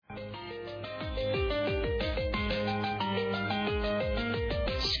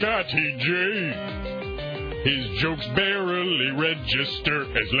Scotty J. His jokes barely register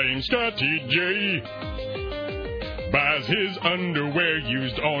as lame. Scotty J. Buys his underwear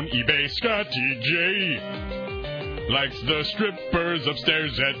used on eBay. Scotty J. Likes the strippers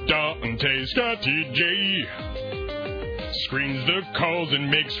upstairs at Dante's. Scotty J. Screens the calls and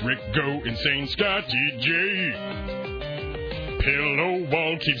makes Rick go insane. Scotty J. Pillow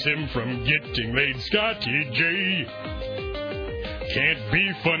wall keeps him from getting laid. Scotty J. Can't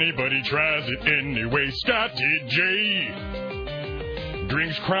be funny, but he tries it anyway. Scotty J.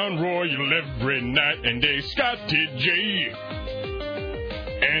 Drinks Crown Royal every night and day. Scotty J.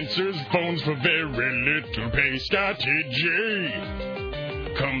 Answers phones for very little pay. Scotty J.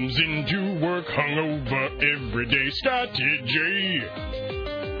 Comes into work hungover every day. Scotty J.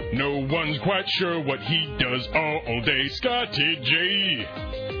 No one's quite sure what he does all day. Scotty J.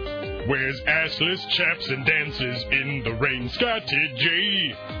 Wears assless chaps and dances in the rain. Scotty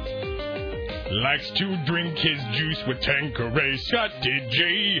J. Likes to drink his juice with Tanqueray. Scotty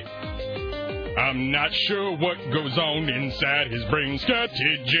J. I'm not sure what goes on inside his brain.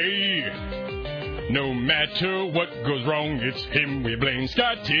 Scotty J. No matter what goes wrong, it's him we blame.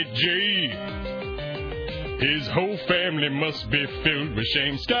 Scotty J. His whole family must be filled with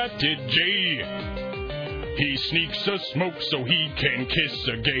shame. Scotty J. He sneaks a smoke so he can kiss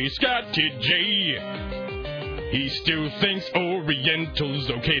a gay. Scotty J. He still thinks Oriental's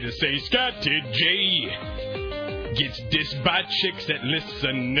okay to say. Scotty J. Gets dissed by chicks at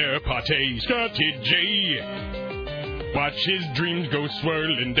listener parties. Scotty J. Watch his dreams go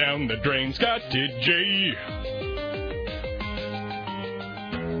swirling down the drain. Scotty J.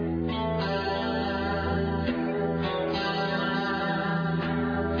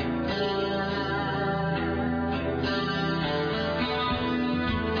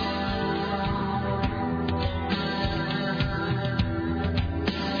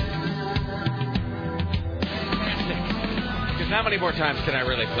 How many more times can I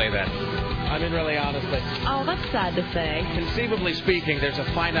really play that? I mean, really, honestly. Oh, that's sad to say. Conceivably speaking, there's a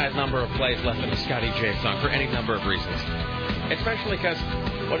finite number of plays left in the Scotty J song for any number of reasons. Especially because,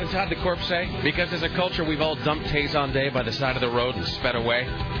 what did Todd the Corpse say? Because as a culture, we've all dumped Tazon Day by the side of the road and sped away.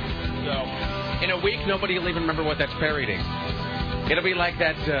 So, in a week, nobody will even remember what that's parodying. It'll be like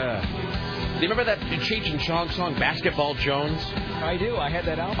that, do you remember that Cheech and Chong song, Basketball Jones? I do. I had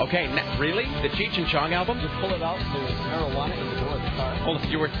that album. Okay, really? The Cheech and Chong album? Just pull it out. There was marijuana in the door of the car. Hold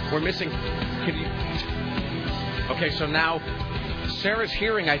on, we're missing. Can you? Okay, so now Sarah's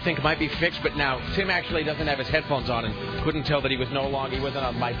hearing, I think, might be fixed, but now Tim actually doesn't have his headphones on and couldn't tell that he wasn't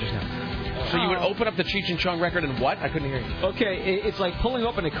on mic just now. So you would open up the Cheech and Chong record and what? I couldn't hear you. Okay, it's like pulling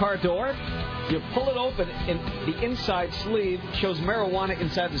open a car door. You pull it open, and the inside sleeve shows marijuana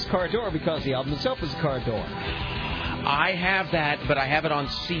inside this car door because the album itself is a car door. I have that, but I have it on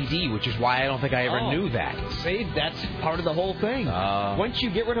CD, which is why I don't think I ever knew that. See, that's part of the whole thing. Once you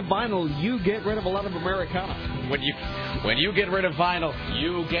get rid of vinyl, you get rid of a lot of Americana. When you get rid of vinyl,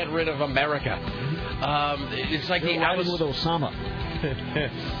 you get rid of America. It's like You're the riding with Osama.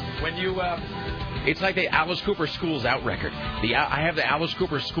 When you it's like the Alice Cooper Schools Out record. I have the Alice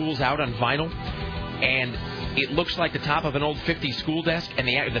Cooper Schools Out on vinyl, and it looks like the top of an old 50s school desk, and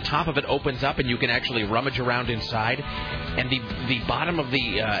the top of it opens up, and you can actually rummage around inside. And the bottom of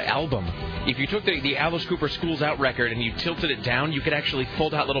the album, if you took the Alice Cooper Schools Out record and you tilted it down, you could actually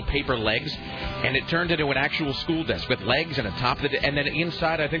fold out little paper legs, and it turned into an actual school desk with legs and a top. And then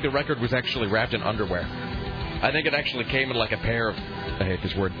inside, I think the record was actually wrapped in underwear. I think it actually came in like a pair of, I hate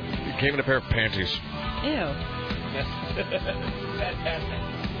this word, it came in a pair of panties. Ew.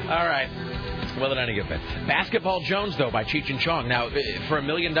 Fantastic. All right. Well, in any event. Basketball Jones, though, by Cheech and Chong. Now, for $1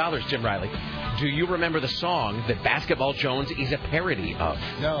 million, Tim Riley, do you remember the song that Basketball Jones is a parody of?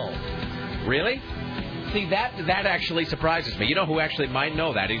 No. Really? See, that actually surprises me. You know who actually might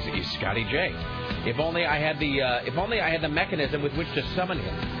know that? He's Scotty J. If only I had the mechanism with which to summon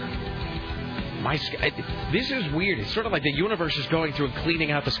him. This is weird. It's sort of like the universe is going through and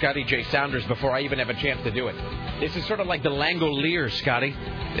cleaning out the Scotty J Sounders before I even have a chance to do it. This is sort of like the Langoliers, Scotty.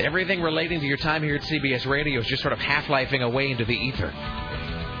 Everything relating to your time here at CBS Radio is just sort of half-lifing away into the ether.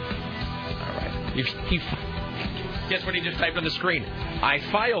 All right. Guess what he just typed on the screen? I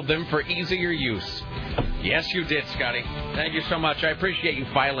filed them for easier use. Yes, you did, Scotty. Thank you so much. I appreciate you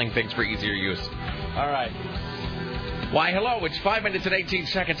filing things for easier use. All right. Why, hello, it's 5 minutes and 18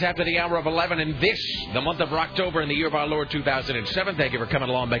 seconds after the hour of 11 in this, the month of October in the year of our Lord 2007. Thank you for coming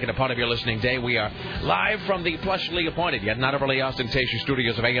along, making a part of your listening day. We are live from the plushly appointed, yet not overly ostentatious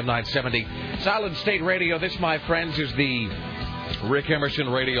studios of AM 970. Solid State Radio. This, my friends, is the Rick Emerson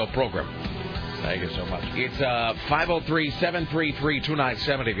radio program. Thank you so much. It's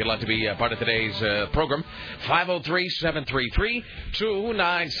 503-733-2970 if you'd like to be part of today's program.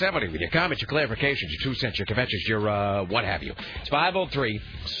 503-733-2970 with your comments, your clarifications, your 2 cents, your conventions, your what have you. It's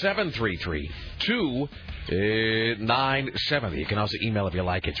 503-733-2970. You can also email if you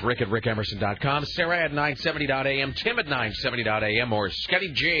like. It's Rick at rickemerson.com, Sarah at 970.am, Tim at 970.am, or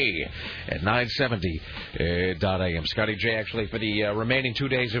Scotty J at 970.am. Scotty J, actually, for the remaining 2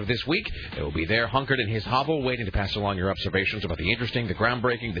 days of this week, will be there hunkered in his hovel, waiting to pass along your observations about the interesting, the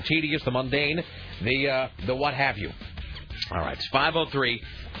groundbreaking, the tedious, the mundane, the what have you. All right, it's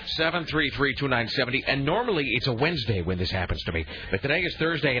 503-733-2970, and normally it's a Wednesday when this happens to me, but today is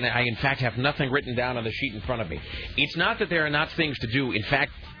Thursday, and I, in fact, have nothing written down on the sheet in front of me. It's not that there are not things to do. In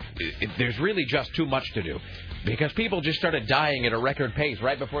fact, there's really just too much to do, because people just started dying at a record pace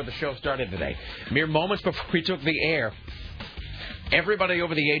right before the show started today. Mere moments before we took the air, everybody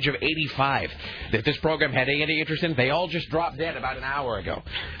over the age of 85 that this program had any interest in, they all just dropped dead about an hour ago.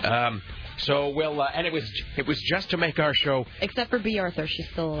 So we'll, and it was just to make our show. Except for B. Arthur, she's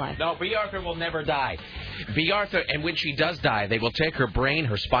still alive. No, B. Arthur will never die. B. Arthur, and when she does die, they will take her brain,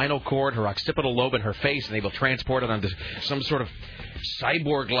 her spinal cord, her occipital lobe, and her face, and they will transport it onto some sort of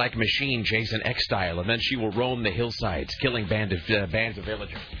cyborg-like machine, Jason X style, and then she will roam the hillsides, killing bands of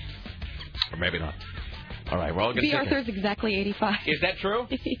villagers. Or maybe not. All right, we're all going to. B. Arthur's exactly 85. Is that true?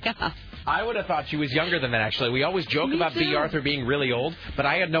 Yeah. I would have thought she was younger than that, actually. We always joke about B. Arthur being really old, but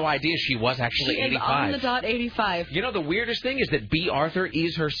I had no idea she was actually 85. She is on the dot 85. You know, the weirdest thing is that B. Arthur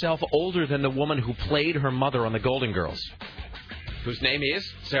is herself older than the woman who played her mother on the Golden Girls. Whose name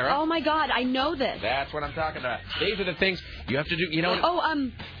is? Sarah? Oh, my God, I know this. That's what I'm talking about. These are the things you have to do. You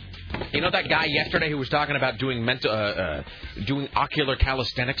know. You know that guy yesterday who was talking about doing doing ocular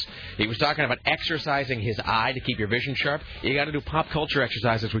calisthenics? He was talking about exercising his eye to keep your vision sharp. You got to do pop culture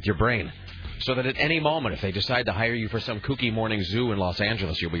exercises with your brain, so that at any moment, if they decide to hire you for some kooky morning zoo in Los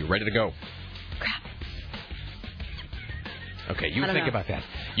Angeles, you'll be ready to go. Crap. Okay, you think about that.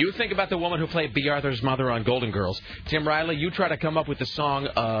 You think about the woman who played B. Arthur's mother on Golden Girls. Tim Riley, you try to come up with the song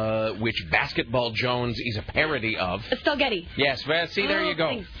which Basketball Jones is a parody of. Estelle Getty. Yes, well, see, there you go.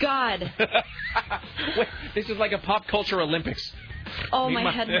 Thank God. Wait, this is like a pop culture Olympics. Oh,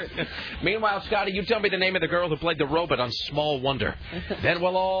 my head hurts. Meanwhile, Scotty, you tell me the name of the girl who played the robot on Small Wonder. Then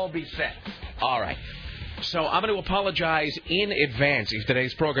we'll all be set. All right. So I'm going to apologize in advance if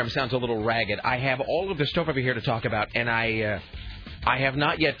today's program sounds a little ragged. I have all of the stuff over here to talk about, and I have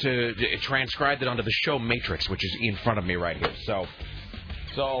not yet transcribed it onto the show matrix, which is in front of me right here. So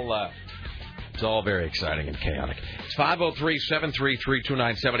it's all very exciting and chaotic. It's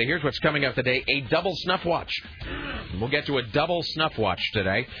 503-733-2970. Here's what's coming up today: a double snuff watch. We'll get to a double snuff watch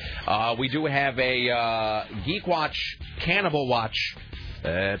today. We do have a Geek Watch, Cannibal Watch,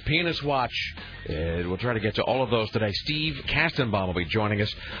 Penis Watch. We'll try to get to all of those today. Steve Kastenbaum will be joining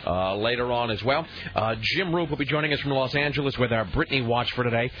us later on as well. Jim Roop will be joining us from Los Angeles with our Britney Watch for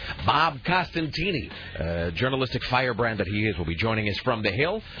today. Bob Costantini, journalistic firebrand that he is, will be joining us from the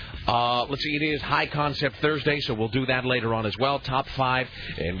Hill. Let's see, it is High Concept Thursday, so we'll do that later on as well. Top 5,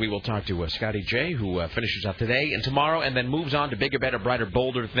 and we will talk to Scotty J, who finishes up today and tomorrow, and then moves on to bigger, better, brighter,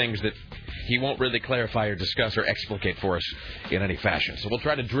 bolder things that he won't really clarify or discuss or explicate for us in any fashion. So we'll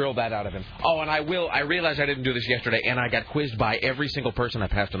try to drill that out of him. Oh, and I realized I didn't do this yesterday, and I got quizzed by every single person I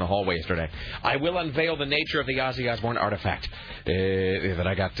passed in the hallway yesterday. I will unveil the nature of the Ozzy Osbourne artifact that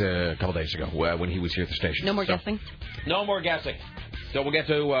I got a couple days ago when he was here at the station. No more guessing? No more guessing. So we'll get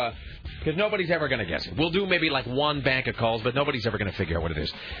to... because nobody's ever going to guess it. We'll do maybe like one bank of calls, but nobody's ever going to figure out what it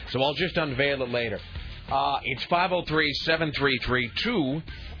is. So I'll just unveil it later. It's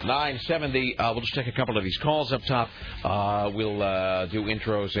 503-733-2970. We'll just take a couple of these calls up top. We'll do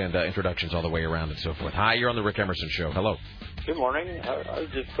intros and introductions all the way around and so forth. Hi, you're on the Rick Emerson Show. Hello. Good morning. I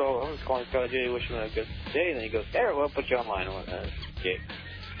was calling Scotty J, wishing him a good day, and then he goes, "There, we'll put you online." Yeah.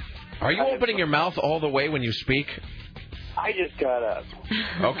 Are you opening your mouth all the way when you speak? I just got up.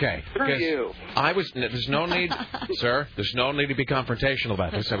 Okay. Screw you. There's no need, sir. There's no need to be confrontational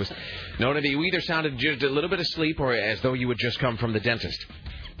about this. You either sounded just a little bit asleep or as though you had just come from the dentist.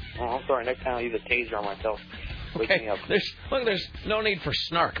 Oh, I'm sorry. Next time I'll use a taser on myself. Okay. There's no need for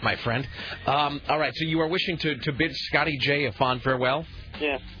snark, my friend. All right. So you are wishing to bid Scotty J a fond farewell?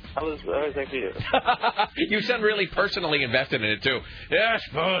 Yeah. I was actually. You sound really personally invested in it too. Yeah, I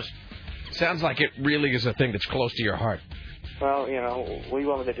suppose. Sounds like it really is a thing that's close to your heart. Well, you know, what do you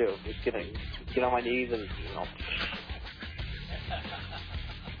want me to do? Just get on my knees and, you know.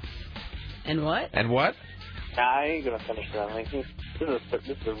 And what? And what? Nah, I ain't gonna finish that. This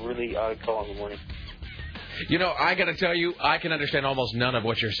is a really odd call in the morning. You know, I got to tell you, I can understand almost none of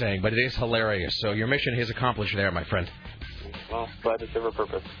what you're saying, but it is hilarious. So your mission is accomplished there, my friend. Well, glad to serve a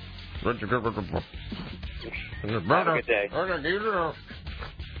purpose. Have a good day.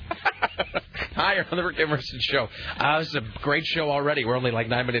 Hi, you're on the Rick Emerson Show. This is a great show already. We're only like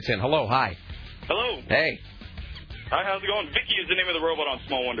 9 minutes in. Hello, hi. Hello. Hey. Hi, how's it going? Vicky is the name of the robot on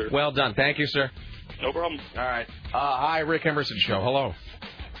Small Wonder. Well done. Thank you, sir. No problem. All right. Hi, Rick Emerson Show. Hello.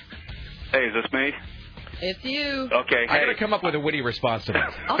 Hey, is this me? It's you. Okay. I got to come up with a witty response to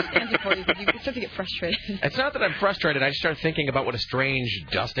that. I'll stand you for you because you start to get frustrated. It's not that I'm frustrated. I just start thinking about what a strange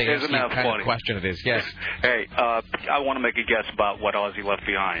Dostoevsky kind of question it is. Yes. Hey, I want to make a guess about what Ozzy left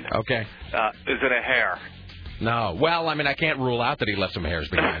behind. Okay. Is it a hair? No. Well, I mean, I can't rule out that he left some hairs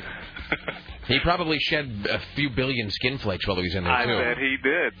behind. He probably shed a few billion skin flakes while he was in there, too. I bet he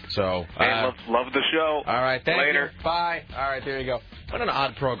did. So, hey, love the show. All right, thank Later. you. Bye. All right, there you go. What an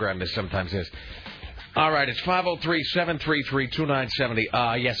odd program this sometimes is. All right, it's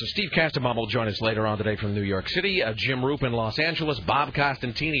 503-733-2970. So Steve Castamom will join us later on today from New York City. Jim Roop in Los Angeles. Bob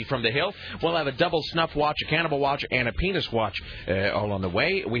Costantini from The Hill. We'll have a double snuff watch, a cannibal watch, and a penis watch all on the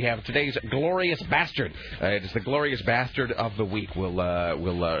way. We have today's Glorious Bastard. It's the Glorious Bastard of the Week. We'll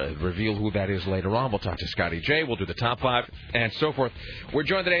reveal who that is later on. We'll talk to Scotty J. We'll do the top five and so forth. We're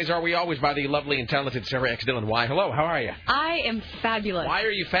joined today, as are we always, by the lovely and talented Sarah X. Dillon. Why? Hello, how are you? I am fabulous. Why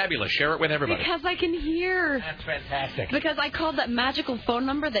are you fabulous? Share it with everybody. Because I can hear. That's fantastic. Because I called that magical phone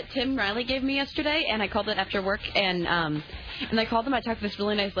number that Tim Riley gave me yesterday, and I called it after work, and I called them. I talked to this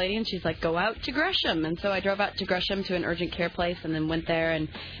really nice lady, and she's like, go out to Gresham. And so I drove out to Gresham to an urgent care place and then went there and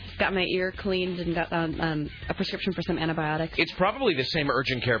got my ear cleaned and got a prescription for some antibiotics. It's probably the same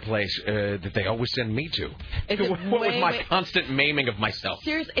urgent care place that they always send me to. What was my constant maiming of myself?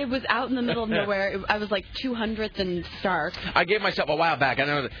 Seriously, it was out in the middle of nowhere. I was like 200th and Stark. I gave myself a while back. I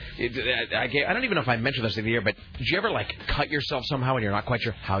don't even know if I mentioned this in the air, but did you ever like cut yourself somehow and you're not quite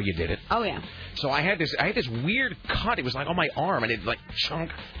sure how you did it? Oh yeah. So I had this weird cut. It was like on my arm, and it like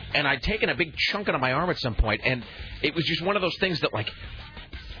chunk, and I'd taken a big chunk out of my arm at some point, and it was just one of those things that like.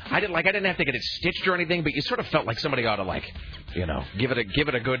 I didn't have to get it stitched or anything, but you sort of felt like somebody ought to give it a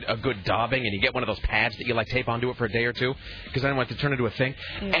good daubing, and you get one of those pads that you like tape onto it for a day or two, because I didn't want it to turn into a thing.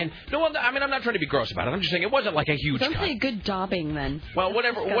 Yeah. And no, I mean I'm not trying to be gross about it. I'm just saying it wasn't like a huge. Don't cut. say good daubing then. Well,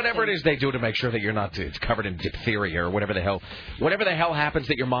 whatever it is they do to make sure that you're not it's covered in diphtheria or whatever the hell happens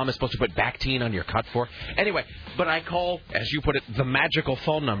that your mom is supposed to put Bactine on your cut for. Anyway, but I call, as you put it, the magical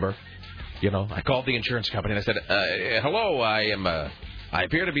phone number. I called the insurance company and I said, hello, I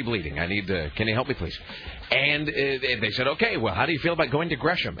appear to be bleeding. I need can you help me, please? And they said, okay, well, how do you feel about going to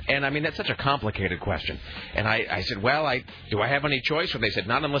Gresham? And, I mean, that's such a complicated question. And I said, well, do I have any choice? And they said,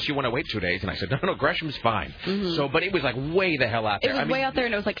 not unless you want to wait 2 days. And I said, no, Gresham's fine. Mm-hmm. So, but it was, like, way the hell out there. It was way out there,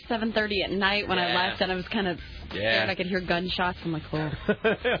 and it was, like, 7:30 at night when I left, and I was kind of scared. I could hear gunshots. I'm like, oh.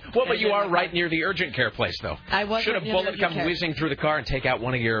 Well, but you are right near the urgent care place, though. I was. Should a bullet come whizzing through the car and take out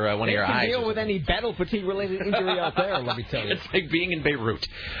one of your eyes? Deal with any battle fatigue-related injury out there, let me tell you. It's like being in Beirut.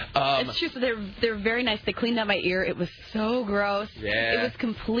 It's true. So they're very nice. They cleaned out my ear. It was so gross. Yeah. It was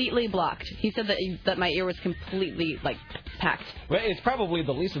completely blocked. He said that my ear was completely, like, packed. Well, it's probably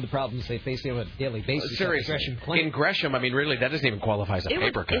the least of the problems they face on a daily basis. Seriously. In Gresham, I mean, really, that doesn't even qualify as a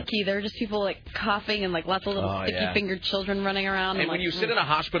paper cut. It was icky. There were just people, like, coughing and, like, lots of little sticky-fingered children running around. And when you sit in a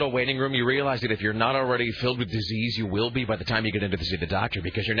hospital waiting room, you realize that if you're not already filled with disease, you will be by the time you get in to see the doctor,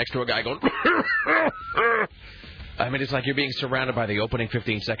 because you're next to a guy going... I mean, it's like you're being surrounded by the opening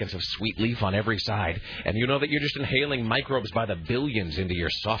 15 seconds of sweet leaf on every side, and you know that you're just inhaling microbes by the billions into your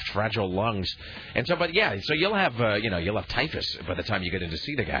soft, fragile lungs. And so, so you'll have, you'll have typhus by the time you get in to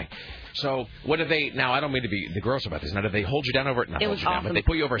see the guy. So, what do they? Now, I don't mean to be gross about this. Now, did they hold you down over it? Not hold you down, but they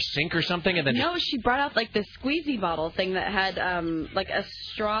put you over a sink or something, and then. No, she brought out like this squeezy bottle thing that had like a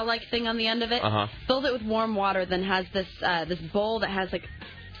straw-like thing on the end of it. Uh-huh. Filled it with warm water, then has this bowl that has like.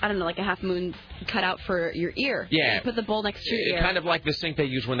 I don't know, like a half moon cut out for your ear. Yeah. You put the bowl next to your ear. Kind of like the sink they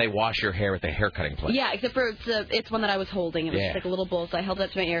use when they wash your hair at the hair cutting place. Yeah, except for it's one that I was holding. It was just like a little bowl, so I held it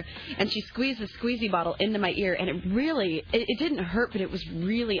up to my ear. And she squeezed the squeezy bottle into my ear, and it really, it didn't hurt, but it was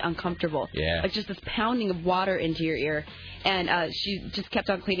really uncomfortable. Yeah. Like just this pounding of water into your ear. And she just kept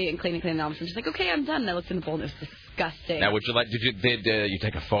on cleaning and all of a sudden she's like, okay, I'm done. And I looked in the bowl, and it was disgusting. Now, did you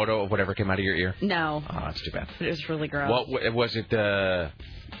take a photo of whatever came out of your ear? No. Oh, that's too bad. But it was really gross. What was it?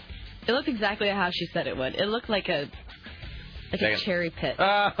 It looked exactly how she said it would. It looked like a cherry pit. It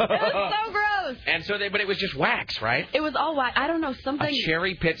was so gross. And so but it was just wax, right? It was all wax. I don't know, something. A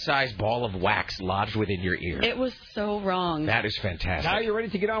cherry pit-sized ball of wax lodged within your ear. It was so wrong. That is fantastic. Now you're ready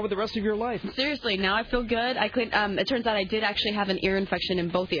to get on with the rest of your life. Seriously, now I feel good. It turns out I did actually have an ear infection in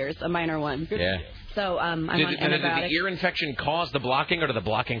both ears, a minor one. Yeah. so I'm on Did antibiotics. the ear infection cause the blocking, or did the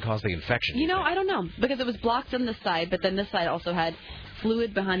blocking cause the infection? You know, I don't know, because it was blocked on this side, but then this side also had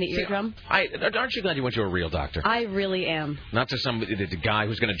fluid behind the eardrum. Aren't you glad you went to a real doctor? I really am. Not to the guy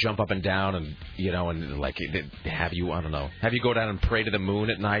who's going to jump up and down and, and like have you, I don't know, have you go down and pray to the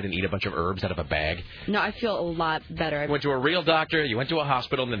moon at night and eat a bunch of herbs out of a bag? No, I feel a lot better. You went to a real doctor, you went to a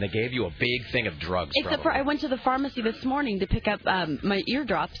hospital, and then they gave you a big thing of drugs. Except for I went to the pharmacy this morning to pick up my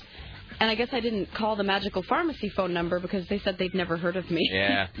eardrops. And I guess I didn't call the magical pharmacy phone number because they said they'd never heard of me.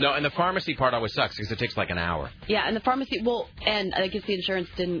 Yeah. No, and the pharmacy part always sucks because it takes like an hour. Yeah, and the pharmacy, and I guess the insurance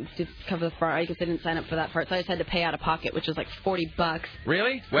didn't cover the I guess I didn't sign up for that part, so I just had to pay out of pocket, which was like $40.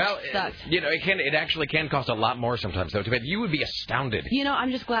 Really? Well, sucks. It actually can cost a lot more sometimes, though. But you would be astounded.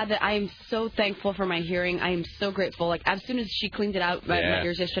 I'm just glad that I am so thankful for my hearing. I am so grateful. Like, as soon as she cleaned it out my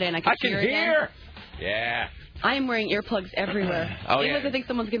ears yesterday and I could hear again. Yeah. I am wearing earplugs everywhere. Oh, Even if I think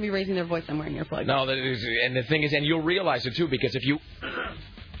someone's going to be raising their voice, I'm wearing earplugs. No, and the thing is, and you'll realize it, too, because if you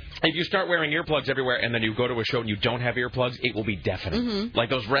start wearing earplugs everywhere and then you go to a show and you don't have earplugs, it will be deafening. Mm-hmm.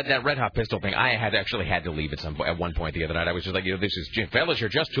 Like that Red Hot Pistol thing. I had to leave at one point the other night. I was just like, fellas, you're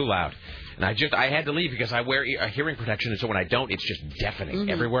just too loud. And I had to leave because I wear a hearing protection, and so when I don't, it's just deafening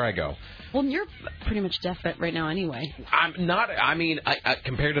everywhere I go. Well, you're pretty much deaf right now anyway. I'm not. I mean,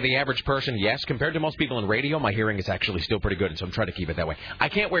 compared to the average person, yes. Compared to most people in radio, my hearing is actually still pretty good, and so I'm trying to keep it that way. I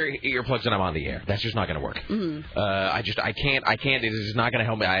can't wear earplugs when I'm on the air. That's just not going to work. Mm-hmm. I can't. It is not going to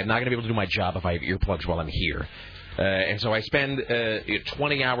help me. I'm not going to be able to do my job if I have earplugs while I'm here. And so I spend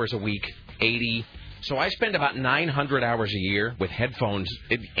 20 hours a week, 80. So I spend about 900 hours a year with headphones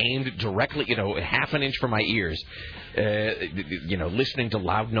aimed directly, half an inch from my ears, listening to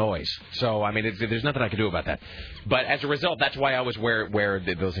loud noise. So, I mean, there's nothing I can do about that. But as a result, that's why I always wear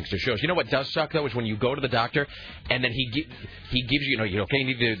those things to shows. You know what does suck, though, is when you go to the doctor and then he gives you, you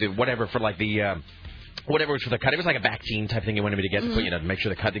need the whatever for like the... whatever was for the cut. It was like a vaccine type thing you wanted me to get to put, to make sure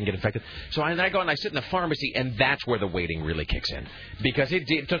the cut didn't get infected. So I go and I sit in the pharmacy, and that's where the waiting really kicks in. Because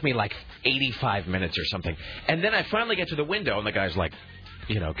it took me like 85 minutes or something. And then I finally get to the window, and the guy's like,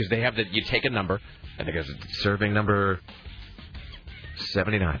 because they have you take a number, and the guy's serving number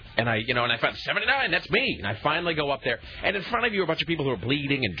 79. And I found 79, that's me. And I finally go up there, and in front of you are a bunch of people who are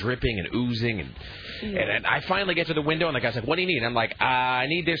bleeding and dripping and oozing, and I finally get to the window, and the guy's like, "What do you need?" And I'm like, I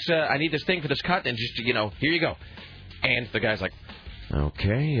need this thing for this cut, and just, here you go. And the guy's like,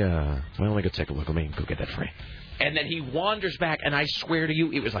 "Okay, well, let me go take a look. Let me go get that for you." And then he wanders back, and I swear to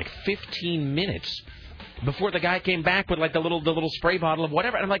you, it was like 15 minutes before the guy came back with like the little spray bottle of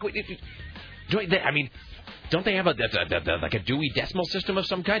whatever. And I'm like, wait, don't they have a Dewey Decimal System of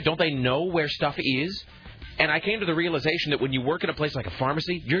some kind? Don't they know where stuff is? And I came to the realization that when you work at a place like a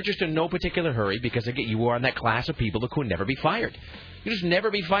pharmacy, you're just in no particular hurry because, again, you are in that class of people that could never be fired. You just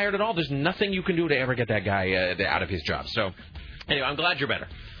never be fired at all. There's nothing you can do to ever get that guy out of his job. So, anyway, I'm glad you're better.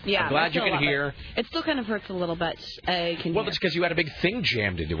 Yeah, I'm glad you can hear. It still kind of hurts a little bit. Well, it's because you had a big thing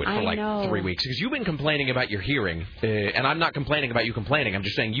jammed into it for like 3 weeks. Because you've been complaining about your hearing, and I'm not complaining about you complaining. I'm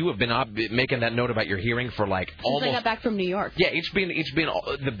just saying you have been making that note about your hearing for like almost. Since I got back from New York. Yeah, it's been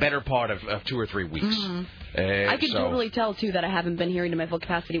the better part of 2 or 3 weeks. Mm-hmm. I could totally tell too that I haven't been hearing to my full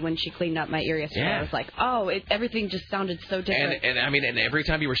capacity when she cleaned out my ear yesterday. Yeah. I was like, everything just sounded so different. And I mean, and every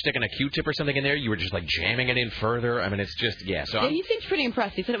time you were sticking a Q-tip or something in there, you were just like jamming it in further. I mean, it's just So he seemed pretty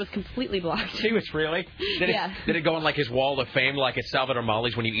impressed. He said it was completely blocked. He was really? Did it go on like his wall of fame, like at Salvador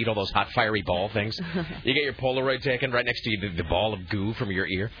Dali's when you eat all those hot fiery ball things? You get your Polaroid taken right next to you, the ball of goo from your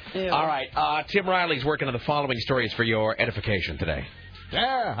ear. Ew. All right, Tim Riley's working on the following stories for your edification today.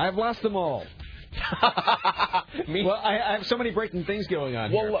 Yeah, I've lost them all. Well, I have so many breaking things going on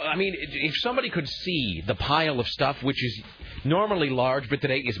here. Well, I mean, if somebody could see the pile of stuff, which is normally large, but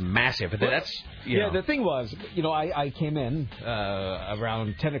today is massive, that's... The thing was, I came in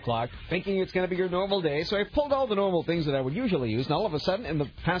around 10 o'clock thinking it's going to be your normal day, so I pulled all the normal things that I would usually use, and all of a sudden, in the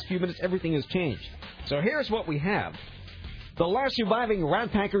past few minutes, everything has changed. So here's what we have. The last surviving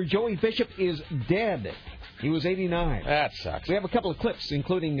rat packer, Joey Bishop, is dead. He was 89. That sucks. We have a couple of clips,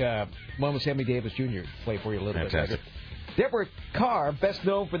 including one with Sammy Davis Jr. Play for you a little bit later. Deborah Carr, best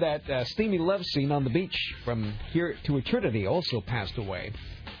known for that steamy love scene on the beach from Here to Eternity, also passed away.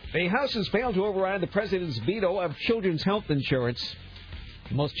 The House has failed to override the president's veto of children's health insurance.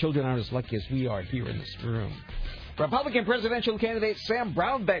 Most children aren't as lucky as we are here in this room. Republican presidential candidate Sam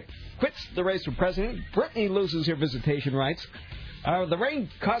Brownback quits the race for president. Brittany loses her visitation rights. The rain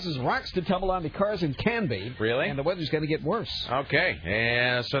causes rocks to tumble onto cars in Canby. Really? And the weather's going to get worse. Okay.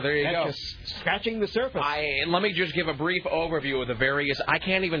 Yeah, so there you go. Just scratching the surface. Let me just give a brief overview of the various... I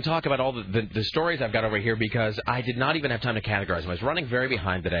can't even talk about all the stories I've got over here because I did not even have time to categorize them. I was running very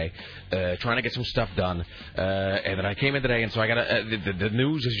behind today, trying to get some stuff done. And then I came in today, and so I got the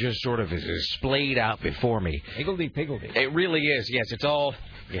news is just sort of is splayed out before me. Higgledy-piggledy. It really is. Yes, it's all...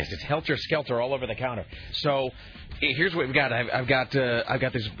 Yes, it's helter-skelter all over the counter. So here's what we've got. I've got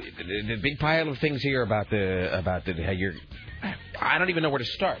this big pile of things here about how you're. I don't even know where to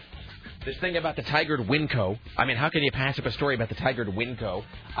start. This thing about the Tigered Winco. I mean, how can you pass up a story about the Tigered Winco?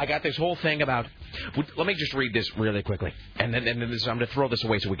 I got this whole thing about. Let me just read this really quickly, and then I'm going to throw this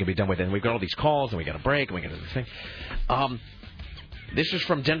away so we can be done with it. And we've got all these calls, and we got a break, and we got this thing. This is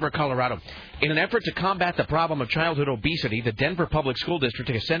from Denver, Colorado. In an effort to combat the problem of childhood obesity, the Denver Public School District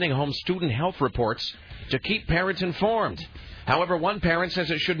is sending home student health reports to keep parents informed. However, one parent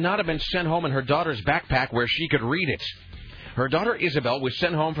says it should not have been sent home in her daughter's backpack where she could read it. Her daughter Isabel was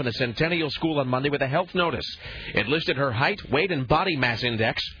sent home from the Centennial School on Monday with a health notice. It listed her height, weight, and body mass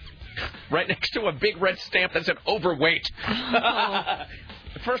index right next to a big red stamp that said overweight. Oh.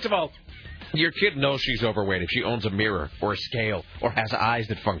 First of all, your kid knows she's overweight if she owns a mirror or a scale or has eyes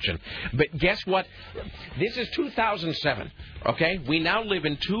that function. But guess what? This is 2007, okay? We now live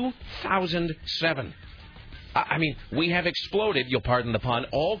in 2007. I mean, we have exploded, you'll pardon the pun,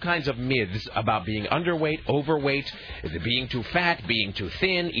 all kinds of myths about being underweight, overweight, being too fat, being too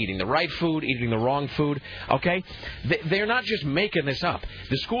thin, eating the right food, eating the wrong food, okay? They're not just making this up.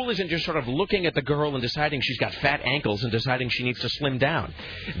 The school isn't just sort of looking at the girl and deciding she's got fat ankles and deciding she needs to slim down.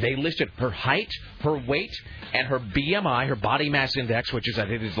 They listed her height, her weight, and her BMI, her body mass index, which is, I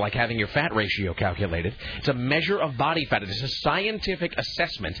think, is like having your fat ratio calculated. It's a measure of body fat. It is a scientific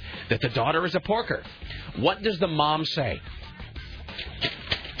assessment that the daughter is a porker. What does the mom say?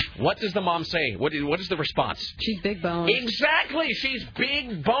 What does the mom say? What is the response? She's big boned. Exactly. She's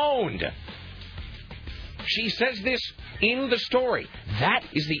big boned. She says this in the story. That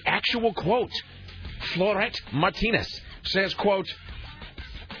is the actual quote. Florette Martinez says, quote,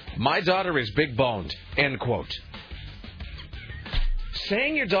 "My daughter is big boned," end quote.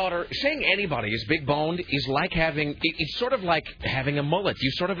 Saying anybody is big boned is like it's sort of like having a mullet.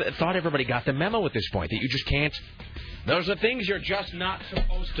 You sort of thought everybody got the memo at this point, that you just can't. Those are things you're just not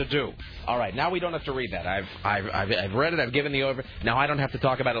supposed to do. All right, now we don't have to read that. I've read it. I've given the over. Now I don't have to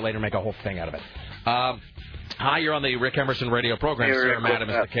talk about it later and make a whole thing out of it. Hi, you're on the Rick Emerson radio program. Hey, Sir, Rick, madam,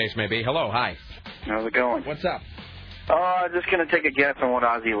 as the case may be. Hello, hi. How's it going? What's up? Just going to take a guess on what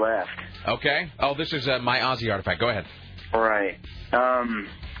Ozzy left. Okay. Oh, this is my Ozzy artifact. Go ahead. Right.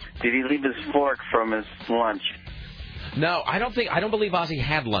 Did he leave his fork from his lunch? No, I don't believe Ozzy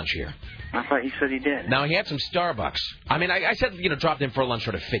had lunch here. I thought you said he did. No, he had some Starbucks. I mean, I said, dropped in for lunch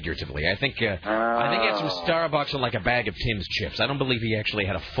sort of figuratively. I think he had some Starbucks and like a bag of Tim's chips. I don't believe he actually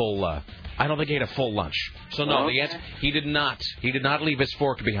had a full. I don't think he had a full lunch. So no, okay. He did not. He did not leave his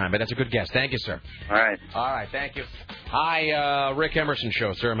fork behind. But that's a good guess. Thank you, sir. All right. All right. Thank you. Hi, Rick Emerson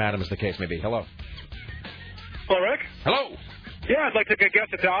show. Sir, madam, as the case may be. Hello. Hello, Rick. Hello. Yeah, I'd like to take a guess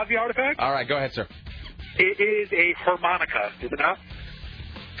at the Ozzy artifact. All right, go ahead, sir. It is a harmonica, is it not?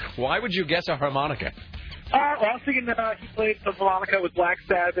 Why would you guess a harmonica? Well, I was thinking he played the harmonica with Black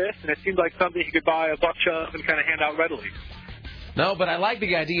Sabbath, and it seemed like something he could buy a bunch of and kind of hand out readily. No, but I like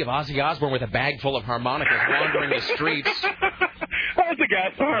the idea of Ozzy Osbourne with a bag full of harmonicas wandering the streets. That was a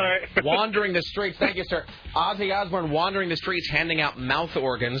guess. All right. Wandering the streets. Thank you, sir. Ozzy Osbourne wandering the streets, handing out mouth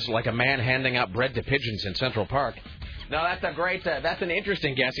organs like a man handing out bread to pigeons in Central Park. No, that's a great, that's an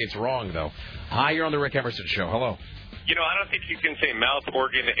interesting guess. It's wrong, though. Hi, you're on the Rick Emerson show. Hello. I don't think you can say mouth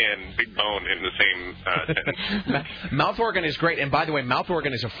organ and big bone in the same sentence. Mouth organ is great. And by the way, mouth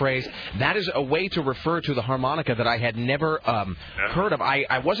organ is a phrase. That is a way to refer to the harmonica that I had never heard of.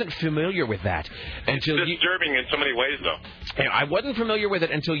 I wasn't familiar with that until it's disturbing in so many ways, though. I wasn't familiar with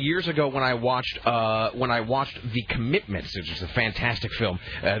it until years ago when I watched The Commitments, which is a fantastic film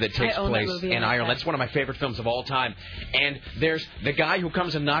that takes place in Ireland. That's one of my favorite films of all time. And there's the guy who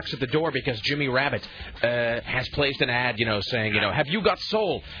comes and knocks at the door because Jimmy Rabbit has placed an ad, saying, have you got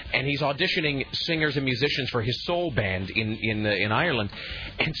soul? And he's auditioning singers and musicians for his soul band in Ireland.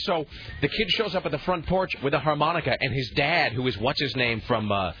 And so the kid shows up at the front porch with a harmonica, and his dad, who is what's his name from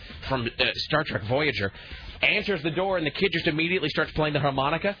Star Trek Voyager, answers the door, and the kid just immediately starts playing the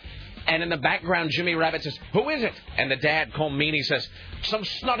harmonica. And in the background, Jimmy Rabbit says, "Who is it?" And the dad, Colm Meaney, says, "Some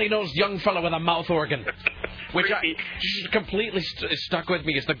snotty-nosed young fellow with a mouth organ." Which completely stuck with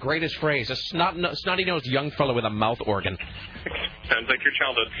me as the greatest phrase, a snotty-nosed young fellow with a mouth organ. Sounds like your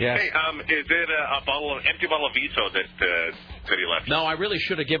childhood. Yes. Hey, is it empty bottle of Viso that he left? No, I really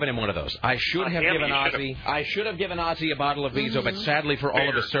should have given him one of those. I should have given Ozzy. I should have given Ozzy a bottle of Viso, but sadly for all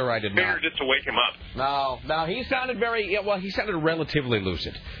of us, sir, I did not. Just to wake him up. No, he sounded he sounded relatively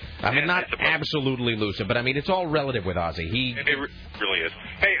lucid. I mean, not absolutely lucid, but I mean, it's all relative with Ozzy. It really is.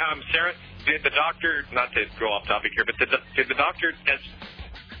 Hey, Sarah, did the doctor, not to go off topic here, but did the doctor, as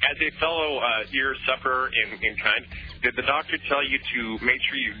a fellow ear sufferer in kind, did the doctor tell you to make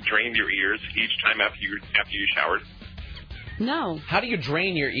sure you drained your ears each time after you showered? No. How do you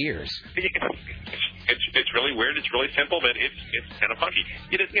drain your ears? It's really weird. It's really simple, but it's kind of funky.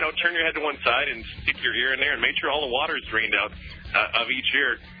 You just turn your head to one side and stick your ear in there and make sure all the water is drained out of each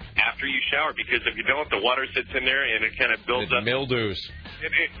ear after you shower, because if you don't, the water sits in there and it kind of builds up. Mildews.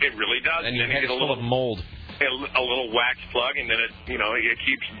 It really does. And your head is full of mold. A little wax plug, and then it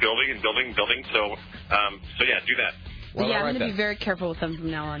keeps building and building and building. So yeah, do that. Well, yeah, I'm going to be very careful with them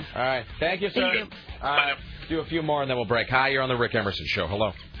from now on. All right. Thank you, sir. Thank you. Do a few more and then we'll break. Hi, you're on the Rick Emerson Show.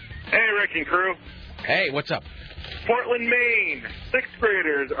 Hello. Hey, Rick and crew. Hey, what's up? Portland, Maine. 6th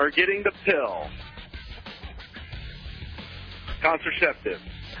graders are getting the pill. Contraceptive.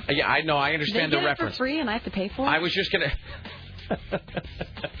 Yeah, I know. I understand the reference. They get it for free and I have to pay for it? I was just going to...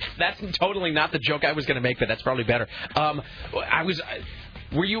 That's totally not the joke I was going to make, but that's probably better.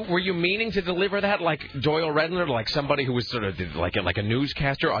 Were you meaning to deliver that like Doyle Redner, like somebody who was sort of like a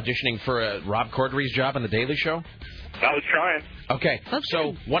newscaster auditioning for Rob Corddry's job on The Daily Show? I was trying. Okay,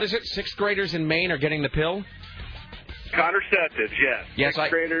 so what is it? 6th graders in Maine are getting the pill? Contraceptives, yes. Yes, 6th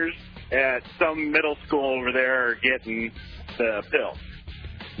graders at some middle school over there are getting the pill.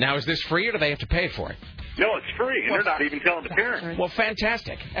 Now, is this free or do they have to pay for it? No, it's free, and they're not even telling the parents. Well,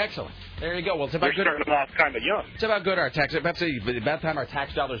 fantastic. Excellent. There you go. Well, it's about they're starting them off kind of young. It's about good our tax. About time our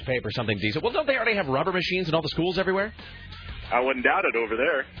tax dollars pay for something decent. Well, don't they already have rubber machines in all the schools everywhere? I wouldn't doubt it over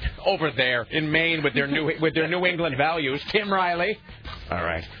there. Over there in Maine with their New England values. Tim Riley. All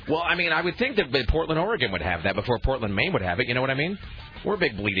right. Well, I mean, I would think that Portland, Oregon would have that before Portland, Maine would have it. You know what I mean? We're a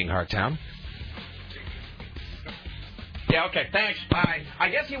big bleeding heart town. Yeah, okay, thanks. Bye. I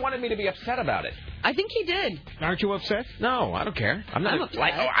guess he wanted me to be upset about it. I think he did. Aren't you upset? No, I don't care. I'm not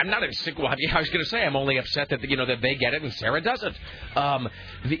like I'm not a sick. Well, I was going to say I'm only upset that that they get it and Sarah doesn't. I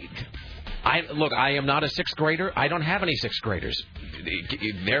am not a 6th grader. I don't have any 6th graders.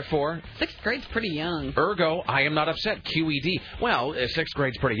 Therefore, 6th grade's pretty young. Ergo, I am not upset. QED. Well, 6th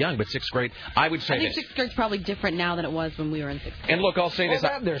grade's pretty young, but 6th grade, I would say I think 6th grade's probably different now than it was when we were in 6th grade. And look, I'll say this.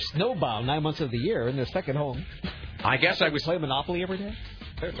 They're snowbound 9 months of the year in their second home. I guess I would play Monopoly every day?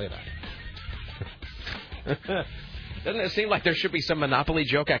 Certainly not. Doesn't it seem like there should be some Monopoly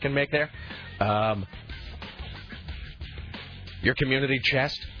joke I can make there? Your community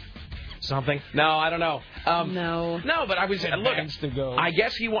chest? Something? No, I don't know. No, but I was look. I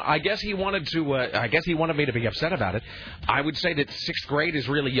guess he wanted me to be upset about it. I would say that 6th grade is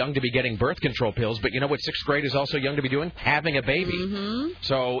really young to be getting birth control pills, but you know what 6th grade is also young to be doing? Having a baby. Mm-hmm.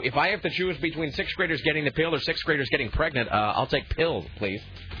 So if I have to choose between 6th graders getting the pill or 6th graders getting pregnant, I'll take pill, please.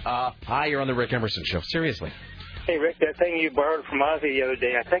 Hi, you're on the Rick Emerson Show. Seriously. Hey, Rick, that thing you borrowed from Ozzy the other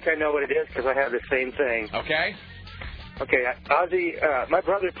day, I think I know what it is because I have the same thing. Okay. Okay, Ozzy, my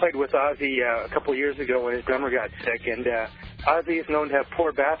brother played with Ozzy a couple years ago when his drummer got sick, and Ozzy is known to have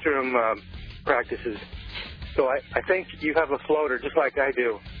poor bathroom practices. So I think you have a floater just like I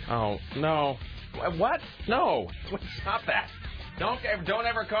do. Oh, no. What? No. Stop that. Don't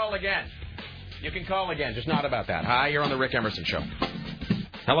ever call again. You can call again, just not about that. Hi, you're on the Rick Emerson Show.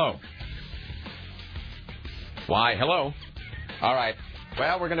 Hello. Why, hello. All right.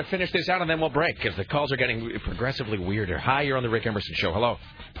 Well, we're going to finish this out and then we'll break because the calls are getting progressively weirder. Hi, you're on the Rick Emerson Show. Hello.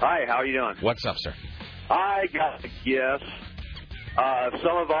 Hi, how are you doing? What's up, sir? I got a guess.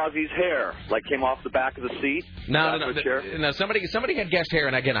 Some of Ozzy's hair, came off the back of the seat. No. Somebody had guessed hair,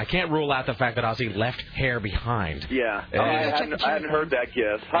 and again, I can't rule out the fact that Ozzy left hair behind. Yeah, I hadn't heard that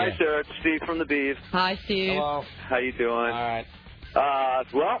guess. Hi, Sarah. It's Steve from the Beef. Hi, Steve. Hello. How you doing? All right.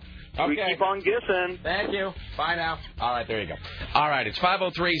 We keep on guessing. Thank you. Bye now. All right, there you go. All right, it's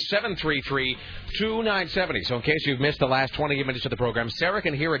 503-733-2970. So in case you've missed the last 20 minutes of the program, Sarah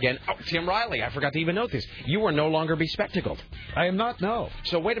can hear again. Oh, Tim Riley, I forgot to even note this. You are no longer bespectacled. I am not, no.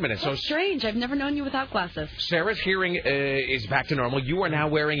 So wait a minute. That's strange. I've never known you without glasses. Sarah's hearing is back to normal. You are now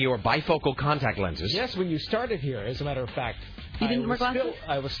wearing your bifocal contact lenses. Yes, when you started here, as a matter of fact. You didn't wear glasses?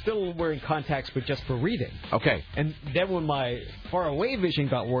 I was still wearing contacts, but just for reading. Okay. And then when my far-away vision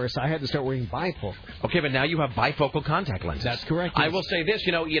got worse, I had to start wearing bifocal. Okay, but now you have bifocal contact lenses. That's correct. I will say this,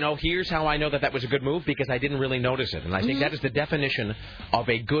 here's how I know that was a good move, because I didn't really notice it. And I think that is the definition of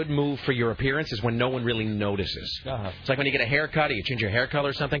a good move for your appearance, is when no one really notices. It's like when you get a haircut or you change your hair color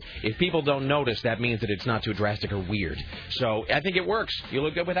or something. If people don't notice, that means that it's not too drastic or weird. So I think it works. You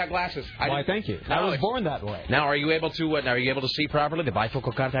look good without glasses. Why, thank you. I was born that way. Now, are you able to see properly? The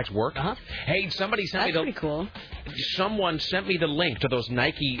bifocal contacts work? Hey, somebody sent me pretty cool. Someone sent me the link to those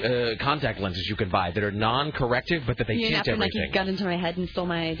Nike contact lenses you can buy that are non-corrective, but that they tint everything. Nike got into my head and stole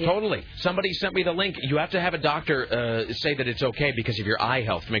my idea. Totally. Somebody sent me the link. You have to have a doctor say that it's okay because of your eye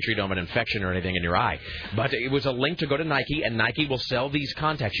health to make sure you don't have an infection or anything in your eye. But it was a link to go to Nike, and Nike will sell these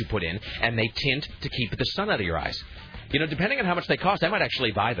contacts you put in, and they tint to keep the sun out of your eyes. Depending on how much they cost, I might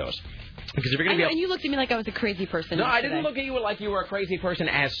actually buy those. Because if you're going to be and you looked at me like I was a crazy person. No, yesterday. I didn't look at you like you were a crazy person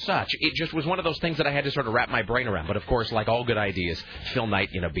as such. It just was one of those things that I had to sort of wrap my brain around. But of course, like all good ideas, Phil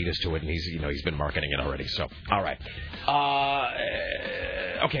Knight, beat us to it, and he's been marketing it already. So, all right.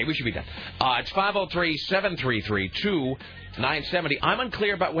 Okay, we should be done. It's 503-733-2970. I'm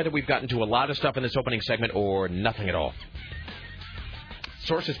unclear about whether we've gotten to a lot of stuff in this opening segment or nothing at all.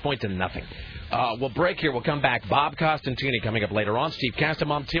 Sources point to nothing. We'll break here. We'll come back. Bob Costantini coming up later on. Steve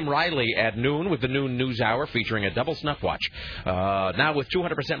Castamon, Tim Riley at noon with the noon news hour featuring a double snuff watch. Now with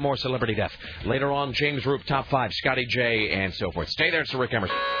 200% more celebrity death. Later on, James Roop, Top 5, Scotty J, and so forth. Stay there. It's Rick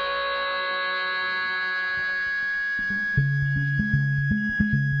Emerson.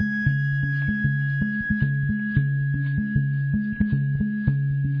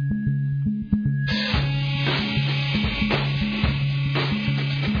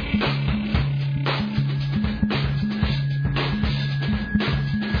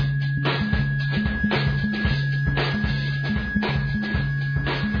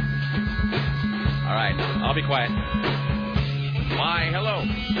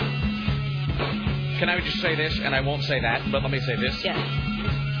 Say this, and I won't say that, but let me say this. Yes.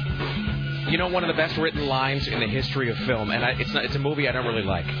 One of the best written lines in the history of film, and it's a movie I don't really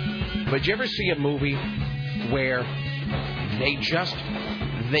like, but you ever see a movie where they just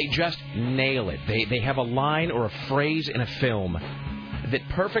nail it? They have a line or a phrase in a film that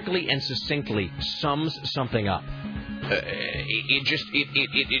perfectly and succinctly sums something up.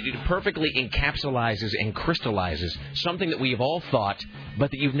 It perfectly encapsulizes and crystallizes something that we have all thought, but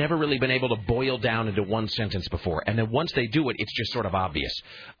that you've never really been able to boil down into one sentence before. And then once they do it, it's just sort of obvious.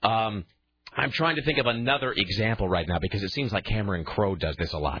 I'm trying to think of another example right now because it seems like Cameron Crowe does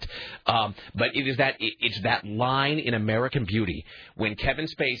this a lot. But it's that line in American Beauty when Kevin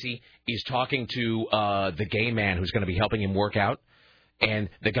Spacey is talking to the gay man who's going to be helping him work out. And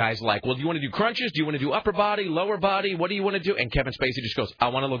the guy's like, well, do you want to do crunches? Do you want to do upper body, lower body? What do you want to do? And Kevin Spacey just goes, I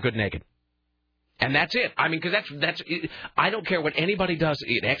want to look good naked. And that's it. I mean, because that's I don't care what anybody does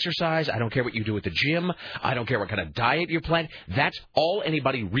in exercise. I don't care what you do at the gym. I don't care what kind of diet you're planning. That's all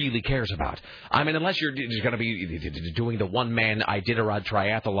anybody really cares about. I mean, unless you're going to be doing the one-man Iditarod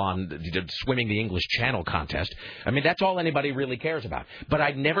triathlon, swimming the English Channel contest. I mean, that's all anybody really cares about. But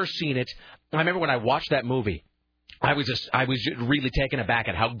I'd never seen it. I remember when I watched that movie, I was really taken aback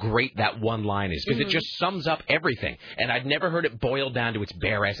at how great that one line is, because it just sums up everything. And I'd never heard it boiled down to its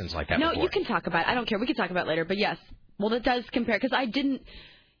bare essence like that before. No, you can talk about it. I don't care. We can talk about it later. But yes, well, that does compare, because I didn't,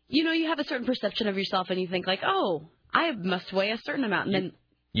 you have a certain perception of yourself, and you think like, oh, I must weigh a certain amount. And then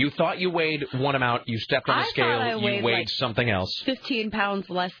you thought you weighed one amount, you stepped on the scale, you weighed something else. 15 pounds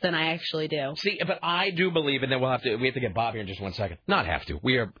less than I actually do. See, but I do believe, and then we have to get Bob here in just 1 second. Not have to.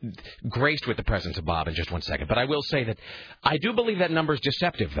 We are graced with the presence of Bob in just 1 second. But I will say that I do believe that number is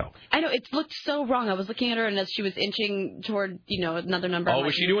deceptive, though. I know, it looked so wrong. I was looking at her, and as she was inching toward, another number. Oh,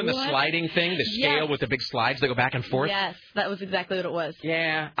 was she doing the sliding thing, the scale with the big slides that go back and forth? Yes, that was exactly what it was.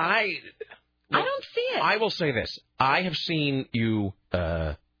 Yeah, I don't see it. I will say this. I have seen you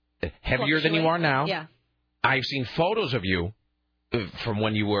heavier than you are now. Yeah. I've seen photos of you from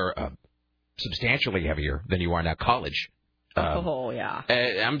when you were substantially heavier than you are now, college. Yeah.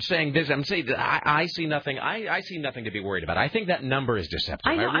 I'm saying this. I'm saying that I see nothing. I see nothing to be worried about. I think that number is deceptive.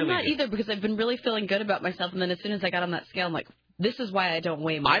 I know. I'm not either, because I've been really feeling good about myself, and then as soon as I got on that scale, I'm like, this is why I don't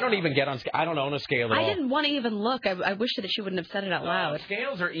weigh myself. I don't even get on scale. I don't own a scale at all. I didn't want to even look. I wish that she wouldn't have said it out loud.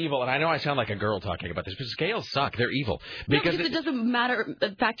 Scales are evil, and I know I sound like a girl talking about this, but scales suck. They're evil. Because it doesn't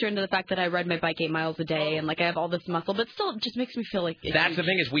factor into the fact that I ride my bike 8 miles a day, and I have all this muscle, but still it just makes me feel like that's the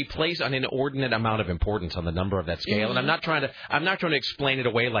thing, is we place an inordinate amount of importance on the number of that scale, and I'm not trying to explain it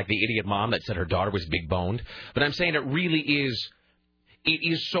away like the idiot mom that said her daughter was big boned, but I'm saying it really is. it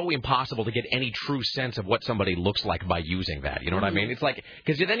is so impossible to get any true sense of what somebody looks like by using that. You know what I mean? It's like,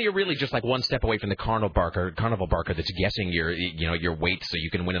 because then you're really just like one step away from the carnival barker that's guessing your weight so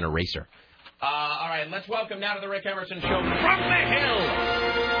you can win an eraser. All right, let's welcome now to the Rick Emerson Show from the Hill,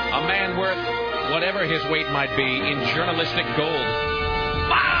 a man worth whatever his weight might be in journalistic gold.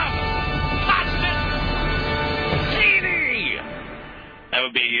 Bob Hostini! That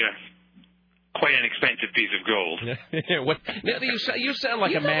would be quite an expensive piece of gold. You sound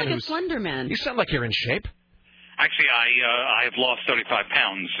like a man who's... Slender Man. You sound like you're in shape. Actually, I have lost 35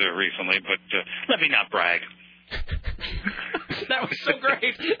 pounds recently, but let me not brag. That was so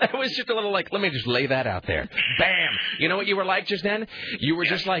great. That was just a little like, let me just lay that out there. Bam. You know what you were like just then? You were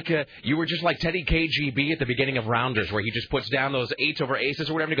just like Teddy KGB at the beginning of Rounders, where he just puts down those 8s over aces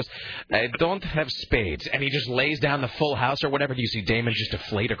or whatever, and he goes, I don't have spades. And he just lays down the full house or whatever. Do you see Damon just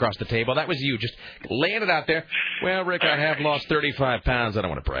deflate across the table? That was you, just laying it out there. Well, Rick, I have lost 35 pounds. I don't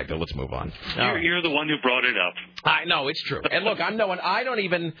want to brag, though. Let's move on. You're the one who brought it up. I know, it's true. And look, I don't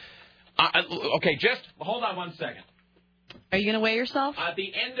even... okay, just hold on one second. Are you going to weigh yourself? At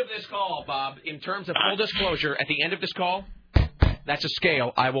the end of this call, Bob, in terms of full disclosure, at the end of this call, that's a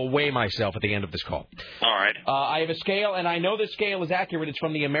scale. I will weigh myself at the end of this call. All right. I have a scale, and I know this scale is accurate. It's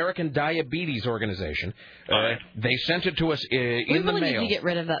from the American Diabetes Organization. They sent it to us in the mail. We really need to get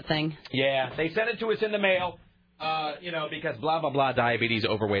rid of that thing. Yeah, they sent it to us in the mail. Because blah, blah, blah, diabetes,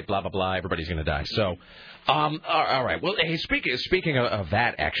 overweight, blah, blah, blah, everybody's going to die. So, all right. Well, hey, speaking of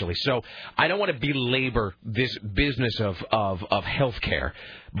that, actually, so I don't want to belabor this business of health care,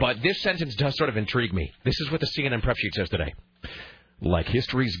 but this sentence does sort of intrigue me. This is what the CNN prep sheet says today. Like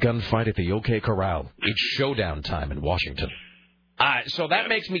history's gunfight at the OK Corral, it's showdown time in Washington. So that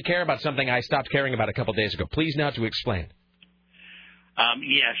makes me care about something I stopped caring about a couple days ago. Please now to explain.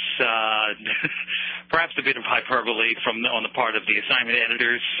 Yes, perhaps a bit of hyperbole on the part of the assignment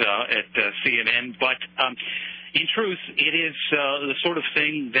editors at CNN, but in truth, it is the sort of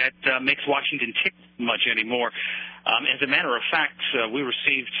thing that makes Washington tick much anymore. As a matter of fact, I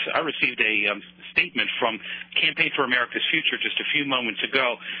received a statement from Campaign for America's Future just a few moments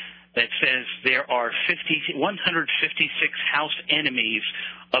ago that says there are 156 House enemies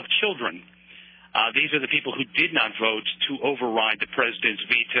of children. These are the people who did not vote to override the president's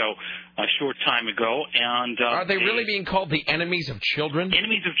veto a short time ago. And are they really being called the enemies of children?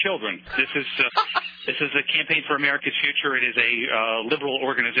 Enemies of children. This is the Campaign for America's Future. It is a liberal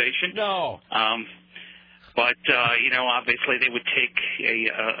organization. No. But obviously they would take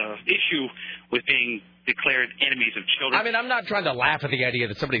a issue with being declared enemies of children. I mean, I'm not trying to laugh at the idea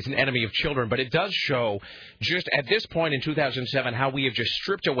that somebody's an enemy of children, but it does show just at this point in 2007 how we have just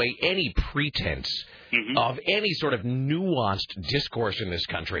stripped away any pretense of any sort of nuanced discourse in this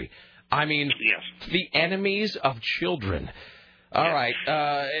country. I mean, the enemies of children. All right.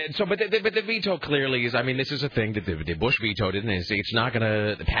 But the veto clearly is, I mean, this is a thing that the Bush vetoed it, and it's not going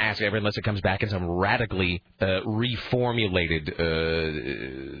to pass ever unless it comes back in some radically reformulated,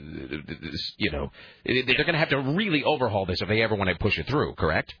 they're going to have to really overhaul this if they ever want to push it through,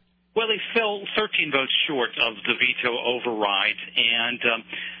 correct? Well, they fell 13 votes short of the veto override, and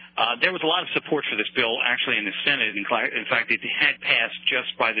there was a lot of support for this bill actually in the Senate. In fact, it had passed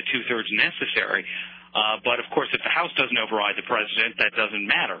just by the 2/3 necessary. But, of course, if the House doesn't override the president, that doesn't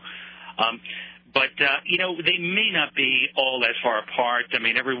matter. They may not be all that far apart. I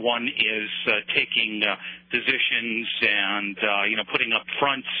mean, everyone is taking positions and, putting up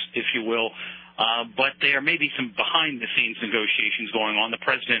fronts, if you will. But there may be some behind-the-scenes negotiations going on. The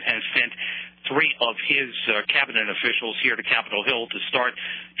president has sent 3 of his cabinet officials here to Capitol Hill to start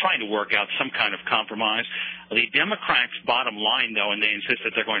trying to work out some kind of compromise. The Democrats' bottom line, though, and they insist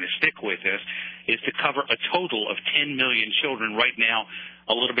that they're going to stick with this, is to cover a total of 10 million children. Right now,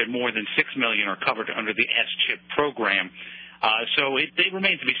 a little bit more than 6 million are covered under the S-CHIP program. So it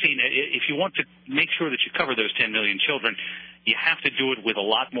remains to be seen. If you want to make sure that you cover those 10 million children, you have to do it with a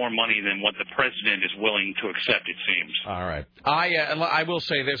lot more money than what the president is willing to accept, it seems. All right. I will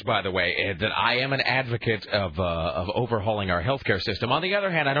say this, by the way, that I am an advocate of overhauling our healthcare system. On the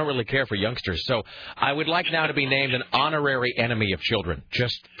other hand, I don't really care for youngsters, so I would like now to be named an honorary enemy of children.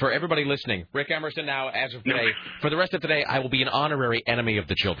 Just for everybody listening, Rick Emerson now, as of today, for the rest of today, I will be an honorary enemy of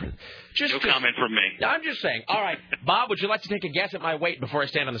the children. No comment from me. I'm just saying. All right. Bob, would you like to take a guess at my weight before I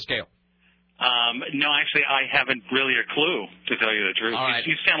stand on the scale? No, actually, I haven't really a clue, to tell you the truth. All right.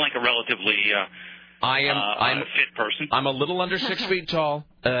 You sound like a relatively I'm a fit person. I'm a little under 6 feet tall,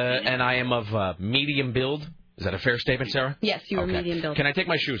 and I am of medium build. Is that a fair statement, Sarah? Yes, you are medium build. Can I take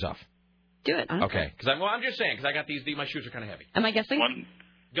my shoes off? Do it. Okay. Because I'm just saying, because I got my shoes are kind of heavy. Am I guessing?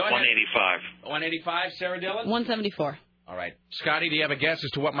 Go ahead. 185. 185, Sarah Dillon? 174. All right. Scotty, do you have a guess as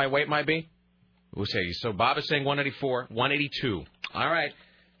to what my weight might be? We'll say. So Bob is saying 184, 182. All right.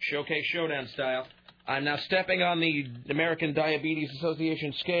 Showcase Showdown style. I'm now stepping on the American Diabetes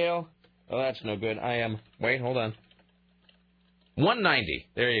Association scale. Oh, that's no good. I am... Wait, hold on. 190.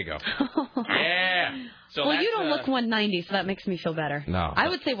 There you go. Yeah. So well, you don't look 190, so that makes me feel better. No. I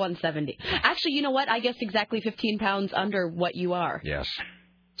would say 170. Actually, you know what? I guessed exactly 15 pounds under what you are. Yes.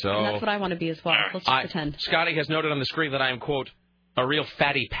 So and that's what I want to be as well. Let's just pretend. Scotty has noted on the screen that I am, quote, a real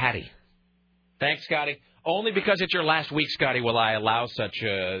fatty patty. Thanks, Scotty. Only because it's your last week, Scotty, will I allow such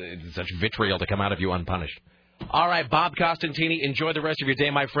vitriol to come out of you unpunished. All right, Bob Costantini, enjoy the rest of your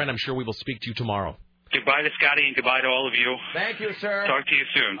day, my friend. I'm sure we will speak to you tomorrow. Goodbye to Scotty and goodbye to all of you. Thank you, sir. Talk to you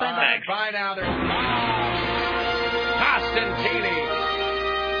soon. Bye. Thanks. Bye now. There's Costantini.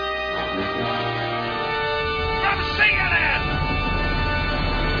 From CNN.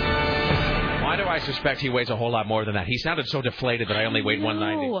 Why do I suspect he weighs a whole lot more than that? He sounded so deflated that I only weighed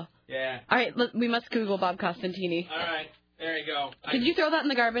 190. Yeah. All right, we must Google Bob Costantini. All right, there you go. Did you throw that in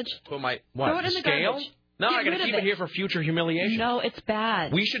the garbage? Throw it in the scale? garbage. No, Get I got to rid of keep it here for future humiliation. No, it's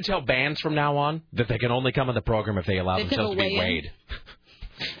bad. We should tell bands from now on that they can only come on the program if they allow themselves to be weighed.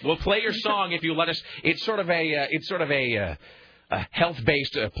 We'll play your song if you let us. It's sort of a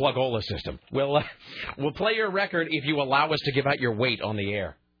health-based plug-ola system. We'll play your record if you allow us to give out your weight on the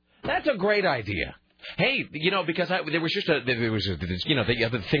air. That's a great idea. Hey, because there was the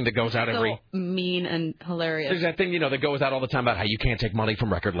other thing that goes out every... So mean and hilarious. There's that thing, that goes out all the time about how you can't take money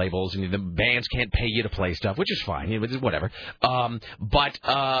from record labels and the bands can't pay you to play stuff, which is fine, whatever. Because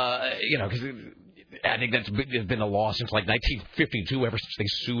I think that's been a law since like 1952, ever since they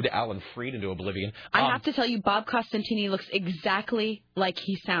sued Alan Freed into oblivion. I have to tell you, Bob Costantini looks exactly like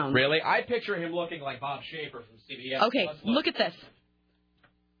he sounds. Really? I picture him looking like Bob Schaefer from CBS. Okay, look at this.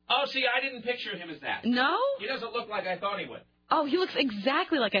 Oh, see, I didn't picture him as that. No? He doesn't look like I thought he would. Oh, he looks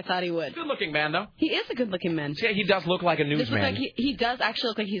exactly like I thought he would. Good-looking man, though. He is a good-looking man. See, he does look like a newsman. He does actually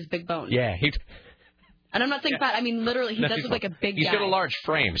look like he's big boned. Yeah, and I'm not saying fat. I mean, literally, he does look like a big guy. He's got a large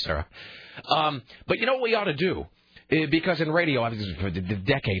frame, Sarah. But you know what we ought to do? Because in radio, for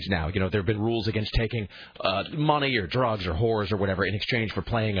decades now, there have been rules against taking money or drugs or whores or whatever in exchange for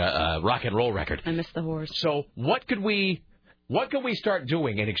playing a rock and roll record. I miss the whores. So what could we start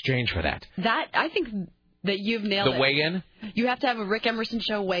doing in exchange for that? I think that you've nailed it. The weigh-in? You have to have a Rick Emerson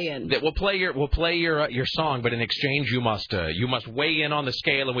show weigh-in. We'll play your song, but in exchange you must weigh in on the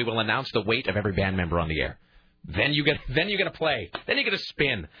scale, and we will announce the weight of every band member on the air. Then you get a play. Then you get a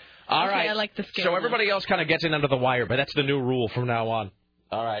spin. All right. I like the scale. So everybody else kind of gets in under the wire, but that's the new rule from now on.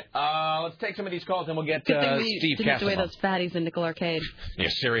 All right. Let's take some of these calls, and we'll get Steve Didn't have to weigh those fatties in Nickel Arcade. Yeah,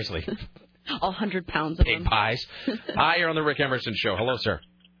 seriously. All 100 pounds of them. Pig pies. Hi, you're on the Rick Emerson Show. Hello, sir.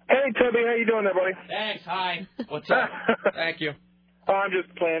 Hey, Toby, how you doing there, buddy? Thanks. Hi. What's up? Thank you. Oh, I'm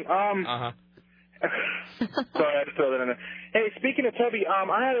just playing. Sorry, I had to throw that in there. Hey, speaking of Toby, I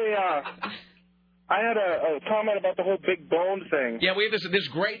had a comment about the whole big bone thing. Yeah, we have this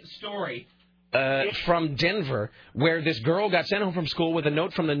great story from Denver where this girl got sent home from school with a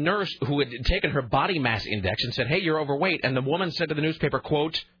note from the nurse who had taken her body mass index and said, "Hey, you're overweight." And the woman said to the newspaper,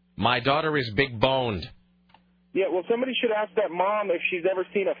 quote, "My daughter is big boned." Yeah, well, somebody should ask that mom if she's ever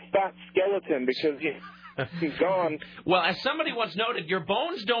seen a fat skeleton because he's gone. Well, as somebody once noted, your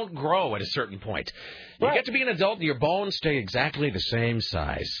bones don't grow at a certain point. You get to be an adult and your bones stay exactly the same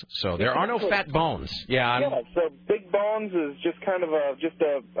size. So there are no fat bones. Yeah, so big bones is just kind of a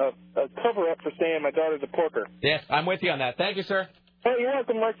cover-up for saying my daughter's a porker. Yeah, I'm with you on that. Thank you, sir. Hey, you're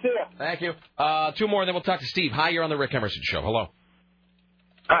welcome, Mark. See ya. Thank you. Two more, and then we'll talk to Steve. Hi, you're on the Rick Emerson Show. Hello.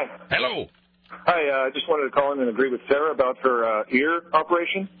 Hi. Hello. Hi, I just wanted to call in and agree with Sarah about her ear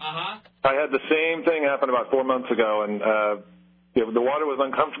operation. Uh-huh. I had the same thing happen about 4 months ago, and the water was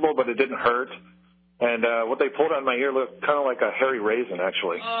uncomfortable, but it didn't hurt. And what they pulled on my ear looked kind of like a hairy raisin,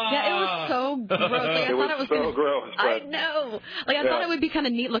 actually. Yeah, it was so gross. Like, I thought it was so gross. I know. I thought it would be kind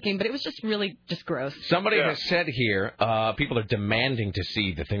of neat looking, but it was just really just gross. Somebody has said here, people are demanding to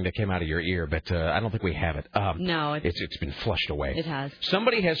see the thing that came out of your ear, but I don't think we have it. No. It's been flushed away. It has.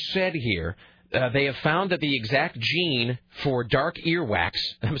 Somebody has said here, they have found that the exact gene for thick dark earwax,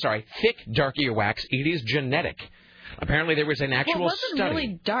 it is genetic. Apparently there was an actual it wasn't study.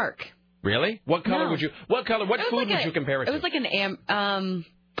 Really dark. Really? What color would you? What food would you compare it to? It was like an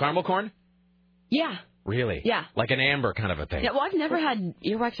caramel corn. Yeah. Really? Yeah. Like an amber kind of a thing. Yeah. Well, I've never had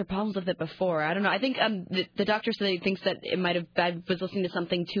earwax or problems with it before. I don't know. I think the doctor said he thinks that it might have. I was listening to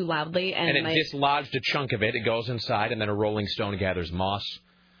something too loudly, and it dislodged a chunk of it. It goes inside, and then a rolling stone gathers moss.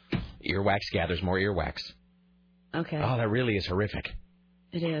 Earwax gathers more earwax. Okay. Oh, that really is horrific.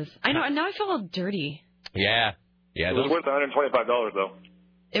 It is. I know. And now I feel all dirty. Yeah. It was worth $125 though.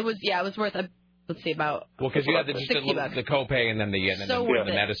 It was worth let's see, about because you had $60. the copay and then the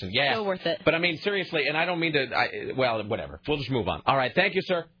medicine. Yeah, so worth it. But I mean, seriously, and I don't mean to. Well, whatever. We'll just move on. All right, thank you,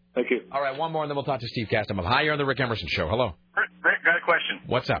 sir. Thank you. All right, one more, and then we'll talk to Steve Kastenbaum. Hi, you're on the Rick Emerson Show. Hello. Rick, got a question.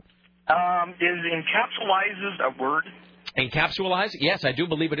 What's up? Is encapsulizes a word? Encapsulize? Yes, I do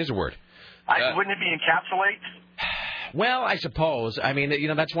believe it is a word. Wouldn't it be encapsulate? Well, I suppose. I mean,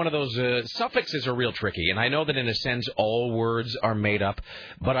 that's one of those suffixes are real tricky, and I know that in a sense all words are made up,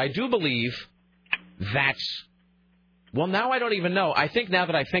 but I do believe that's. Well, now I don't even know. I think now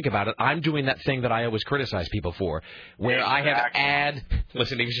that I think about it, I'm doing that thing that I always criticize people for, where I have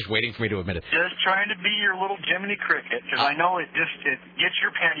Listen, he was just waiting for me to admit it. Just trying to be your little Jiminy Cricket, because I know it gets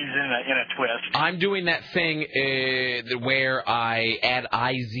your panties in a twist. I'm doing that thing where I add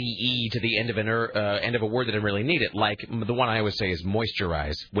IZE to the end of end of a word that didn't really need it, like the one I always say is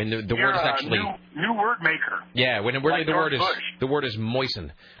moisturize, when the word is actually new word maker. Yeah, when really the word is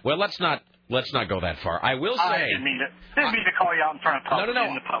moisten. Well, let's not go that far. I will say. I didn't mean to call you out in front of public.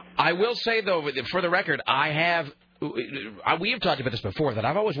 No. I will say, though, for the record, we have talked about this before, that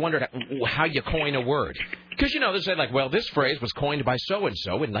I've always wondered how you coin a word. Because, they say, like, well, this phrase was coined by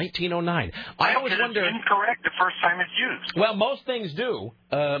so-and-so in 1909. I always wonder. It's incorrect the first time it's used. Well, most things do.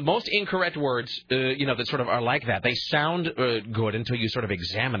 Most incorrect words, that sort of are like that. They sound good until you sort of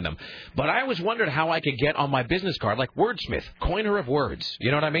examine them. But I always wondered how I could get on my business card, like wordsmith, coiner of words.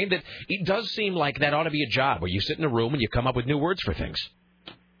 You know what I mean? That it does seem like that ought to be a job where you sit in a room and you come up with new words for things.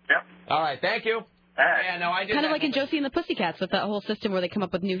 Yep. All right, thank you. Yeah, no, I did kind of like in Josie and the Pussycats with that whole system where they come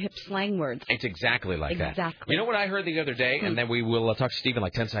up with new hip slang words. It's exactly like that. Exactly. You know what I heard the other day, and then we will talk to Steve in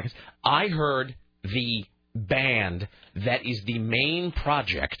like 10 seconds. I heard the band that is the main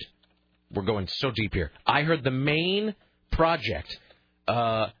project. We're going so deep here. I heard the main project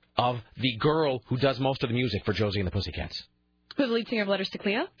of the girl who does most of the music for Josie and the Pussycats. Who's the lead singer of Letters to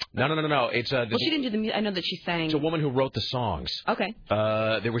Cleo? No. It's well, she didn't do the music. I know that she sang. It's a woman who wrote the songs. Okay.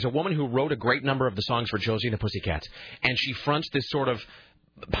 There was a woman who wrote a great number of the songs for Josie and the Pussycats, and she fronts this sort of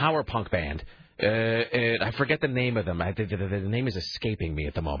power punk band. I forget the name of them. The name is escaping me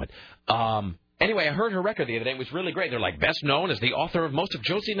at the moment. Anyway, I heard her record the other day. It was really great. They're like best known as the author of most of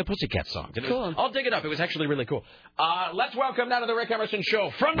Josie and the Pussycat songs. Cool. I'll dig it up. It was actually really cool. Let's welcome now to the Rick Emerson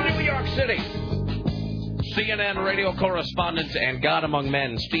Show from New York City, CNN radio correspondent and God among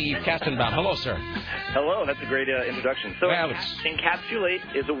men, Steve Kastenbaum. Hello, sir. Hello. That's a great introduction. So,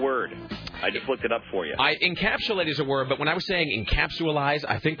 encapsulate is a word. I just looked it up for you. Encapsulate is a word, but when I was saying encapsulize,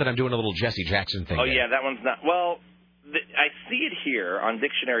 I think that I'm doing a little Jesse Jackson thing. Oh, there. yeah, that one's not. Well, I see it here on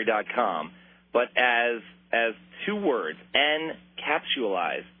dictionary.com, but as two words,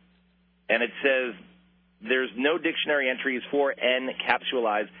 encapsulize. And it says there's no dictionary entries for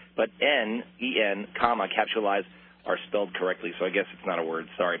encapsulize, but N-E-N, comma, capsulize are spelled correctly, so I guess it's not a word.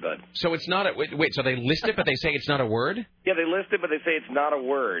 Sorry, bud. So it's not a... Wait, so they list it, but they say it's not a word? Yeah, they list it, but they say it's not a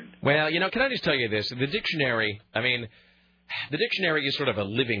word. Well, can I just tell you this? The dictionary, the dictionary is sort of a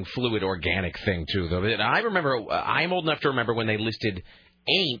living, fluid, organic thing, too. Though I remember, I'm old enough to remember when they listed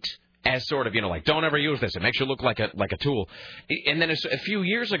ain't as sort of, like, don't ever use this. It makes you look like a tool. And then a few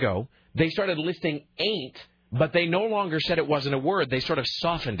years ago, they started listing ain't, but they no longer said it wasn't a word. They sort of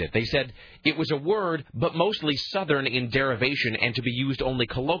softened it. They said it was a word, but mostly Southern in derivation and to be used only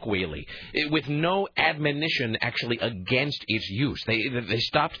colloquially, with no admonition actually against its use. They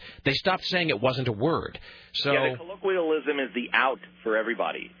stopped saying it wasn't a word. So yeah, the colloquialism is the out for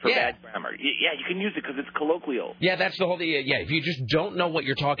everybody for bad grammar. Yeah, you can use it because it's colloquial. Yeah, that's the whole thing. Yeah, if you just don't know what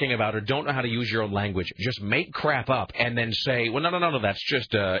you're talking about or don't know how to use your own language, just make crap up and then say, well, no, that's just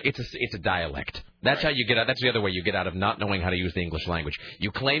it's a dialect. That's how you get out. That's the other way you get out of not knowing how to use the English language.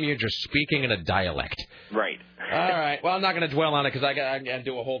 You claim you're just speaking in a dialect. Right. All right. Well, I'm not going to dwell on it because I got to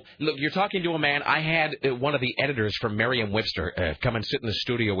do a whole... Look, you're talking to a man. I had one of the editors from Merriam-Webster come and sit in the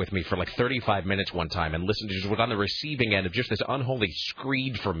studio with me for like 35 minutes one time and listen to just was on the receiving end of just this unholy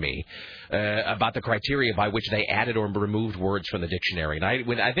screed from me about the criteria by which they added or removed words from the dictionary.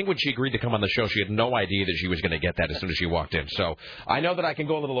 And I think when she agreed to come on the show, she had no idea that she was going to get that as soon as she walked in. So I know that I can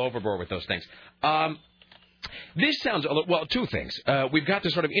go a little overboard with those things. This sounds, well, two things. We've got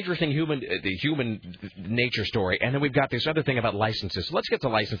this sort of interesting human nature story, and then we've got this other thing about licenses. So let's get the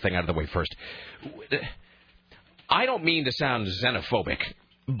license thing out of the way first. I don't mean to sound xenophobic,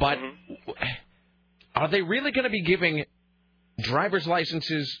 but are they really going to be giving driver's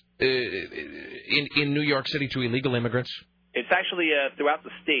licenses in New York City to illegal immigrants? It's actually throughout the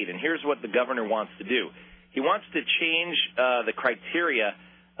state, and here's what the governor wants to do. He wants to change the criteria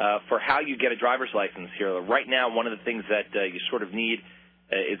for how you get a driver's license here. Right now, one of the things that you sort of need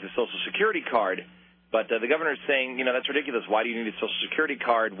is a Social Security card, But the governor's saying, that's ridiculous. Why do you need a Social Security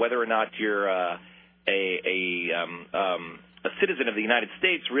card? Whether or not you're a citizen of the United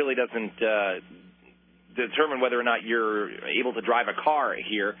States really doesn't determine whether or not you're able to drive a car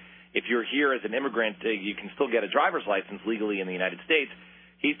here. If you're here as an immigrant, you can still get a driver's license legally in the United States.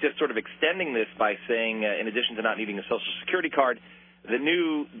 He's just sort of extending this by saying, in addition to not needing a Social Security card, the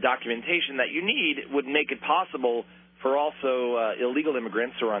new documentation that you need would make it possible for also illegal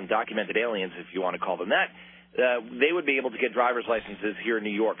immigrants or undocumented aliens, if you want to call them that, they would be able to get driver's licenses here in New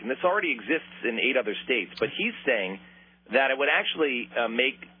York. And this already exists in 8 other states. But he's saying that it would actually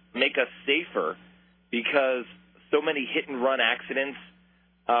make us safer because so many hit-and-run accidents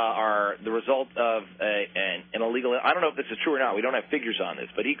are the result of an illegal – I don't know if this is true or not. We don't have figures on this.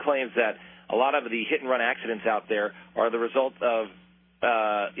 But he claims that a lot of the hit-and-run accidents out there are the result of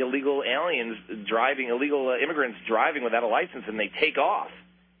illegal immigrants driving without a license, and they take off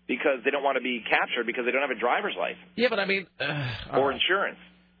because they don't want to be captured because they don't have a driver's license. Yeah, but I mean... or insurance.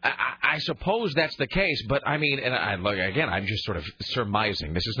 I suppose that's the case, but I mean, and look, again, I'm just sort of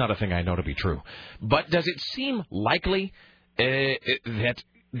surmising. This is not a thing I know to be true. But does it seem likely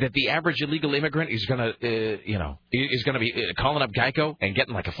that the average illegal immigrant is going to, is going to be calling up Geico and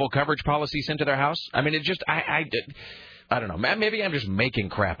getting like a full coverage policy sent to their house? I mean, it just, I don't know. Maybe I'm just making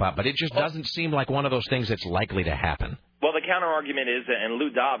crap up, but it just doesn't seem like one of those things that's likely to happen. Well, the counter-argument is, and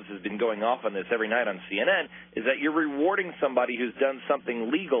Lou Dobbs has been going off on this every night on CNN, is that you're rewarding somebody who's done something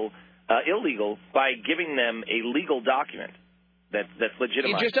illegal by giving them a legal document that's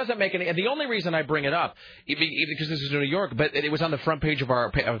legitimate. It just doesn't make any. And the only reason I bring it up, because this is New York, but it was on the front page of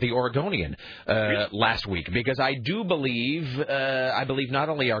the Oregonian last week, because I do believe, not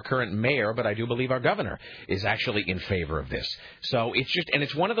only our current mayor, but I do believe our governor is actually in favor of this. So it's just, and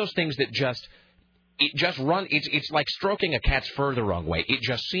it's one of those things that just. It's like stroking a cat's fur the wrong way. It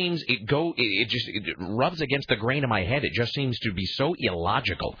just seems it rubs against the grain of my head. It just seems to be so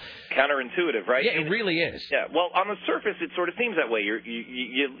illogical. Counterintuitive, right? Yeah, it really is. Yeah. Well, on the surface, it sort of seems that way. You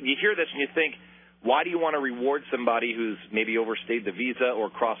hear this and you think, why do you want to reward somebody who's maybe overstayed the visa or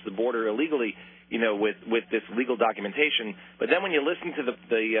crossed the border illegally, with this legal documentation? But then when you listen to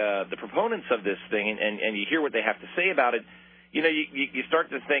the proponents of this thing and you hear what they have to say about it, you start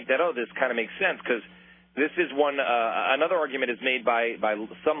to think that, this kind of makes sense, because this is another argument is made by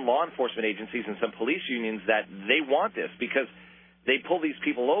some law enforcement agencies and some police unions that they want this because they pull these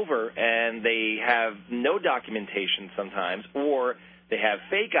people over and they have no documentation sometimes, or they have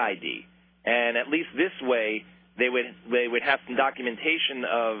fake ID. And at least this way, they would have some documentation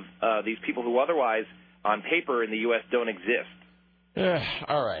of these people who otherwise, on paper in the U.S., don't exist.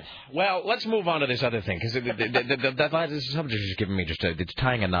 All right. Well, let's move on to this other thing, because this subject is giving me it's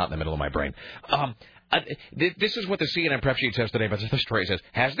tying a knot in the middle of my brain. This is what the CNN prep sheet says today, but the story says,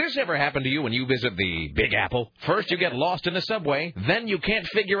 has this ever happened to you when you visit the Big Apple? First, you get lost in the subway. Then you can't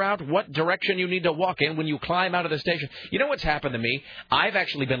figure out what direction you need to walk in when you climb out of the station. You know what's happened to me? I've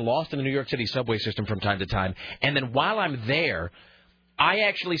actually been lost in the New York City subway system from time to time, and then while I'm there, I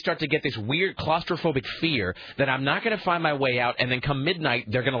actually start to get this weird claustrophobic fear that I'm not going to find my way out, and then come midnight,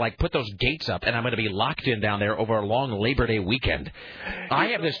 they're going to put those gates up, and I'm going to be locked in down there over a long Labor Day weekend. I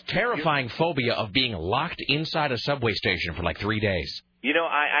have this terrifying phobia of being locked inside a subway station for 3 days.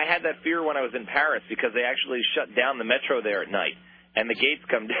 I had that fear when I was in Paris because they actually shut down the metro there at night, and the gates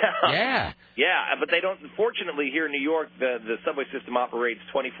come down. Yeah. Yeah, but they don't. Fortunately, here in New York, the subway system operates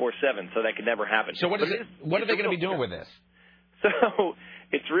 24/7, so that could never happen. So what are they going to be doing with this? So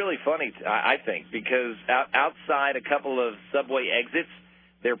it's really funny, I think, because outside a couple of subway exits,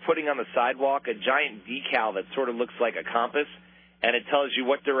 they're putting on the sidewalk a giant decal that sort of looks like a compass, and it tells you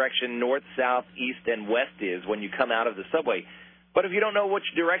what direction north, south, east, and west is when you come out of the subway. But if you don't know which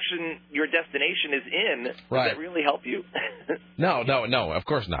direction your destination is in, does that really help you? No, of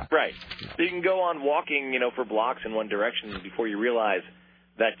course not. Right. So you can go on walking, for blocks in one direction before you realize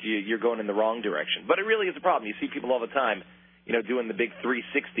that you're going in the wrong direction. But it really is a problem. You see people all the time, doing the big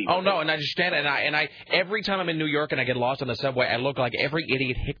 360. Oh, no, and I understand. And I every time I'm in New York and I get lost on the subway, I look like every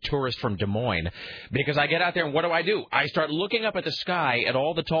idiot hick tourist from Des Moines, because I get out there and what do? I start looking up at the sky at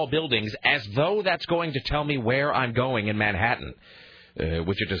all the tall buildings as though that's going to tell me where I'm going in Manhattan,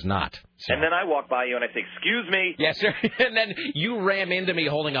 which it does not. So. And then I walk by you and I say, excuse me. Yes, sir. And then you ram into me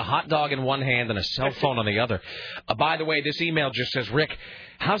holding a hot dog in one hand and a cell phone on the other. By the way, this email just says, Rick,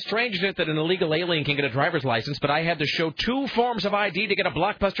 how strange is it that an illegal alien can get a driver's license, but I had to show 2 forms of ID to get a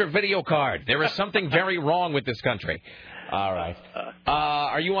Blockbuster video card? There is something very wrong with this country. All right.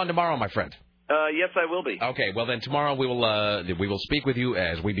 Are you on tomorrow, my friend? Yes, I will be. Okay, well then tomorrow we will speak with you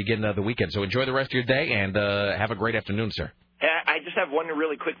as we begin the weekend. So enjoy the rest of your day and have a great afternoon, sir. I just have one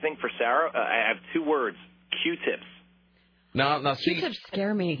really quick thing for Sarah. I have 2 words: Q-tips. No, see, Q-tips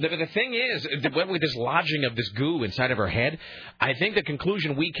scare me. The thing is, with this lodging of this goo inside of her head, I think the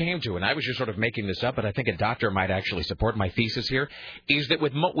conclusion we came to, and I was just sort of making this up, but I think a doctor might actually support my thesis here, is that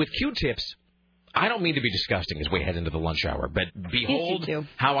with Q-tips, I don't mean to be disgusting as we head into the lunch hour, but behold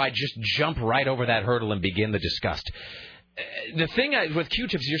how I just jump right over that hurdle and begin the disgust. The thing with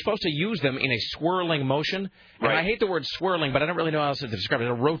Q-tips, you're supposed to use them in a swirling motion. And I hate the word swirling, but I don't really know how else to describe it.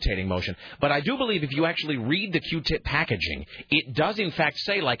 A rotating motion. But I do believe if you actually read the Q-tip packaging, it does in fact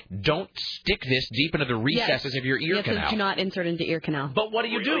say, like, don't stick this deep into the recesses of your ear canal. Yes, do not insert into ear canal. But what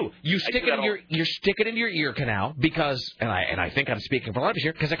do? You stick it into your ear canal because, and I think I'm speaking for a lot of us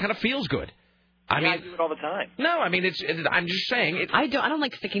here, because it kind of feels good. I do it all the time. No, I mean I'm just saying. I don't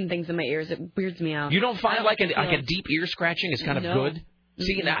like sticking things in my ears. It weirds me out. You don't find like a deep ear scratching is kind of good?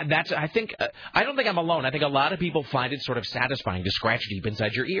 See, that's. I think I don't think I'm alone. I think a lot of people find it sort of satisfying to scratch deep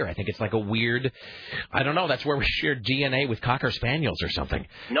inside your ear. I think it's like a weird. I don't know. That's where we share DNA with Cocker Spaniels or something.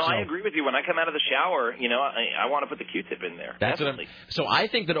 No, I agree with you. When I come out of the shower, I want to put the Q-tip in there. So I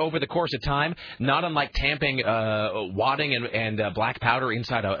think that over the course of time, not unlike tamping wadding and black powder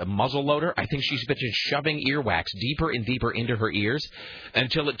inside a muzzle loader, I think she's been shoving earwax deeper and deeper into her ears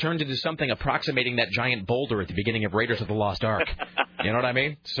until it turned into something approximating that giant boulder at the beginning of Raiders of the Lost Ark. You know what I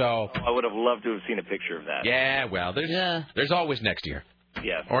mean? So I would have loved to have seen a picture of that. Yeah, well, there's always next year.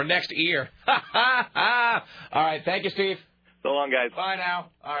 Yeah. Or next ear. All right, thank you, Steve. So long, guys. Bye now.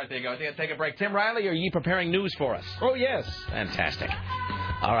 All right, there you go. Take a break. Tim Riley, are you preparing news for us? Oh, yes. Fantastic.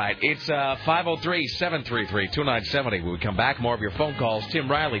 All right, it's 503-733-2970. When we come back, more of your phone calls. Tim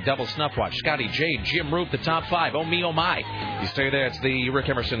Riley, Double Snuffwatch, Scotty J, Jim Roop, the top 5. Oh, me, oh, my. You stay there. It's the Rick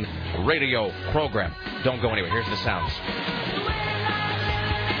Emerson radio program. Don't go anywhere. Here's the sounds.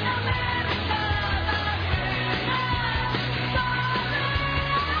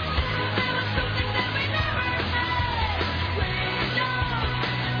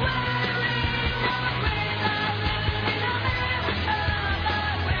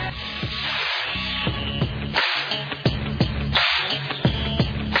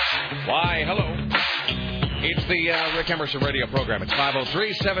 Why, hello. It's the Rick Emerson radio program. It's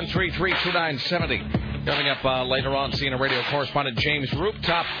 503-733-2970. Coming up later on, CNN radio correspondent James Roop,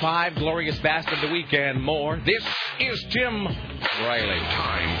 top 5 glorious bastard of the week and more. This is Tim Riley.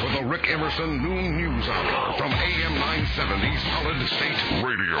 Time for the Rick Emerson Noon News Hour from AM 970 Solid State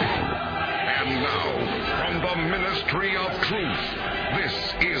Radio. And now, from the Ministry of Truth, this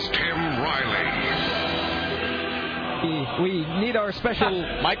is Tim Riley. We need our special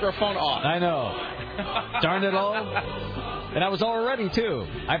microphone off. I know. Darn it all. And I was all ready, too.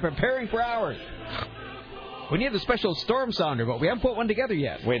 I'm preparing for hours. We need a special storm sounder, but we haven't put one together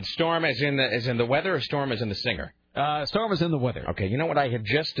yet. Wait, storm as in the weather, or storm as in the singer? Storm is in the weather. Okay, you know what I had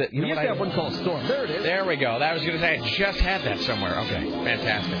just... we used to have one called Storm. There it is. There we go. I was going to say I just had that somewhere. Okay,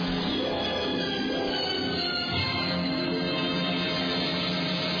 fantastic.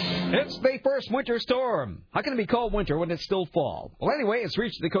 It's the first winter storm. How can it be called winter when it's still fall? Well, anyway, it's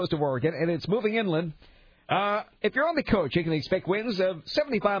reached the coast of Oregon, and it's moving inland. If you're on the coast, you can expect winds of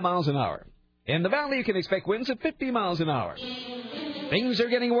 75 miles an hour. In the valley, you can expect winds of 50 miles an hour. Things are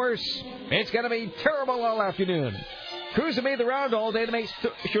getting worse. It's going to be terrible all afternoon. Crews have made the round all day to make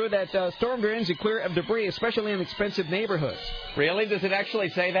sure that storm drains are clear of debris, especially in expensive neighborhoods. Really? Does it actually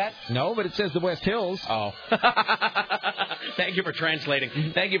say that? No, but it says the West Hills. Oh. Thank you for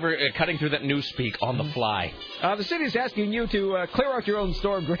translating. Thank you for cutting through that newspeak on the fly. The city's asking you to clear out your own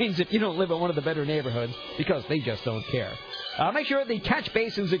storm drains if you don't live in one of the better neighborhoods, because they just don't care. Make sure the catch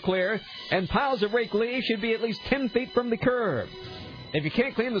basins are clear, and piles of rake leaves should be at least 10 feet from the curb. If you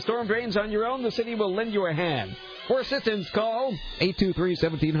can't clean the storm drains on your own, the city will lend you a hand. For assistance, call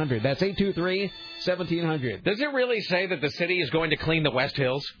 823-1700. That's 823-1700. Does it really say that the city is going to clean the West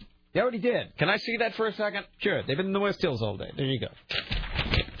Hills? They already did. Can I see that for a second? Sure. They've been in the West Hills all day. There you go.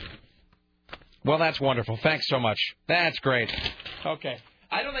 Well, that's wonderful. Thanks so much. That's great. Okay.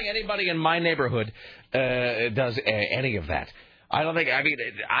 I don't think anybody in my neighborhood does any of that.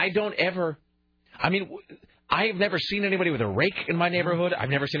 I've never seen anybody with a rake in my neighborhood. I've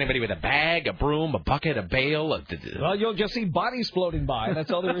never seen anybody with a bag, a broom, a bucket, a bale. Well, you'll just see bodies floating by. That's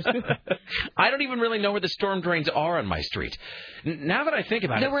all there is to it. I don't even really know where the storm drains are on my street. Now that I think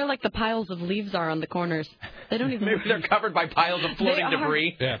about it... They're where, like, the piles of leaves are on the corners. They don't even... Maybe they're covered by piles of floating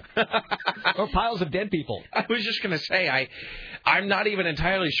debris. Yeah. Or piles of dead people. I was just going to say, I'm not even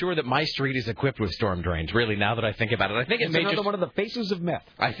entirely sure that my street is equipped with storm drains, really, now that I think about it. I think it's another one of the faces of meth.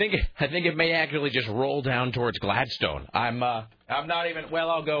 I think it may actually just roll down towards Gladstone. I'm not even... Well,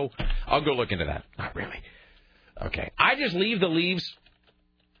 I'll go look into that. Not really. Okay. I just leave the leaves.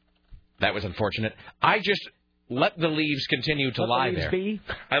 That was unfortunate. I just let the leaves continue to lie there. Be?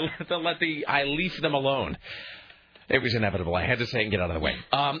 I leave them alone. It was inevitable. I had to say it and get out of the way.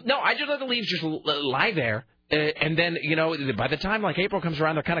 No, I just let the leaves just lie there. And then, by the time, April comes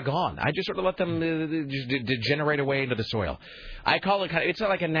around, they're kind of gone. I just sort of let them just degenerate away into the soil. I call it it's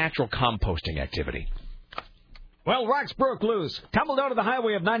like a natural composting activity. Well, rocks broke loose, tumbled out of the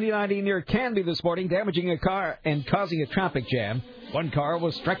highway of 99E near Canby this morning, damaging a car and causing a traffic jam. One car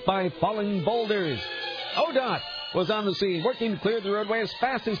was struck by falling boulders. ODOT was on the scene, working to clear the roadway as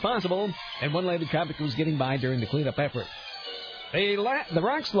fast as possible, and one lane of traffic was getting by during the cleanup effort. The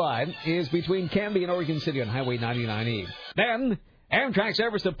rock slide is between Canby and Oregon City on Highway 99E. Then, Amtrak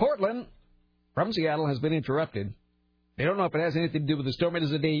service to Portland from Seattle has been interrupted. They don't know if it has anything to do with the storm. It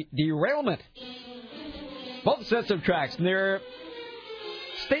is a derailment. Both sets of tracks near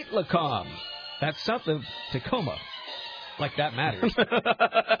Statelacom. That's south of Tacoma. Like that matters.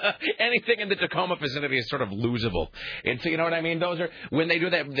 Anything in the Tacoma vicinity is sort of losable. And so, you know what I mean? Those are when they do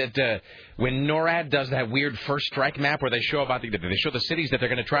that when NORAD does that weird first strike map where they show they show the cities that they're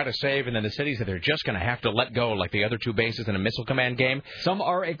going to try to save and then the cities that they're just going to have to let go, like the other two bases in a missile command game. Some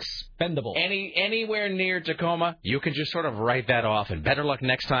are expendable. Anywhere near Tacoma, you can just sort of write that off. And better luck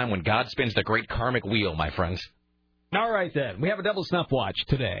next time when God spins the great karmic wheel, my friends. All right, then. We have a double snuff watch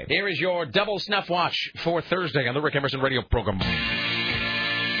today. Here is your double snuff watch for Thursday on the Rick Emerson radio program.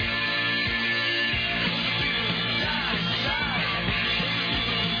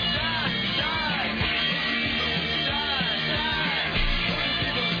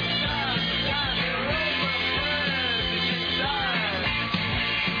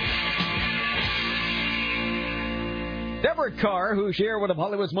 Deborah Carr, who shared one of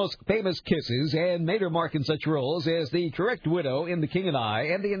Hollywood's most famous kisses and made her mark in such roles as the correct widow in The King and I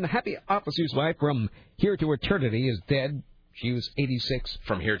and the unhappy officer's wife from Here to Eternity, is dead. She was 86.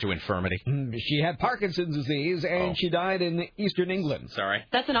 From Here to Infirmity. She had Parkinson's disease, and she died in eastern England. Sorry.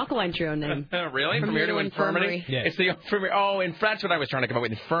 That's an Alkaline Trio name. Really? From Here to Infirmity? Yes. It's the infirmary. Oh, that's what I was trying to come up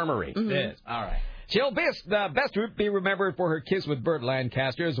with. Infirmary. Mm-hmm. Yes. All right. She'll best be remembered for her kiss with Burt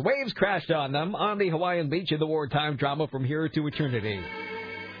Lancaster as waves crashed on them on the Hawaiian beach in the wartime drama From Here to Eternity.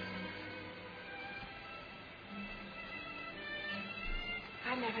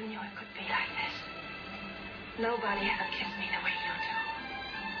 I never knew it could be like this. Nobody ever kissed me the way you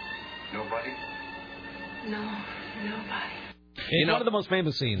do. Nobody? No, nobody. It's one of the most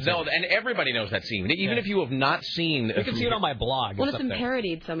famous scenes. No, and everybody knows that scene. Even if you have not seen... You can see it on my blog. Well, it's been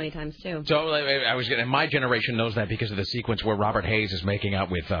parodied so many times, too. So my generation knows that because of the sequence where Robert Hayes is making out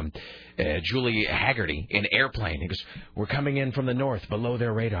with Julie Haggerty in Airplane. He goes, we're coming in from the north, below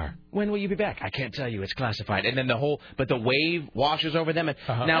their radar. When will you be back? I can't tell you. It's classified. And then but the wave washes over them. And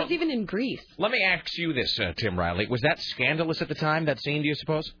now, that was even in Greece. Let me ask you this, Tim Riley. Was that scandalous at the time, that scene, do you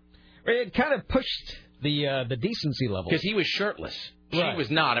suppose? It kind of pushed the decency level. Because he was shirtless. Right. She was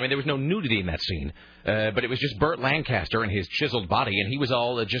not. I mean, there was no nudity in that scene. But it was just Burt Lancaster and his chiseled body, and he was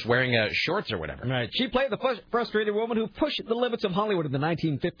all just wearing shorts or whatever. Right. She played the frustrated woman who pushed the limits of Hollywood in the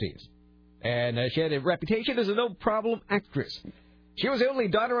 1950s. And she had a reputation as a no-problem actress. She was the only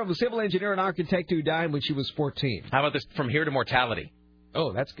daughter of a civil engineer and architect who died when she was 14. How about this, From Here to Mortality?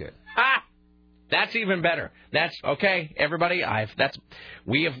 Oh, that's good. Ah! That's even better. That's okay, everybody.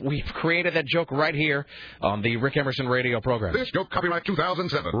 We've created that joke right here on the Rick Emerson radio program. This joke copyright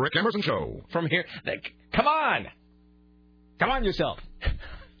 2007, Rick Emerson Show. From here, come on yourself.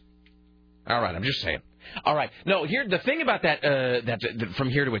 All right, I'm just saying. All right. No, here the thing about that From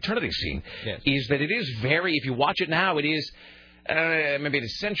Here to Eternity scene is that it is very. If you watch it now, it is. Maybe the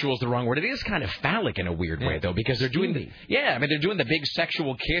sensual is the wrong word. It is kind of phallic in a weird way, though, because they're doing they're doing the big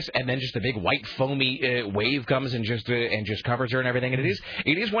sexual kiss, and then just the big white foamy wave comes and just covers her and everything. And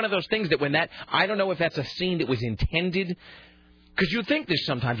it is one of those things that I don't know if that's a scene that was intended. Because you think this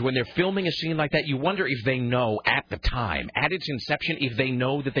sometimes when they're filming a scene like that, you wonder if they know at the time, at its inception, if they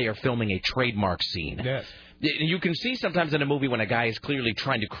know that they are filming a trademark scene. Yes. You can see sometimes in a movie when a guy is clearly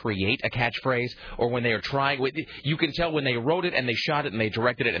trying to create a catchphrase, or when they are trying. You can tell when they wrote it and they shot it and they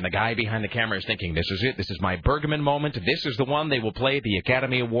directed it, and the guy behind the camera is thinking, "This is it. This is my Bergman moment. This is the one they will play at the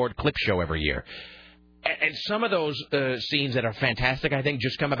Academy Award clip show every year." And some of those scenes that are fantastic, I think,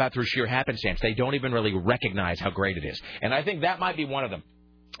 just come about through sheer happenstance. They don't even really recognize how great it is, and I think that might be one of them.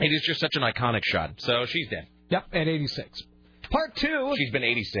 It is just such an iconic shot. So she's dead. Yep, at 86. Part 2. She's been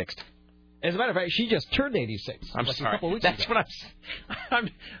 86th. As a matter of fact, she just turned 86. I'm like sorry. A couple of weeks That's ago. what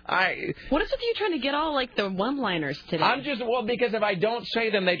What is with you trying to get all like the one-liners today? I'm just because if I don't say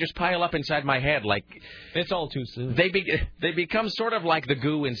them, they just pile up inside my head. Like it's all too soon. They become sort of like the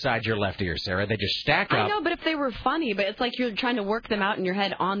goo inside your left ear, Sarah. They just stack up. I know, but if they were funny, but it's like you're trying to work them out in your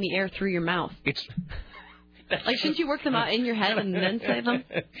head on the air through your mouth. It's like shouldn't you work them out in your head and then say them?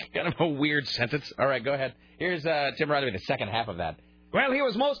 Kind of a weird sentence. All right, go ahead. Here's Tim Riley with the second half of that. Well, he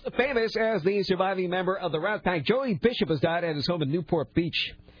was most famous as the surviving member of the Rat Pack. Joey Bishop has died at his home in Newport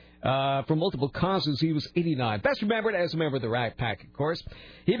Beach from multiple causes. He was 89. Best remembered as a member of the Rat Pack, of course.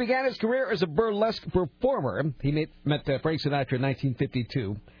 He began his career as a burlesque performer. He met Frank Sinatra in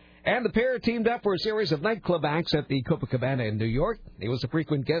 1952. And the pair teamed up for a series of nightclub acts at the Copacabana in New York. He was a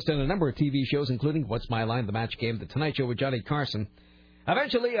frequent guest on a number of TV shows, including What's My Line, The Match Game, The Tonight Show with Johnny Carson.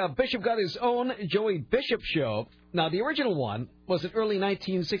 Eventually, Bishop got his own Joey Bishop show. Now, the original one was an early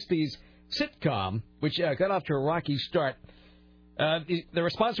 1960s sitcom, which got off to a rocky start. The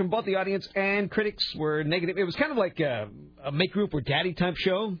response from both the audience and critics were negative. It was kind of like a make group or daddy type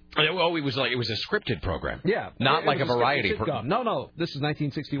show. Oh, it was a scripted program. Yeah, not like a variety sitcom. No, this is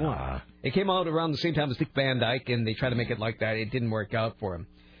 1961. It came out around the same time as Dick Van Dyke, and they tried to make it like that. It didn't work out for him.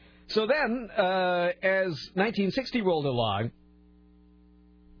 So then, as 1960 rolled along,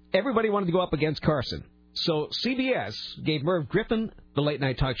 everybody wanted to go up against Carson. So CBS gave Merv Griffin the late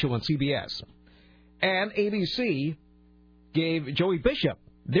night talk show on CBS, and ABC gave Joey Bishop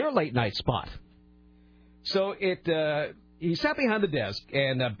their late night spot. So he sat behind the desk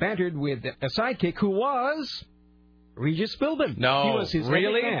and bantered with a sidekick who was Regis Philbin. No, he was his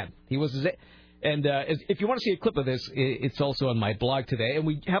really? man. He was his. And if you want to see a clip of this, it's also on my blog today, and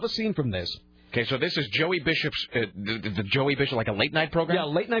we have a scene from this. Okay, so this is Joey Bishop's, the Joey Bishop, like a late night program? Yeah,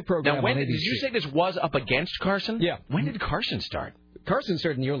 late night program. Now, when did you say this was up against Carson? Yeah. When did Carson start? Carson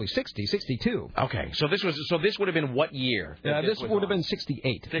started in the early 60s, 62. Okay, so this would have been what year? This would have been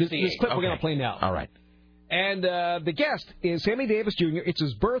 68. 68. This clip we're going to play now. All right. And the guest is Sammy Davis Jr. It's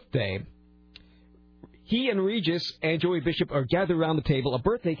his birthday. He and Regis and Joey Bishop are gathered around the table. A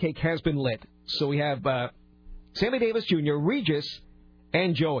birthday cake has been lit. So we have Sammy Davis Jr., Regis,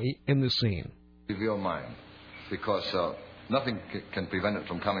 and Joey in the scene. Of your mind, because nothing can prevent it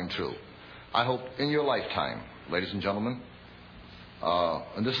from coming true. I hope in your lifetime, ladies and gentlemen,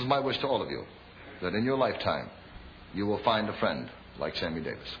 and this is my wish to all of you, that in your lifetime you will find a friend like Sammy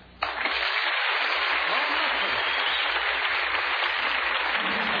Davis.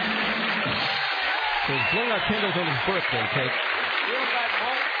 So he's blowing out candles on his birthday cake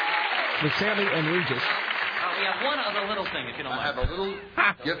with Sammy and Regis. We have one other little thing, if you don't mind. I have a little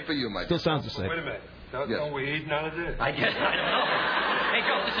gift for you, my dear. Still sounds the same. Wait a minute. Don't we eat none of this? I don't know. Hey,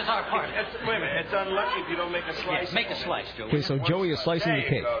 Joe, this is our part. Wait a minute. It's unlucky if you don't make a slice. Yes, make a slice, Joe. Okay, so Joey is slicing the cake.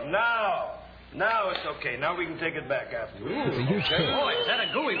 There you go. Now it's okay. Now we can take it back after. It's a huge cake. Boy, is that a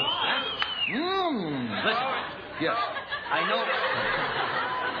gooey one, huh? Listen. Yes.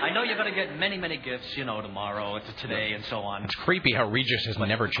 I know you're going to get many, many gifts, tomorrow, today, and so on. It's creepy how Regis has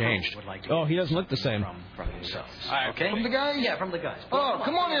never changed. Oh, he doesn't look the same. From himself. Okay? From the guys? Yeah, from the guys. Oh,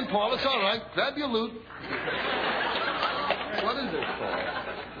 come on in, Paul. It's all right. Grab your loot. What is this, Paul?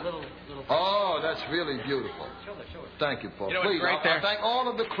 Little. Oh, that's really beautiful. Show it. Thank you, Paul. Please, I'll thank all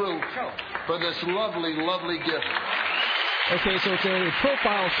of the crew for this lovely, lovely gift. Okay, so it's a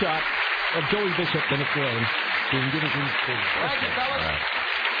profile shot of Joey Bishop in a frame being given to his face. Thank you, fellas.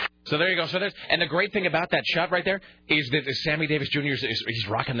 So there you go. And the great thing about that shot right there is that Sammy Davis Jr. he's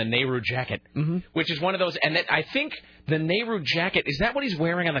rocking the Nehru jacket, which is one of those. And that I think the Nehru jacket, is that what he's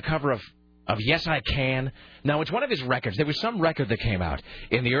wearing on the cover of Yes I Can? No, it's one of his records. There was some record that came out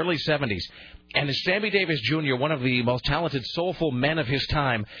in the early 70s, and it's Sammy Davis Jr., one of the most talented, soulful men of his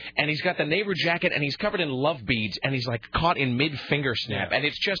time, and he's got the Nehru jacket, and he's covered in love beads, and he's like caught in mid-finger snap, and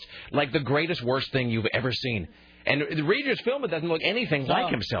it's just like the greatest, worst thing you've ever seen. And the Regis Philbin doesn't look anything like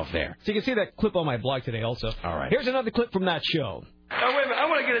himself there. So you can see that clip on my blog today also. All right. Here's another clip from that show. Oh, wait a minute. I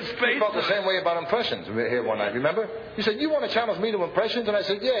want to get his face. You felt the same way about impressions here one night, remember? You said, you want to challenge me to impressions? And I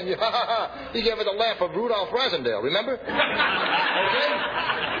said, yeah. And you, you gave me the laugh of Rudolph Rasendale, remember? Okay?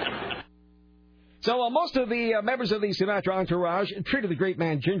 So most of the members of the Sinatra entourage treated the great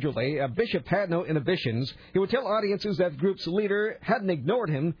man gingerly. Bishop had no inhibitions. He would tell audiences that the group's leader hadn't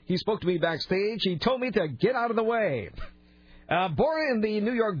ignored him. He spoke to me backstage. He told me to get out of the way. Born in the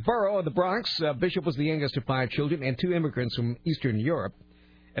New York borough of the Bronx, Bishop was the youngest of 5 children and 2 immigrants from Eastern Europe.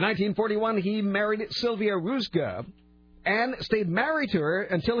 In 1941, he married Sylvia Ruzga and stayed married to her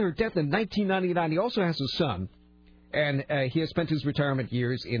until her death in 1999. He also has a son, and he has spent his retirement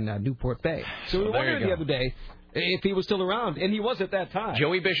years in Newport Bay. So we were wondering the other day, if he was still around, and he was at that time.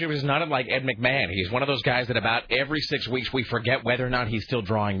 Joey Bishop is not like Ed McMahon. He's one of those guys that about every 6 weeks we forget whether or not he's still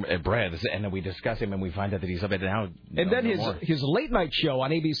drawing breaths, and then we discuss him and we find out that he's up and now. And then his late night show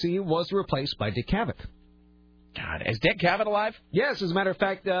on ABC was replaced by Dick Cavett. God, is Dick Cavett alive? Yes, as a matter of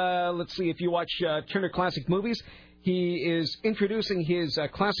fact, let's see, if you watch Turner Classic Movies, he is introducing his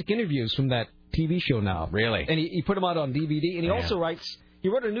classic interviews from that TV show now. Really? And he put them out on DVD, and he also writes. He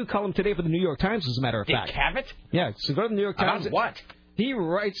wrote a new column today for the New York Times, as a matter of fact. Dick Cavett? Yeah, so go to the New York Times. About what? He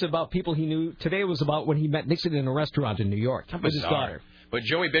writes about people he knew. Today was about when he met Nixon in a restaurant in New York with his daughter. But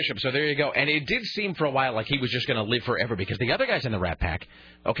Joey Bishop, so there you go. And it did seem for a while like he was just going to live forever because the other guys in the Rat Pack.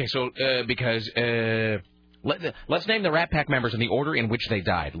 Okay, so let's name the Rat Pack members in the order in which they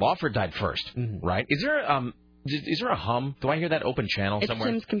died. Lawford died first, right? Is there a hum? Do I hear that open channel somewhere?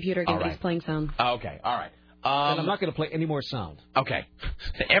 It's Tim's computer again. He's playing sound. Okay, all right. And I'm not going to play any more sound. Okay.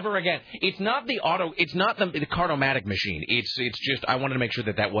 Ever again. It's not the the Cardomatic machine. It's just I wanted to make sure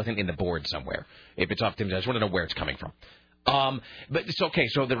that wasn't in the board somewhere. If it's off Tim's, I just want to know where it's coming from. But it's okay.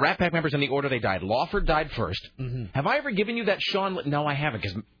 So the Rat Pack members in the order they died. Lawford died first. Have I ever given you that Sean? No, I haven't.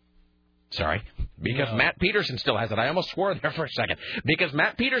 Because Matt Peterson still has it. I almost swore there for a second. Because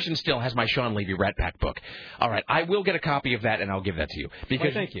Matt Peterson still has my Sean Levy Rat Pack book. All right, I will get a copy of that, and I'll give that to you.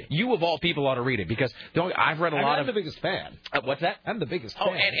 Because thank you. You, of all people, ought to read it. Because I've read a lot of... I'm the biggest fan. What's that? I'm the biggest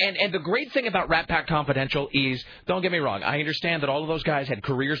fan. And the great thing about Rat Pack Confidential is, don't get me wrong, I understand that all of those guys had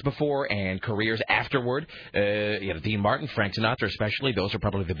careers before and careers afterward. Dean Martin, Frank Sinatra especially, those are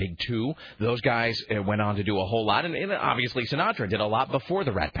probably the big two. Those guys went on to do a whole lot, and obviously Sinatra did a lot before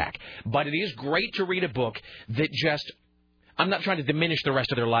the Rat Pack. But it is great to read a book that just... I'm not trying to diminish the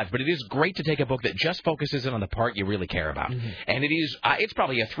rest of their lives, but it is great to take a book that just focuses in on the part you really care about. And it's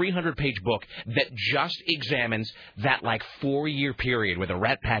probably a 300-page book that just examines that 4-year period where the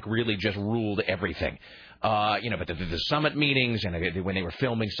Rat Pack really just ruled everything. But the summit meetings and when they were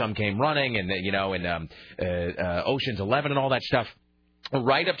filming Some Came Running and Ocean's 11 and all that stuff.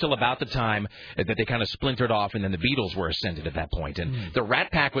 Right up till about the time that they kind of splintered off, and then the Beatles were ascended at that point. And the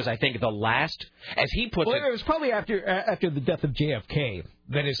Rat Pack was, I think, the last, as he puts it... it was probably after the death of JFK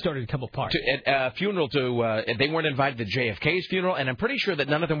that it started to come apart. They weren't invited to JFK's funeral, and I'm pretty sure that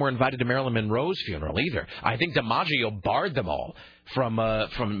none of them were invited to Marilyn Monroe's funeral either. I think DiMaggio barred them all from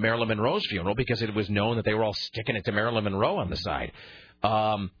Marilyn Monroe's funeral because it was known that they were all sticking it to Marilyn Monroe on the side.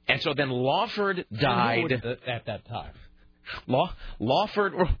 And so then Lawford died... At that time.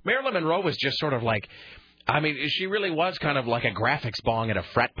 Lawford, Marilyn Monroe was just sort of she really was kind of like a graphics bong at a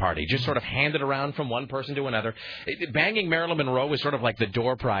frat party, just sort of handed around from one person to another. Banging Marilyn Monroe was sort of like the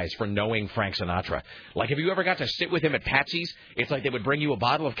door prize for knowing Frank Sinatra. If you ever got to sit with him at Patsy's, it's like they would bring you a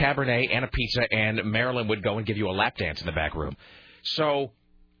bottle of Cabernet and a pizza, and Marilyn would go and give you a lap dance in the back room. So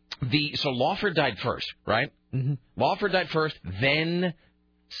Lawford died first, right? Lawford died first, then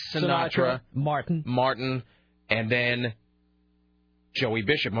Sinatra, Martin, and then Joey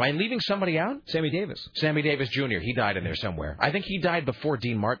Bishop. Am I leaving somebody out? Sammy Davis. Sammy Davis Jr. He died in there somewhere. I think he died before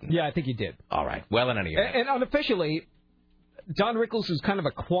Dean Martin. Yeah, I think he did. All right. Well, in any event. And unofficially, Don Rickles is kind of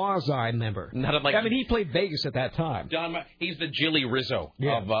a quasi-member. He played Vegas at that time. He's the Jilly Rizzo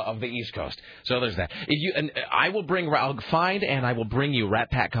of the East Coast. So there's that. I'll find and I will bring you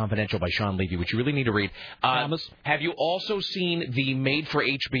Rat Pack Confidential by Sean Levy, which you really need to read. Thomas. Have you also seen the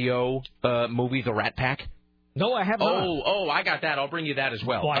made-for-HBO movie, The Rat Pack? No, I have not. Oh, I got that. I'll bring you that as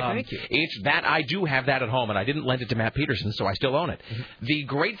well. Why, thank you. It's that I do have that at home, and I didn't lend it to Matt Peterson, so I still own it. The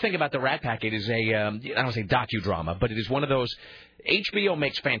great thing about the Rat Pack, it is I don't want to say docudrama, but it is one of those. HBO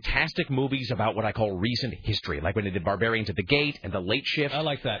makes fantastic movies about what I call recent history, like when they did Barbarians at the Gate and The Late Shift. I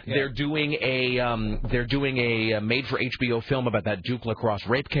like that. Yeah. They're doing a made-for-HBO film about that Duke LaCrosse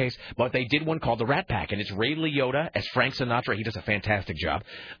rape case, but they did one called The Rat Pack, and it's Ray Liotta as Frank Sinatra. He does a fantastic job.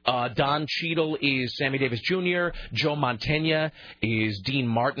 Don Cheadle is Sammy Davis Jr. Joe Mantegna is Dean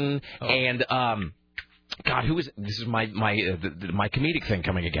Martin, and God, who is this? Is my comedic thing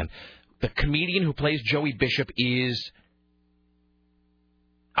coming again? The comedian who plays Joey Bishop is.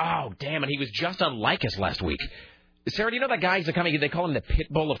 Oh, damn it. He was just on Like Us last week. Sarah, do you know that guy? They call him the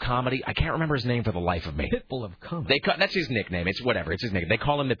Pitbull of comedy. I can't remember his name for the life of me. Pitbull of comedy. That's his nickname. It's whatever. It's his nickname. They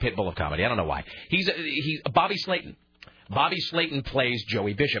call him the Pitbull of comedy. I don't know why. He's Bobby Slayton. Bobby Slayton plays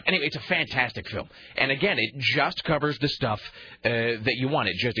Joey Bishop. Anyway, it's a fantastic film. And again, it just covers the stuff that you want.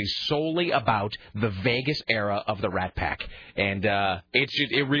 It just is solely about the Vegas era of the Rat Pack. And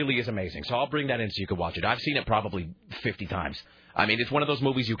it really is amazing. So I'll bring that in so you can watch it. I've seen it probably 50 times. It's one of those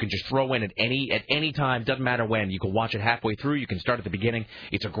movies you can just throw in at any time, doesn't matter when. You can watch it halfway through, you can start at the beginning.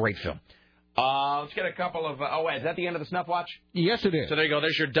 It's a great film. Let's get a couple of... is that the end of the Snuff Watch? Yes, it is. So there you go.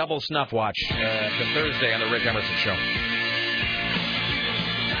 There's your double Snuff Watch for Thursday on the Rick Emerson Show.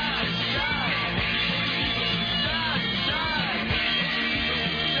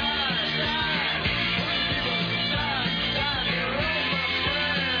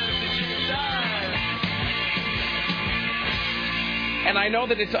 And I know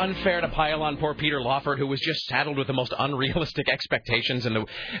that it's unfair to pile on poor Peter Lawford, who was just saddled with the most unrealistic expectations. And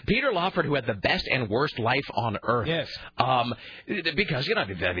Peter Lawford, who had the best and worst life on earth. Yes. Because,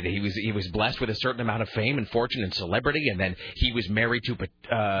 I mean, he was blessed with a certain amount of fame and fortune and celebrity, and then he was married to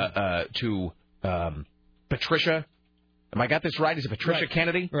Patricia. Am I got this right? Is it Patricia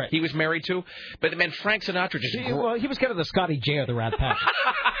Kennedy? Right. He was married to? But then Frank Sinatra just... Well, he was kind of the Scotty J of the Rat Pack.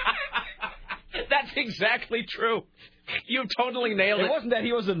 That's exactly true. You totally nailed it. It wasn't that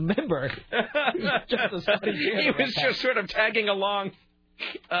he was a member. He was just a Scotty J. He was just sort of tagging along.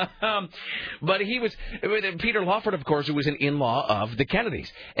 But he was Peter Lawford, of course, who was an in-law of the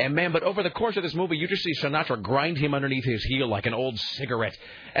Kennedys. And man, but over the course of this movie, you just see Sinatra grind him underneath his heel like an old cigarette.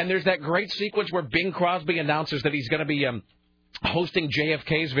 And there's that great sequence where Bing Crosby announces that he's going to be hosting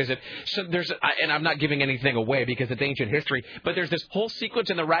JFK's visit. So and I'm not giving anything away because it's ancient history, but there's this whole sequence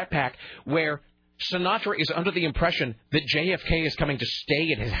in the Rat Pack where Sinatra is under the impression that JFK is coming to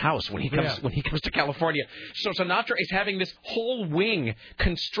stay at his house when he comes to California. So Sinatra is having this whole wing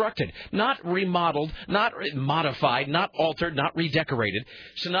constructed, not remodeled, not modified, not altered, not redecorated.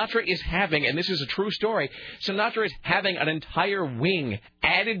 Sinatra is having, and this is a true story, Sinatra is having an entire wing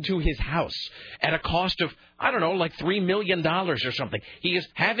added to his house at a cost of, I don't know, like $3 million or something. He is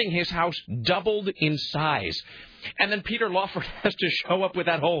having his house doubled in size. And then Peter Lawford has to show up with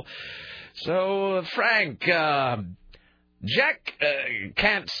that whole... So, Frank, Jack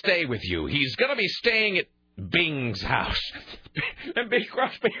can't stay with you. He's going to be staying at Bing's house. And Bing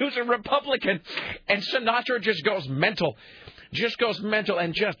Crosby, who's a Republican, and Sinatra just goes mental.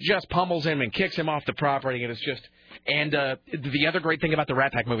 And just pummels him and kicks him off the property. And it's just... And the other great thing about the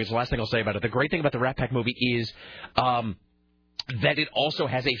Rat Pack movie is the last thing I'll say about it. The great thing about the Rat Pack movie is... that it also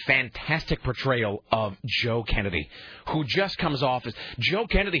has a fantastic portrayal of Joe Kennedy, who just comes off as Joe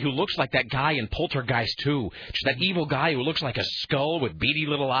Kennedy, who looks like that guy in Poltergeist 2, just that evil guy who looks like a skull with beady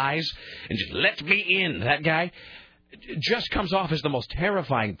little eyes, and just let me in. That guy just comes off as the most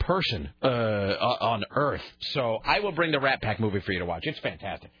terrifying person on Earth. So I will bring the Rat Pack movie for you to watch. It's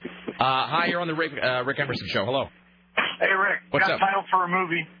fantastic. Hi, you're on the Rick Emerson Show. Hello. Hey, Rick. What's got up? a title for a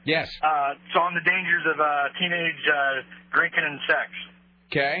movie. Yes. It's on the dangers of teenage drinking and sex.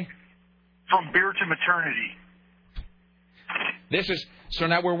 Okay. From beer to maternity. So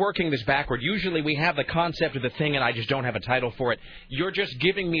now we're working this backward. Usually we have the concept of the thing and I just don't have a title for it. You're just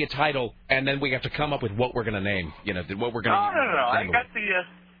giving me a title and then we have to come up with what we're going to name. You know, what we're going to No.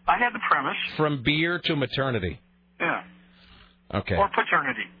 I had the premise. From beer to maternity. Yeah. Okay. Or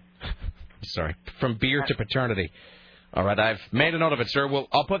paternity. Sorry. From beer to paternity. All right, I've made a note of it, sir.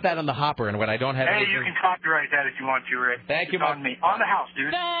 I'll put that on the hopper, and when I don't have Hey, anything... you can copyright that if you want to, Rick. Thank you, it's on me. On the house,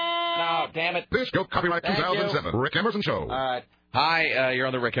 dude. No, damn it. This go copyright Thank 2007. you. Rick Emerson Show. All right. Hi, you're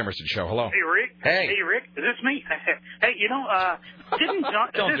on the Rick Emerson Show. Hello. Hey, Rick. Hey. Hey, Rick. Is this me? Hey, didn't Don...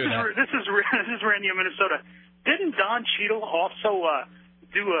 Don't do that. This is Randy in Minnesota. Didn't Don Cheadle also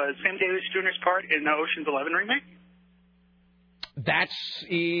do Sam Davis Jr.'s part in the Ocean's 11 remake?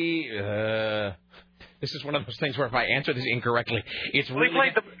 This is one of those things where if I answer this incorrectly, it's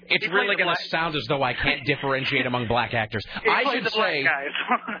really going to sound as though I can't differentiate among black actors. I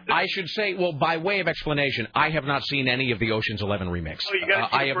should say, well, by way of explanation, I have not seen any of the Ocean's 11 remakes. Oh, you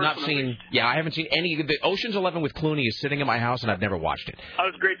gotta see I have not seen. Yeah, I haven't seen any. The Ocean's 11 with Clooney is sitting in my house, and I've never watched it. Oh, it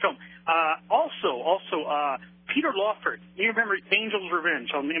was a great film. Also, Peter Lawford. You remember Angel's Revenge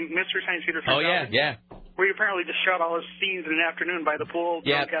on Mystery Science Theater 3000? Oh yeah. Where he apparently just shot all his scenes in an afternoon by the pool.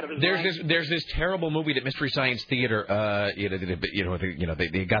 Yeah, out of his there's this terrible movie that Mystery Science Theater,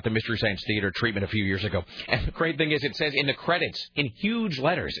 they got the Mystery Science Theater treatment a few years ago. And the great thing is, it says in the credits in huge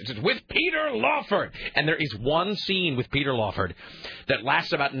letters, it says with Peter Lawford, and there is one scene with Peter Lawford that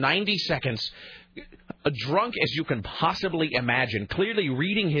lasts about 90 seconds. Drunk as you can possibly imagine, clearly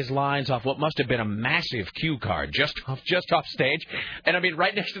reading his lines off what must have been a massive cue card just off stage, and I mean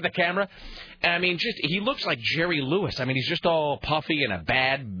right next to the camera. And I mean, he looks like Jerry Lewis. I mean, he's just all puffy in a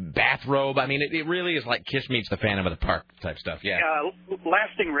bad bathrobe. I mean, it really is like Kiss Meets the Phantom of the Park type stuff. Yeah.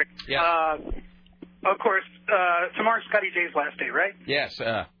 Last thing, Rick. Yeah. Of course, tomorrow's Scotty J's last day, right? Yes.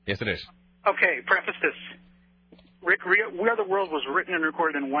 Yes, it is. Okay. Preface this. Rick, We Are the World was written and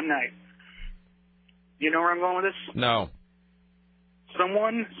recorded in one night. You know where I'm going with this? No.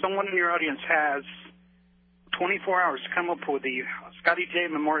 Someone in your audience has 24 hours to come up with the Scotty J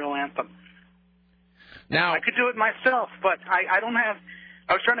Memorial Anthem. Now I could do it myself, but I don't have.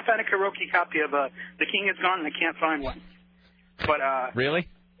 I was trying to find a karaoke copy of "The King Is Gone" and I can't find one. But really,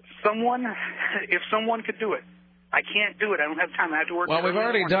 if someone could do it. I can't do it. I don't have time. I have to work. Well, we've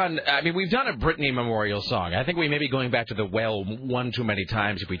already done. I mean, we've done a Britney memorial song. I think we may be going back to the well one too many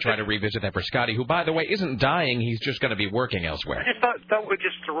times if we try to revisit that for Scotty, who, by the way, isn't dying. He's just going to be working elsewhere. I just thought we'd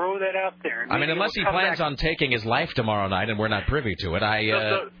just throw that out there. I mean, unless he plans on taking his life tomorrow night, and we're not privy to it.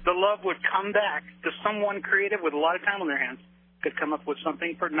 The love would come back to someone creative with a lot of time on their hands. Could come up with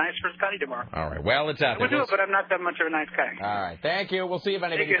something nice for Scotty tomorrow. All right. Well, it's out there. We'll do it, but I'm not that much of a nice guy. All right. Thank you. We'll see if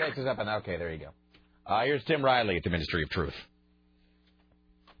anybody takes us up. And okay, there you go. Here's Tim Riley at the Ministry of Truth.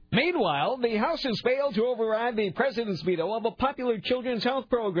 Meanwhile, the House has failed to override the president's veto of a popular children's health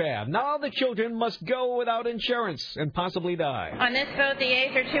program. Now the children must go without insurance and possibly die. On this vote, the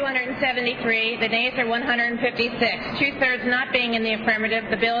yeas are 273, the nays are 156. Two-thirds not being in the affirmative,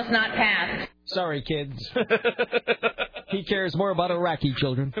 the bill is not passed. Sorry, kids. He cares more about Iraqi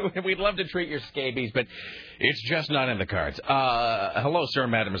children. We'd love to treat your scabies, but it's just not in the cards. Hello, sir,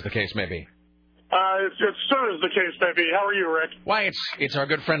 madam, as the case may be. It's sir, as the case may be. How are you, Rick? Why, it's our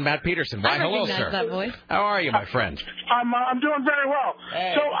good friend Matt Peterson. Why, hello, sir. That voice. How are you, my friend? I'm doing very well.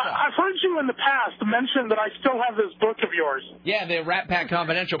 Hey, so I've heard you in the past mention that I still have this book of yours. Yeah, the Rat Pack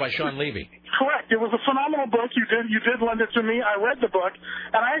Confidential by Sean Levy. Correct. It was a phenomenal book. You did lend it to me. I read the book,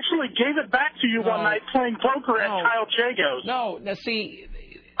 and I actually gave it back to you one night playing poker at Kyle Chago's. No, now see.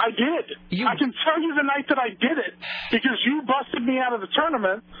 I did. I can tell you the night that I did it because you busted me out of the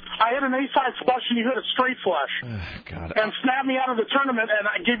tournament. I had an A5 flush and you hit a straight flush. God. And snapped me out of the tournament, and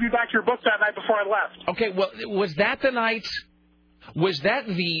I gave you back your book that night before I left. Okay, well, was that the night? Was that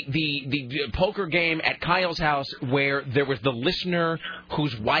the poker game at Kyle's house where there was the listener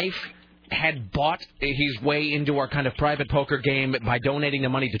whose wife had bought his way into our kind of private poker game by donating the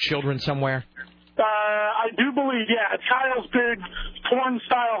money to children somewhere? I do believe, yeah, at Kyle's big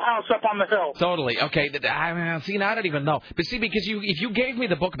porn-style house up on the hill. Totally. Okay. See, now I don't even know. But see, because if you gave me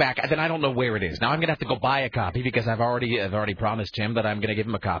the book back, then I don't know where it is. Now I'm going to have to go buy a copy because I've already promised him that I'm going to give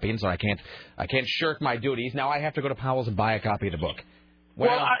him a copy, and so I can't shirk my duties. Now I have to go to Powell's and buy a copy of the book. Well,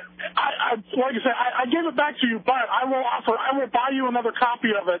 I like I said, I gave it back to you, but I will buy you another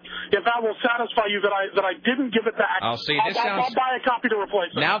copy of it if that will satisfy you that I didn't give it back. I'll see. I'll buy a copy to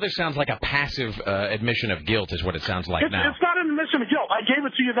replace it. Now this sounds like a passive admission of guilt, is what it sounds like now. It's not an admission of guilt. I gave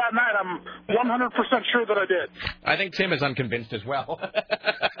it to you that night. I'm 100% sure that I did. I think Tim is unconvinced as well.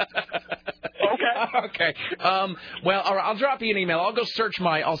 Okay. Well, all right, I'll drop you an email. I'll search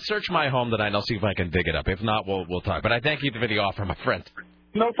my home tonight, and I'll see if I can dig it up. If not, we'll talk. But I thank you for the offer, my friend.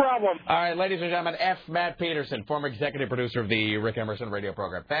 No problem. All right, ladies and gentlemen, F. Matt Peterson, former executive producer of the Rick Emerson radio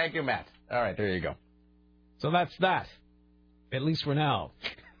program. Thank you, Matt. All right, there you go. So that's that. At least for now.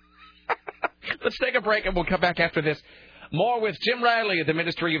 Let's take a break, and we'll come back after this. More with Tim Riley at the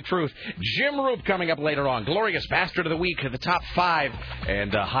Ministry of Truth. Jim Roop coming up later on. Glorious Bastard of the Week at the top 5.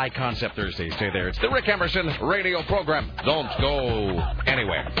 And High Concept Thursday. Stay there. It's the Rick Emerson radio program. Don't go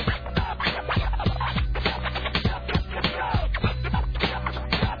anywhere.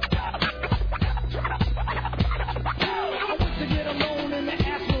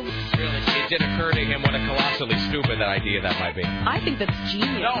 It did occur to him what a colossally stupid idea that might be. I think that's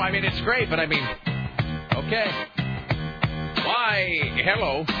genius. No, I mean, it's great, but I mean, okay. Why,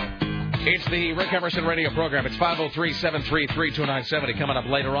 hello. It's the Rick Emerson radio program. It's 503-733-2970 coming up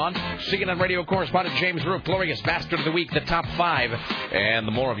later on. CNN radio correspondent James Roop, Glorious Bastard of the Week, the top 5. And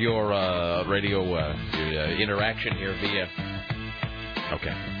the more of your radio interaction here via...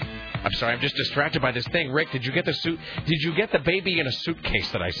 Okay. I'm sorry, I'm just distracted by this thing. Rick, did you get the baby in a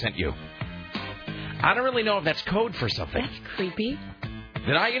suitcase that I sent you? I don't really know if that's code for something. That's creepy.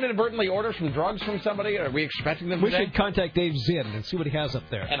 Did I inadvertently order some drugs from somebody? Are we expecting them today? We should contact Dave Zinn and see what he has up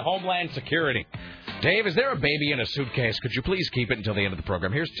there. And Homeland Security. Dave, is there a baby in a suitcase? Could you please keep it until the end of the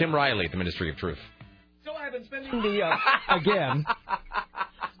program? Here's Tim Riley at the Ministry of Truth. So I've been spending the, again.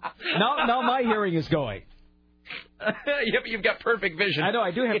 Now my hearing is going. You've got perfect vision. I know,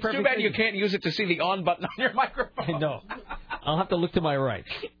 I do have perfect vision. It's too bad you can't use it to see the on button on your microphone. I know. I'll have to look to my right.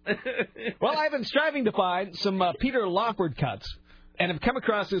 Well, I've been striving to find some Peter Lawford cuts, and have come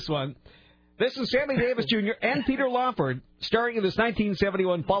across this one. This is Sammy Davis Jr. and Peter Lawford, starring in this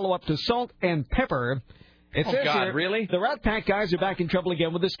 1971 follow-up to Salt and Pepper. It says here, really? The Rat Pack guys are back in trouble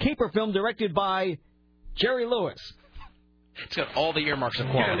again with this caper film directed by Jerry Lewis. It's got all the earmarks of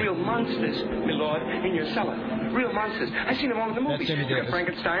quality. Yeah, real monsters, my lord, in your cellar. Real monsters. I seen them all in the movies. You got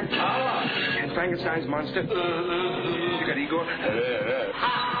Frankenstein. And Frankenstein's monster. You got Igor.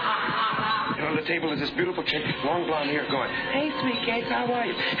 You know, the table is this beautiful chick, long blonde hair, going, "Hey, sweet cakes, how are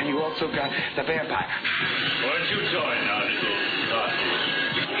you?" And you also got the vampire. Why don't you join now, little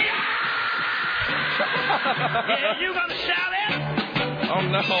Yeah, you gonna shout it? Oh,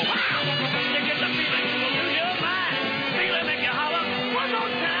 no. You get the feeling in your mind. Feel it make you holler. One more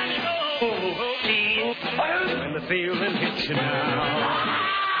time, you go. When the feeling hits you now.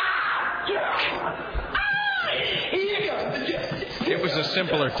 It was a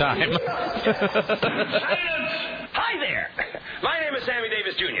simpler time. Hi there. My name is Sammy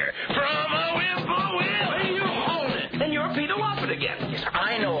Davis Jr. From a Whippoorwill. Hey, you own it. And you're Peter Wofford again. Yes,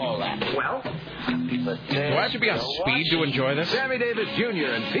 I know all that. Well, Do I have to be on speed to enjoy this? Sammy Davis Jr.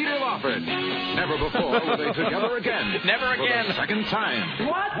 and Peter Wofford. Never before were they together again. Never again. For the second time.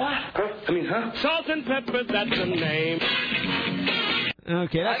 What? Huh? Salt and pepper, that's the name.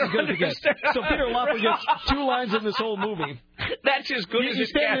 Okay, that's as good as it gets. So Peter Wofford gets 2 lines in this whole movie. That's as good as He's it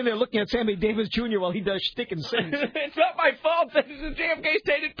standing gets. there looking at Sammy Davis Jr. while he does shtick and sings. It's not my fault. This is JFK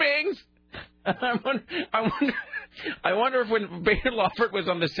stated pings. I wonder if when Peter Lawford was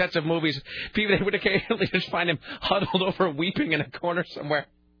on the sets of movies, people they would occasionally just find him huddled over weeping in a corner somewhere,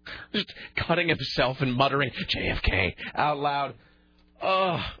 just cutting himself and muttering JFK out loud.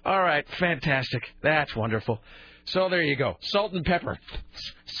 Oh, all right, fantastic. That's wonderful. So there you go. Salt and Pepper,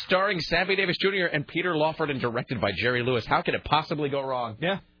 starring Sammy Davis Jr. and Peter Lawford and directed by Jerry Lewis. How could it possibly go wrong?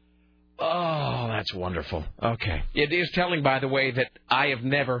 Yeah. Oh, that's wonderful. Okay. It is telling, by the way, that I have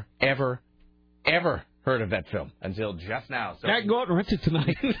never, ever heard of that film until just now. So. I can go out and rent it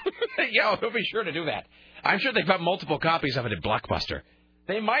tonight. Yeah, we'll be sure to do that. I'm sure they've got multiple copies of it at Blockbuster.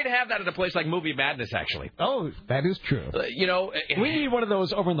 They might have that at a place like Movie Madness, actually. Oh, that is true. We need one of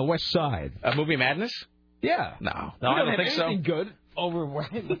those over on the west side. Movie Madness? Yeah. No, I don't think so. Anything good over where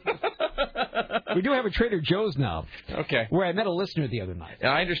we do have a Trader Joe's now. Okay. Where I met a listener the other night.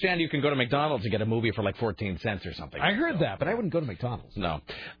 I understand you can go to McDonald's and get a movie for like 14 cents or something. I heard that, but I wouldn't go to McDonald's. No.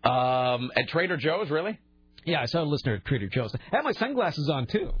 At Trader Joe's, really? Yeah, I saw a listener at Trader Joe's. I had my sunglasses on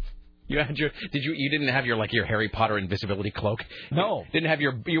too. You had you didn't have your Harry Potter invisibility cloak? No.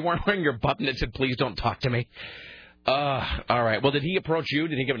 You weren't wearing your button that said please don't talk to me. All right. Well, did he approach you?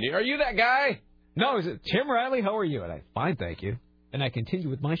 Did he give are you that guy? No, is it Tim Riley? How are you? And I fine, thank you. And I continue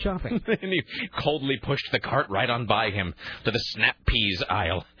with my shopping. And he coldly pushed the cart right on by him to the snap peas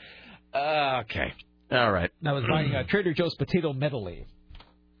aisle. Okay. All right. I was buying Trader Joe's potato medley.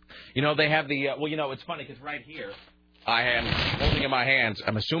 They have the it's funny because right here I am holding in my hands,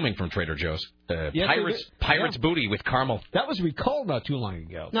 I'm assuming from Trader Joe's, Pirate's Booty with caramel. That was recalled not too long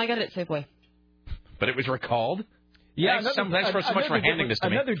ago. No, I got it at Safeway. But it was recalled? Yeah, thanks so much for handing this to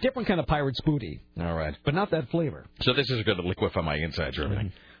me. Another different kind of Pirate's Booty. All right. But not that flavor. So this is going to liquefy my insides or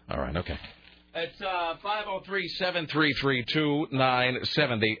everything. All right, okay. It's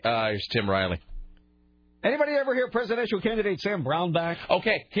 503-733-2970. Here's Tim Riley. Anybody ever hear presidential candidate Sam Brown back?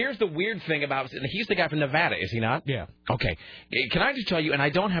 Okay, here's the weird thing about he's the guy from Nevada, is he not? Yeah. Okay. Can I just tell you, and I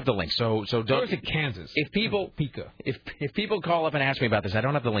don't have the link, so don't. Where's it, Kansas? If people call up and ask me about this, I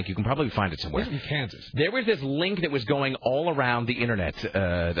don't have the link. You can probably find it somewhere. Where's in Kansas? There was this link that was going all around the internet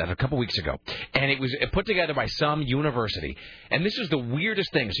a couple weeks ago, and it was put together by some university. And this is the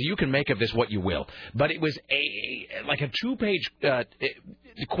weirdest thing. So you can make of this what you will, but it was a 2-page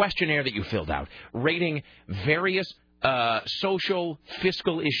questionnaire that you filled out, rating various social,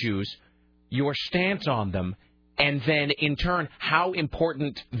 fiscal issues, your stance on them, and then, in turn, how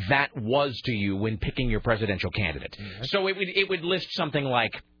important that was to you when picking your presidential candidate. Mm-hmm. So it would list something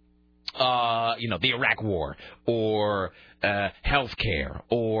like, the Iraq War, or health care,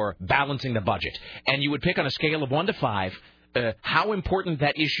 or balancing the budget. And you would pick on a scale of 1 to 5 how important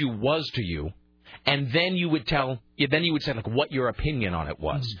that issue was to you. And then you would say like what your opinion on it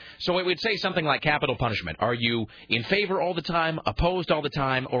was. Mm-hmm. So it would say something like capital punishment. Are you in favor all the time, opposed all the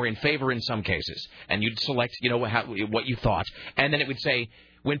time, or in favor in some cases? And you'd select, what you thought. And then it would say,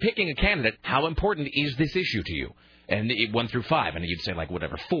 when picking a candidate, how important is this issue to you? And 1 through 5, and you'd say like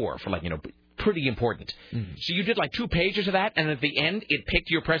whatever 4 for pretty important. Mm-hmm. So you did like 2 pages of that, and at the end it picked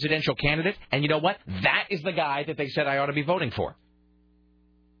your presidential candidate. And you know what? That is the guy that they said I ought to be voting for.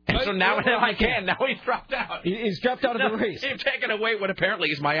 And so now I can. Now he's dropped out. He's dropped out of the race. He's taken away what apparently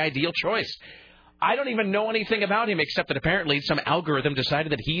is my ideal choice. I don't even know anything about him except that apparently some algorithm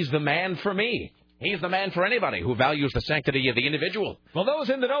decided that he's the man for me. He's the man for anybody who values the sanctity of the individual. Well,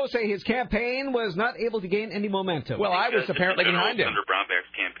 those in the know say his campaign was not able to gain any momentum. Well, I was apparently behind him. Senator Brownback's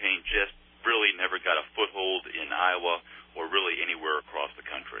campaign just really never got a foothold in Iowa or really anywhere across the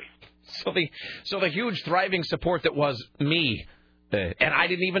country. So the huge thriving support that was me. And I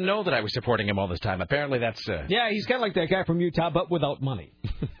didn't even know that I was supporting him all this time. Apparently that's... Yeah, he's kind of like that guy from Utah, but without money.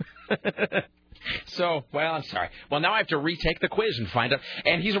 So, well, I'm sorry. Well, now I have to retake the quiz and find out.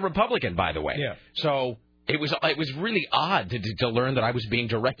 And he's a Republican, by the way. Yeah. So it was really odd to learn that I was being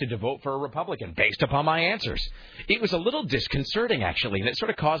directed to vote for a Republican based upon my answers. It was a little disconcerting, actually, and it sort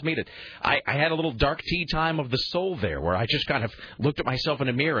of caused me to... I had a little dark tea time of the soul there, where I just kind of looked at myself in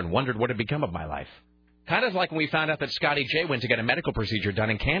a mirror and wondered what had become of my life. Kind of like when we found out that Scotty J went to get a medical procedure done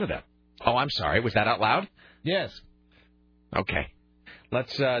in Canada. Oh, I'm sorry. Was that out loud? Yes. Okay.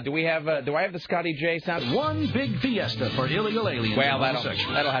 Let's. Do I have the Scotty J sound? One big fiesta for illegal aliens. Well,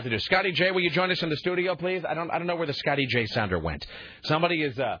 that'll have to do. Scotty J, will you join us in the studio, please? I don't know where the Scotty J sounder went.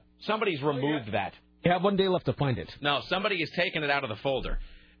 Somebody's removed that. You have 1 day left to find it. No, somebody has taken it out of the folder.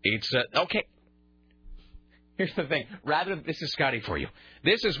 It's okay. Here's the thing. This is Scotty for you.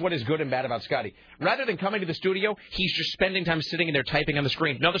 This is what is good and bad about Scotty. Rather than coming to the studio, he's just spending time sitting in there typing on the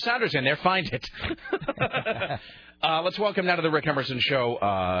screen. No, the sounder's in there. Find it. Let's welcome now to the Rick Emerson Show,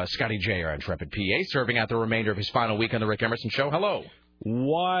 Scotty J, our intrepid PA, serving out the remainder of his final week on the Rick Emerson Show. Hello.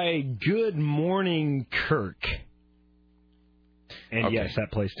 Why, good morning, Kirk. And Okay. yes,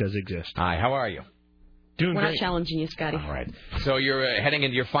 that place does exist. Hi, how are you? Doing We're great. not challenging you, Scotty. All right. So you're heading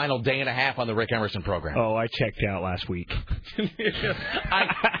into your final day and a half on the Rick Emerson program. Oh, I checked out last week.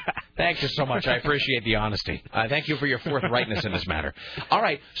 Thank you so much. I appreciate the honesty. Thank you for your forthrightness in this matter. All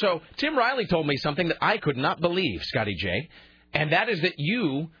right. So Tim Riley told me something that I could not believe, Scotty J, and that is that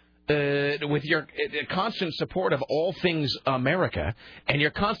you, with your constant support of all things America and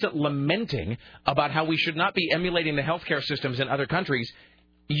your constant lamenting about how we should not be emulating the healthcare systems in other countries,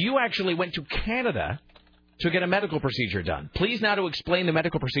 you actually went to Canada to get a medical procedure done. Please now to explain the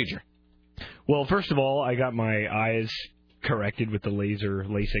medical procedure. Well, first of all, I got my eyes corrected with the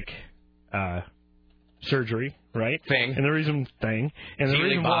LASIK surgery, right? And the reason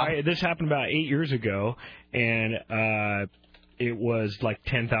why this happened about 8 years ago, and it was like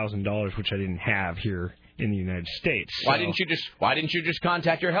 $10,000, which I didn't have here in the United States. Why didn't you just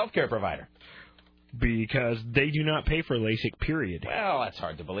contact your healthcare provider? Because they do not pay for LASIK, period. Well, that's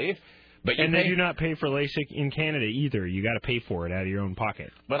hard to believe. But they do not pay for LASIK in Canada either. You got to pay for it out of your own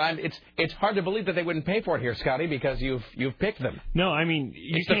pocket. But it's hard to believe that they wouldn't pay for it here, Scotty, because you've picked them. No, I mean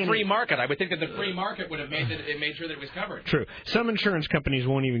it's the free market. I would think that the free market would have made sure that it was covered. True. Some insurance companies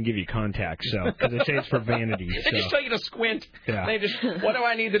won't even give you contacts, because they say it's for vanity. They just tell you to squint. Yeah. They just, what do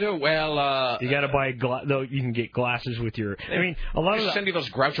I need to do? Well, you got to buy though. You can get glasses with your. I mean, a lot of send you those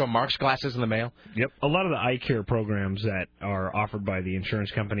Groucho Marx glasses in the mail. Yep. A lot of the eye care programs that are offered by the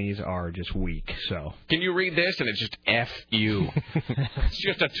insurance companies are just weak. So. Can you read this? And it's just F-U. It's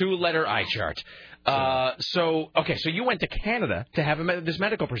just a 2-letter eye chart. So you went to Canada to have this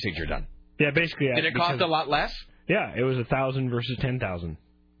medical procedure done. Yeah, basically. Did it cost a lot less? Yeah, it was $1,000 versus $10,000.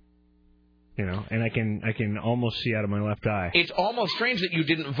 You know, and I can almost see out of my left eye. It's almost strange that you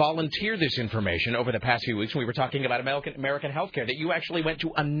didn't volunteer this information over the past few weeks when we were talking about American health care, that you actually went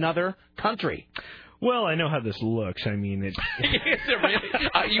to another country. Well, I know how this looks. I mean, it.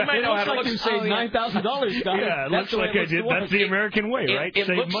 You might know how to look. You saved $9,000, Scott. Yeah, it looks like I did. That's the American way, right?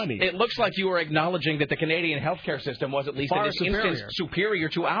 Save money. It looks like you were acknowledging that the Canadian healthcare system was at least in this instance superior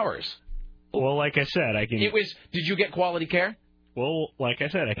to ours. Well, like I said, I can. Did you get quality care? Well, like I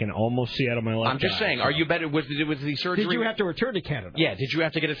said, I can almost see out of my left eye. I'm just saying. Are you better with the surgery? Did you have to return to Canada? Yeah. Did you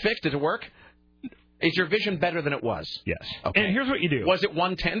have to get it fixed? Did it work? Is your vision better than it was? Yes. Okay. And here's what you do. Was it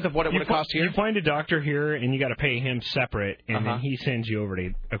 1/10 of what it would have cost here? You find a doctor here, and you got to pay him separate, and then he sends you over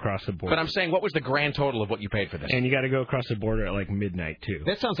across the border. But I'm saying, what was the grand total of what you paid for this? And you got to go across the border at like midnight too.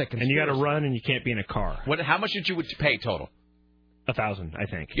 That sounds like. And you got to run, and you can't be in a car. How much did you pay total? $1,000, I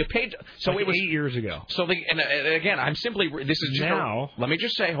think. You paid. So like it was 8 years ago. So and again, I'm simply. This is just now. Let me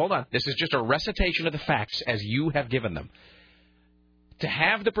just say, hold on. This is just a recitation of the facts as you have given them. To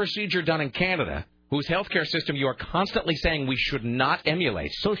have the procedure done in Canada, whose healthcare system you are constantly saying we should not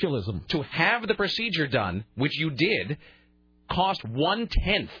emulate. Socialism. To have the procedure done, which you did, cost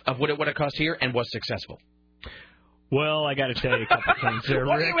 1/10 of what it would have cost here and was successful. Well, I got to tell you a couple things there,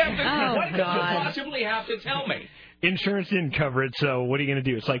 What do Rick. you possibly have to tell me? Insurance didn't cover it, so what are you going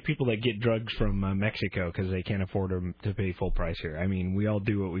to do? It's like people that get drugs from Mexico because they can't afford to pay full price here. I mean, we all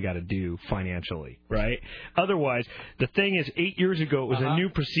do what we got to do financially, right? Otherwise, the thing is, 8 years ago, it was a new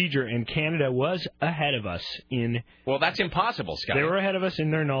procedure, and Canada was ahead of us in... Well, that's impossible, Scott. They were ahead of us in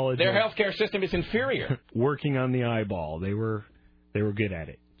their knowledge. Their healthcare system is inferior. Working on the eyeball. They were good at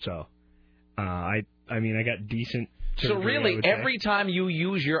it. So, I mean, I got decent So really, every time you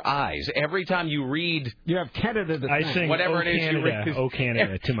use your eyes, every time you read, you have Canada to I sing whatever "Oh, it is Canada, you read. Oh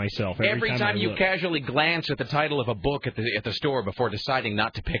Canada" to myself Every time you look. casually glance at the title of a book at the store before deciding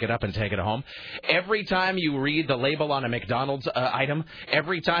not to pick it up and take it home, every time you read the label on a McDonald's item,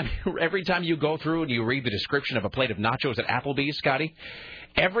 every time you go through and you read the description of a plate of nachos at Applebee's, Scotty,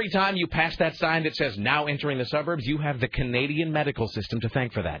 every time you pass that sign that says "now entering the suburbs," you have the Canadian medical system to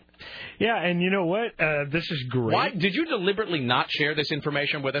thank for that. Yeah, and you know what? This is great. Why did you deliberately not share this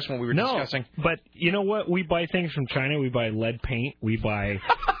information with us when we were discussing? But you know what? We buy things from China. We buy lead paint. We buy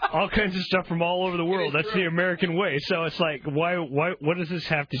all kinds of stuff from all over the world. That's the American way. So it's like, why? What does this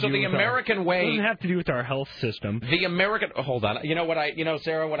have to do? So the with American way it doesn't have to do with our health system. The American. Hold on. You know,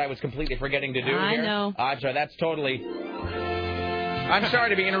 Sarah, what I was completely forgetting to do I here? know. I'm sorry. That's totally. I'm sorry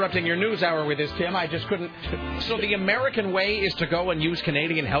to be interrupting your news hour with this, Tim. I just couldn't. So the American way is to go and use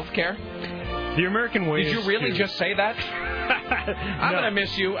Canadian health care? The American way Did is you really to... just say that? I'm going to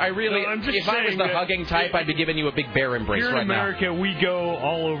miss you. I really... No, I'm just if I was the hugging type, I'd be giving you a big bear embrace Here right in America, we go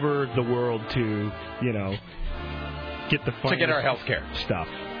all over the world to, get the finest... To get our health care. Stuff.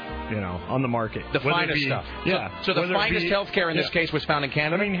 On the market. The finest stuff. Yeah. So the finest health care in this case was found in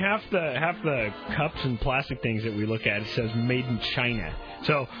Canada? I mean, half the cups and plastic things that we look at, it says made in China.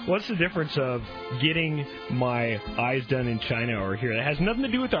 So what's the difference of getting my eyes done in China or here? That has nothing to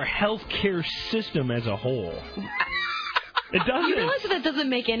do with our health care system as a whole. It doesn't. You realize that doesn't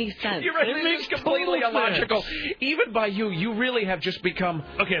make any sense. You're right. It makes completely illogical. Even by you really have just become...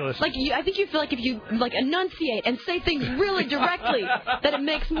 Okay, listen. Like, I think you feel like if you, enunciate and say things really directly, that it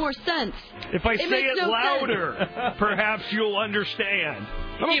makes more sense. If I say it louder, perhaps you'll understand.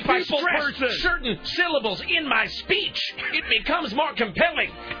 If I stress certain syllables in my speech, it becomes more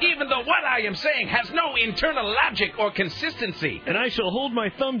compelling, even though what I am saying has no internal logic or consistency. And I shall hold my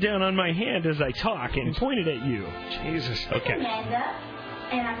thumb down on my hand as I talk and point it at you. Jesus. Okay. Amanda,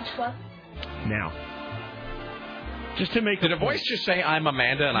 and I'm 12. Now, just to make Did a voice just say, "I'm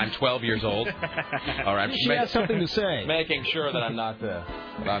Amanda and I'm 12 years old"? All right. She has something to say. Making sure that I'm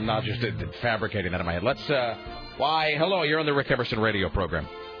not just fabricating that in my head. Why? Hello, you're on the Rick Emerson radio program.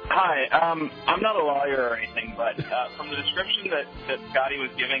 Hi, I'm not a lawyer or anything, but from the description that Scotty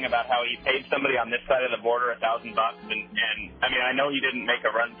was giving about how he paid somebody on this side of the border $1,000, and I mean, I know he didn't make a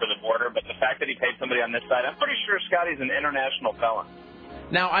run for the border, but the fact that he paid somebody on this side, I'm pretty sure Scotty's an international felon.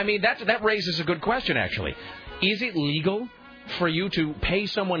 Now, I mean, that raises a good question, actually. Is it legal for you to pay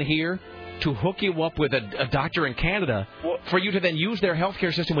someone here to hook you up with a doctor in Canada for you to then use their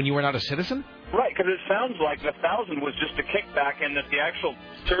healthcare system when you are not a citizen? Right, because it sounds like the $1,000 was just a kickback, and that the actual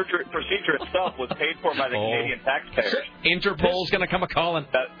surgery procedure itself was paid for by the Canadian taxpayers. Interpol's going to come a-calling.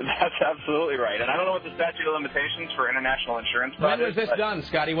 That's absolutely right. And I don't know what the statute of limitations for international insurance When is. was this done,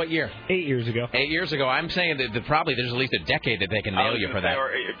 Scotty? What year? 8 years ago. 8 years ago. I'm saying that probably there's at least a decade that they can nail you for that. Or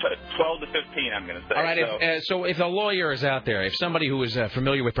 12 to 15, I'm going to say. All right. So if a lawyer is out there, if somebody who is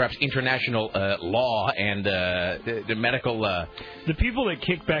familiar with perhaps international law and the medical... The people that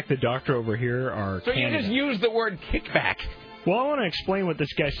kick back the doctor over here are So Canada. you just use the word kickback. Well, I want to explain what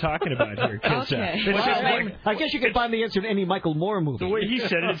this guy's talking about here. Okay. I guess you can find the answer in any Michael Moore movie. The way he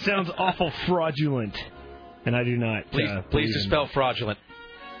said it sounds awful fraudulent. And I do not... Please spell fraudulent.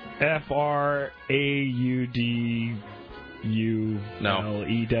 F-R-A-U-D-U-L-E-W.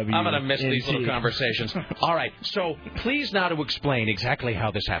 I'm going to miss these little conversations. All right, so please now to explain exactly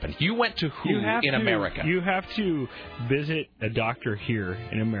how this happened. You went to who in America? You have to visit a doctor here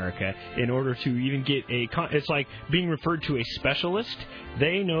in America in order to even get it's like being referred to a specialist.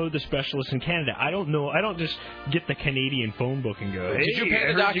 They know the specialist in Canada. I don't know. I don't just get the Canadian phone book and go, hey, did you pay the I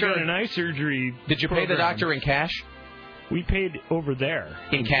heard doctor you got an eye surgery Did you program. pay the doctor in cash? We paid over there.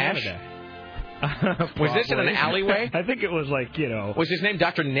 In cash? Canada. Was this in an alleyway? I think it was like, Was his name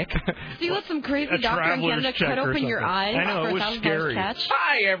Dr. Nick? So you let some crazy doctor in Canada cut open your eyes I know, for it was $1,000 scary. catch?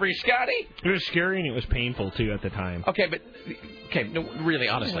 Hi, every Scotty. It was scary and it was painful, too, at the time. Okay, no, really,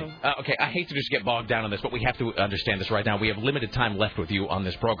 honestly. Okay, I hate to just get bogged down on this, but we have to understand this right now. We have limited time left with you on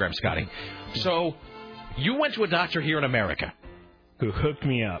this program, Scotty. So, you went to a doctor here in America. Who hooked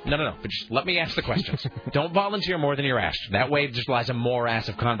me up. No. But just let me ask the questions. Don't volunteer more than you're asked. That way, it just lies a morass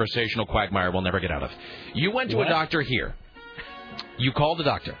of conversational quagmire we'll never get out of. You went to a doctor here. You called the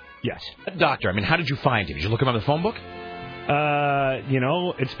doctor. Yes. Doctor, I mean, how did you find him? Did you look him on the phone book?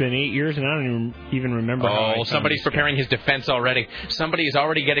 It's been 8 years, and I don't even remember how I somebody's preparing his defense already. Somebody is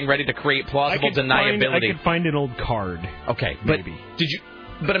already getting ready to create plausible deniability. I could find an old card. Okay, maybe.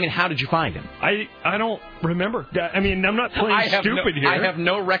 But But, I mean, how did you find him? I don't remember. I mean, I'm not playing stupid here. I have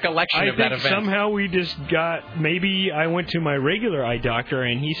no recollection of that event. Somehow we just maybe I went to my regular eye doctor,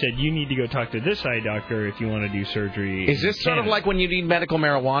 and he said, you need to go talk to this eye doctor if you want to do surgery. Is this sort of like when you need medical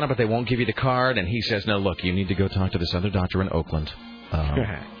marijuana, but they won't give you the card, and he says, no, look, you need to go talk to this other doctor in Oakland.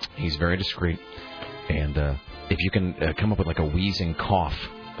 He's very discreet. And if you can come up with like a wheezing cough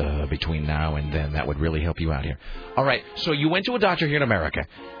between now and then, that would really help you out here. All right, so you went to a doctor here in America.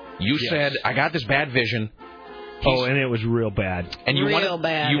 You said, I got this bad vision. And it was real bad. And you wanted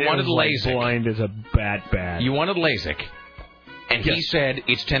LASIK. Like blind as a bad. You wanted LASIK. And he said,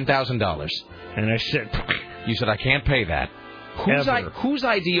 it's $10,000. And I said... You said, I can't pay that. Whose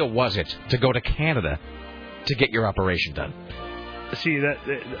idea was it to go to Canada to get your operation done? See,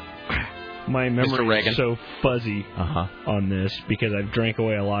 my memory is so fuzzy on this because I've drank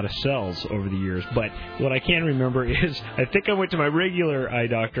away a lot of cells over the years. But what I can remember is I think I went to my regular eye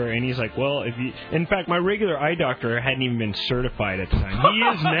doctor, and he's like, well, in fact, my regular eye doctor hadn't even been certified at the time. He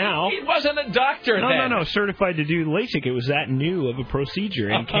is now. He wasn't a doctor then. No, certified to do LASIK. It was that new of a procedure.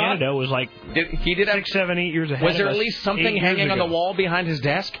 And Canada was like 6, 7, 8 years ahead of us. Was there at least something hanging on the wall behind his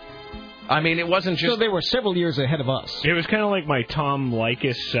desk? I mean, it wasn't just... So they were several years ahead of us. It was kind of like my Tom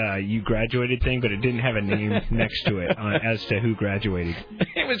Likas you graduated thing, but it didn't have a name next to it as to who graduated.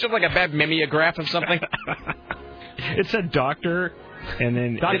 It was just like a bad mimeograph of something. It said doctor, and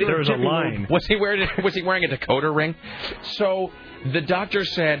then there was a line. Was he wearing a decoder ring? So the doctor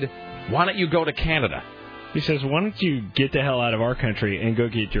said, why don't you go to Canada? He says, why don't you get the hell out of our country and go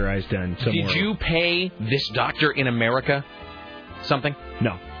get your eyes done somewhere? Did you pay this doctor in America something?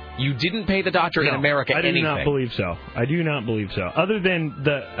 No. You didn't pay the doctor in America anything? I do not believe so. Other than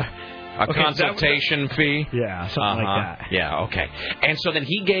a consultation fee? Yeah, something like that. Yeah, okay. And so then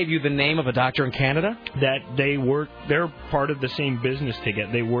he gave you the name of a doctor in Canada? That they're part of the same business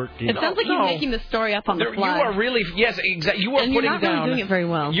ticket. They work. It sounds like you're making the story up on the fly. You are really, yes, exactly. You are and putting you're not down. Really doing it very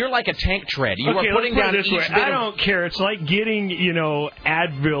well. You're like a tank tread. You are putting let's put down it this way. I don't care. It's like getting,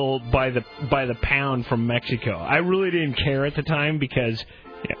 Advil by the pound from Mexico. I really didn't care at the time because.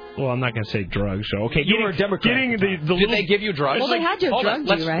 Yeah, well, I'm not going to say drugs. So you were a Democrat. Did they give you drugs? Well, they had to have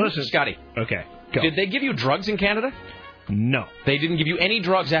drugged you, right? Listen, Scotty. Okay, go. Did they give you drugs in Canada? No. They didn't give you any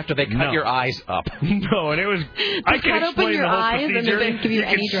drugs after they cut your eyes up? No, and it was... I can explain the whole procedure. And they didn't give you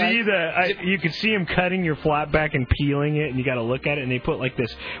any drugs? You could see them cutting your flap back and peeling it, and you got to look at it, and they put like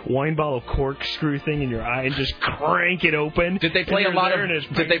this wine bottle corkscrew thing in your eye and just crank it open. Did they play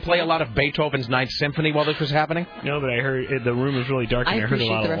a lot of Beethoven's Ninth Symphony while this was happening? No, but I heard the room was really dark, and I heard a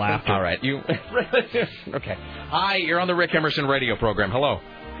lot of laughter. All right, okay. Hi, you're on the Rick Emerson radio program. Hello.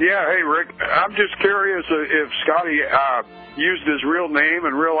 Yeah, hey, Rick. I'm just curious if Scotty used his real name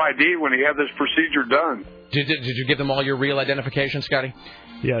and real ID when he had this procedure done. Did you give them all your real identification, Scotty?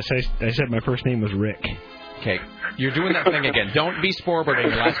 Yes, I said my first name was Rick. Okay, you're doing that thing again. Don't be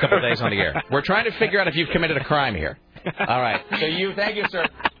sporberting the last couple of days on the air. We're trying to figure out if you've committed a crime here. All right. So thank you, sir.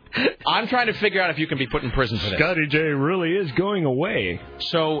 I'm trying to figure out if you can be put in prison for this. Scotty J really is going away.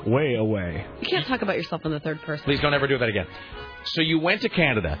 So way away. You can't talk about yourself in the third person. Please don't ever do that again. So you went to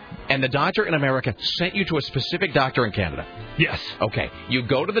Canada, and the doctor in America sent you to a specific doctor in Canada? Yes. Okay. You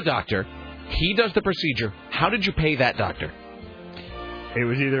go to the doctor. He does the procedure. How did you pay that doctor? It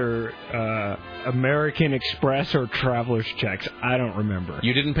was either American Express or Traveler's Checks. I don't remember.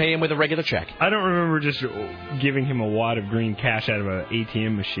 You didn't pay him with a regular check? I don't remember just giving him a wad of green cash out of an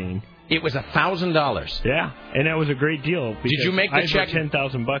ATM machine. It was $1,000. Yeah, and that was a great deal. Did you make the check?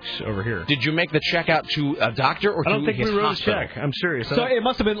 $10,000 over here. Did you make the check out to a doctor or to his hospital? I don't think we wrote a check. I'm serious. So it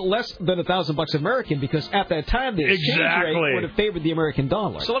must have been less than $1,000 American because at that time the exchange rate would have favored the American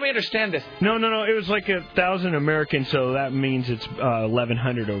dollar. So let me understand this. No. It was like 1,000 American, so that means it's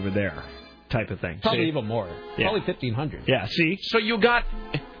 1,100 over there, type of thing. Probably even more. Yeah. Probably 1,500. Yeah. See. So you got.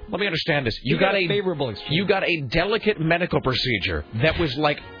 Let me understand this. You got a favorable exchange. You got a delicate medical procedure that was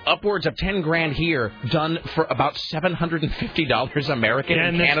like upwards of $10,000 here, done for about $750 American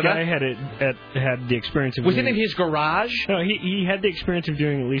in Canada. And this guy had the experience of. Was it in his garage? No, he had the experience of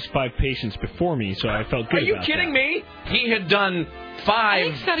doing at least 5 patients before me, so I felt good. Are you kidding me? He had done 5. I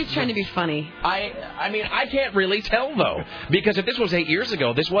think Scotty's trying to be funny. I mean, I can't really tell though, because if this was 8 years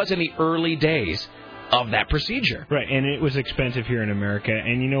ago, this was in the early days of that procedure. Right, and it was expensive here in America.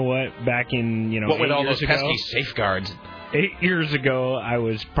 And you know what? Back in, what with all those pesky safeguards? 8 years ago, I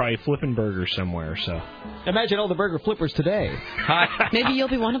was probably flipping burgers somewhere. So imagine all the burger flippers today. Hi. Maybe you'll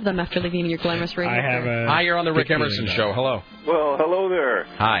be one of them after leaving your glamorous radio. Hi, you're on the Rick Emerson Show. Hello. Well, hello there.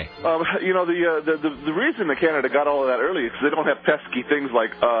 Hi. The reason that Canada got all of that early is because they don't have pesky things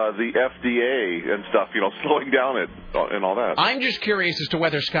like the FDA and stuff, slowing down it and all that. I'm just curious as to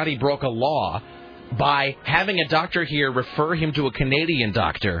whether Scotty broke a law by having a doctor here refer him to a Canadian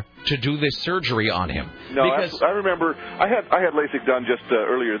doctor to do this surgery on him. No, I remember I had LASIK done just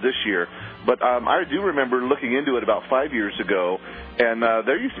earlier this year, but I do remember looking into it about 5 years ago, and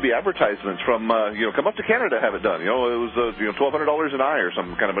there used to be advertisements from come up to Canada to have it done. It was $1,200 an eye or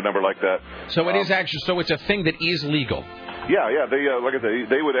some kind of a number like that. So it is actually it's a thing that is legal. Yeah. They like I say,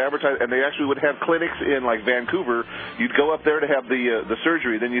 they would advertise, and they actually would have clinics in like Vancouver. You'd go up there to have the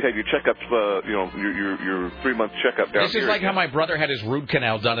surgery, then you'd have your checkups, your 3-month checkup down here. This is like how my brother had his root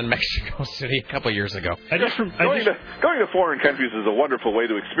canal done in Mexico City a couple years ago. Going to foreign countries is a wonderful way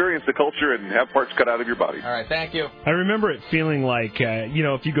to experience the culture and have parts cut out of your body. All right, thank you. I remember it feeling like,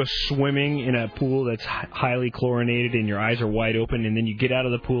 if you go swimming in a pool that's highly chlorinated and your eyes are wide open, and then you get out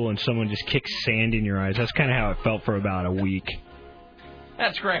of the pool and someone just kicks sand in your eyes. That's kind of how it felt for about a week.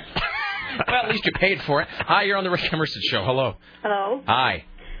 That's great. Well, at least you paid for it. Hi, you're on the Rick Emerson Show. Hello. Hello. Hi.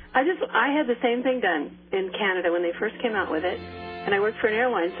 I had the same thing done in Canada when they first came out with it, and I worked for an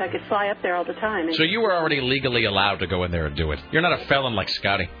airline, so I could fly up there all the time. And so you were already legally allowed to go in there and do it. You're not a felon like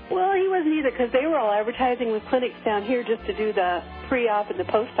Scotty. Well, he wasn't either, because they were all advertising with clinics down here just to do the pre-op and the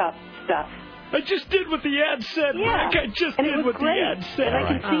post-op stuff. I just did what the ad said, yeah. Rick. I just and did what great. the ad said. And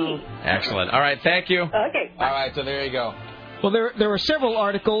I can see. Excellent. All right, thank you. Okay. All right, so there you go. Well, there are several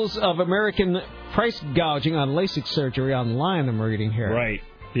articles of American price gouging on LASIK surgery online I'm reading here. Right.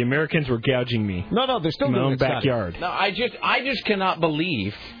 The Americans were gouging me. No, they're still in my doing own it, backyard. No, I just cannot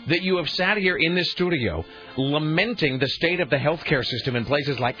believe that you have sat here in this studio lamenting the state of the healthcare system in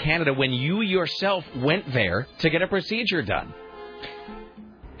places like Canada when you yourself went there to get a procedure done.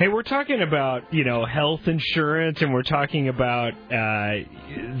 Hey, we're talking about, health insurance, and we're talking about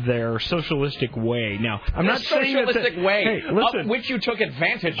their socialistic way. Now, I'm not saying that socialistic way, hey, listen, of which you took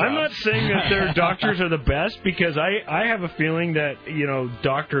advantage of. I'm not saying that their doctors are the best, because I have a feeling that,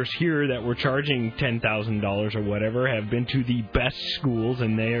 doctors here that were charging $10,000 or whatever have been to the best schools,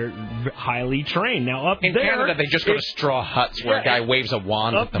 and they're highly trained. Now, in Canada, they just go to straw huts where a guy waves a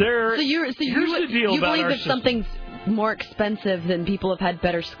wand up at them. there. So here's the deal you about believe our that system. something's more expensive than people have had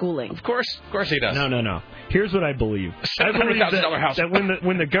better schooling? Of course he does. No. Here's what I believe. I believe that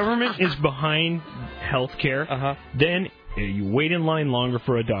when the government is behind health care, then you wait in line longer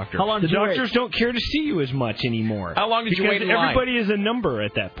for a doctor. How long the did you doctors wait? don't care to see you as much anymore. How long did you wait in line? Everybody is a number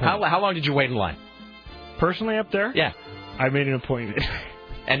at that point. How long did you wait in line? Personally up there? Yeah. I made an appointment.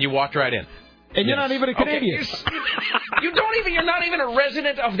 And you walked right in. And you're not even a Canadian. Okay. You're not even a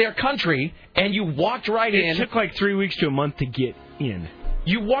resident of their country, and you walked right in. It took like 3 weeks to a month to get in.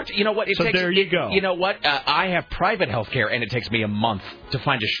 You walked. You know what? There you go. You know what? I have private health care, and it takes me a month to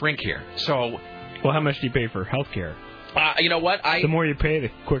find a shrink here. So, well, how much do you pay for health care? You know what? The more you pay, the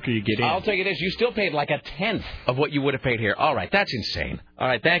quicker you get in. I'll tell you this: you still paid like a tenth of what you would have paid here. All right, that's insane. All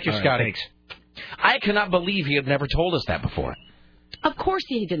right, thank you, All right, Scotty. thanks. I cannot believe he had never told us that before. Of course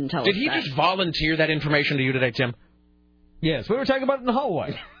he didn't tell us Did he that. just volunteer that information to you today, Tim? Yes, we were talking about it in the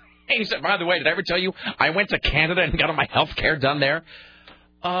hallway. He said, by the way, did I ever tell you I went to Canada and got all my health care done there?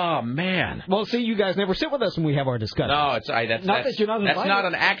 Oh, man. Well, see, you guys never sit with us when we have our discussions. No, that's that you're not invited. That's not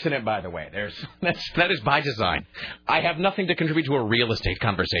an accident, by the way. That is by design. I have nothing to contribute to a real estate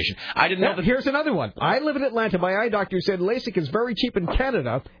conversation. I didn't know that. Here's another one. I live in Atlanta. My eye doctor said LASIK is very cheap in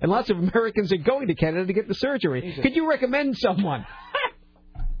Canada, and lots of Americans are going to Canada to get the surgery. Could you recommend someone?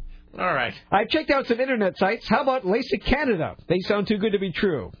 All right. I've checked out some internet sites. How about LASIK Canada? They sound too good to be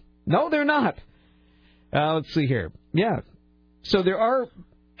true. No, they're not. Let's see here. Yeah. So there are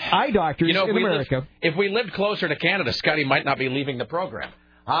eye doctors in America. If we lived closer to Canada, Scotty might not be leaving the program.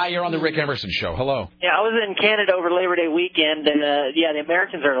 Hi, you're on the Rick Emerson Show. Hello. Yeah, I was in Canada over Labor Day weekend, and the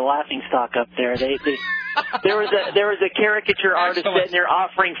Americans are the laughing stock up there. There was a caricature artist sitting there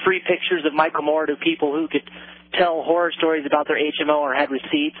offering free pictures of Michael Moore to people who could tell horror stories about their HMO or had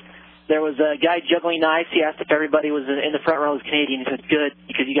receipts. There was a guy juggling knives. He asked if everybody was in the front row was Canadian. He said, good,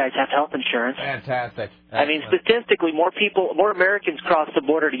 because you guys have health insurance. Fantastic. I mean, statistically, more Americans cross the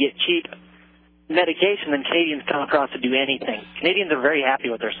border to get cheap medication than Canadians come across to do anything. Canadians are very happy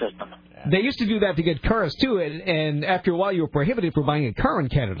with their system. They used to do that to get cars, too, and after a while you were prohibited from buying a car in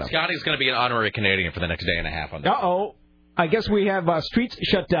Canada. Scotty's going to be an honorary Canadian for the next day and a half on that. Uh-oh. I guess we have streets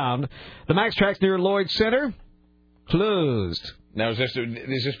shut down. The Max Tracks near Lloyd Center, closed. Now, is this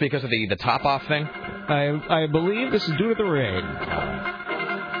because of the top-off thing? I believe this is due to the rain.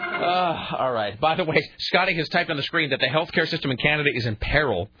 All right. By the way, Scotty has typed on the screen that the healthcare system in Canada is in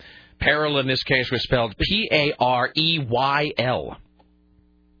peril. Peril in this case was spelled P-A-R-E-Y-L.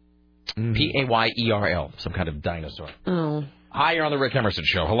 P-A-Y-E-R-L. Some kind of dinosaur. Oh. Hi, you're on the Rick Emerson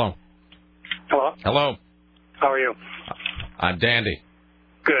Show. Hello. Hello. Hello. How are you? I'm Dandy.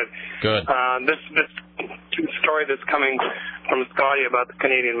 Good. Good. This story that's coming from Scotty about the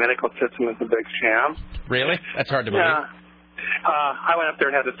Canadian medical system is a big sham. Really? That's hard to believe. Yeah. I went up there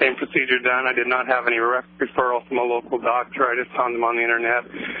and had the same procedure done. I did not have any referral from a local doctor. I just found them on the internet,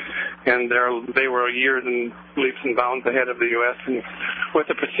 and they were years and leaps and bounds ahead of the U.S. with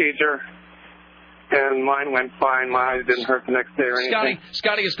the procedure. And mine went fine. My eyes didn't hurt the next day or anything.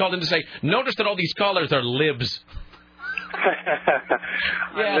 Scotty is called in to say, notice that all these callers are libs.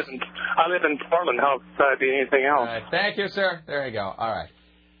 Yes. I live in Portland. How could I be anything else? All right. Thank you, sir. There you go. All right.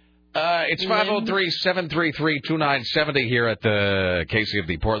 It's 503-733-2970 here at the Casey of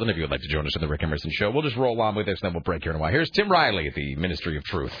the Portland. If you would like to join us on the Rick Emerson Show, we'll just roll on with this, and then we'll break here in a while. Here's Tim Riley at the Ministry of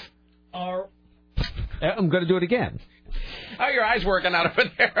Truth. I'm going to do it again. How are your eyes working out over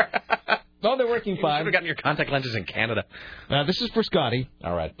there? No, they're working fine. You should have gotten your contact lenses in Canada. This is for Scotty.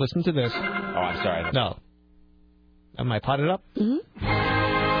 All right. Listen to this. Oh, I'm sorry. No. Am I potted up? Mm-hmm.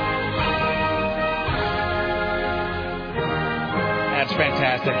 That's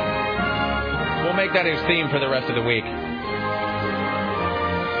fantastic. We'll make that his theme for the rest of the week.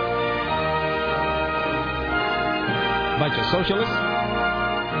 Bunch of socialists. All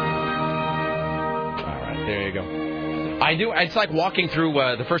right, there you go. I do. It's like walking through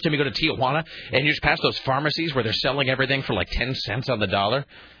the first time you go to Tijuana and you just pass those pharmacies where they're selling everything for like 10 cents on the dollar,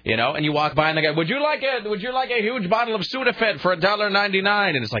 you know, and you walk by and they go, would you like a huge bottle of Sudafed for $1.99?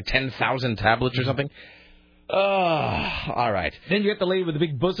 And it's like 10,000 tablets or something. All right. Then you get the lady with the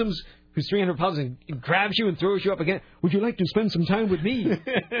big bosoms who's 300 pounds and grabs you and throws you up again. Would you like to spend some time with me?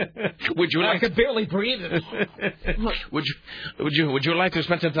 Would you like? I could barely breathe. Would you like to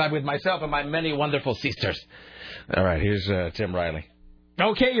spend some time with myself and my many wonderful sisters? All right, here's Tim Riley.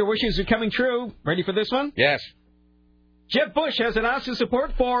 Okay, your wishes are coming true. Ready for this one? Yes. Jeb Bush has announced his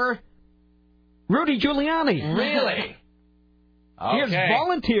support for Rudy Giuliani. Really? He has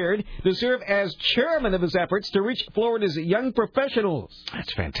volunteered to serve as chairman of his efforts to reach Florida's young professionals.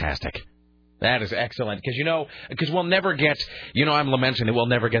 That's fantastic. That is excellent. Because we'll never get, I'm lamenting that we'll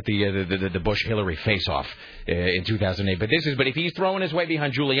never get the Bush-Hillary face-off in 2008. But if he's throwing his weight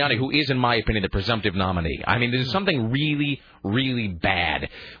behind Giuliani, who is, in my opinion, the presumptive nominee, I mean, there's something really, really bad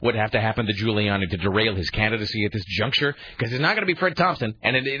would have to happen to Giuliani to derail his candidacy at this juncture, because it's not going to be Fred Thompson,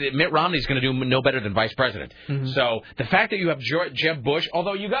 and Mitt Romney's going to do no better than vice president. Mm-hmm. So the fact that you have Jeb Bush,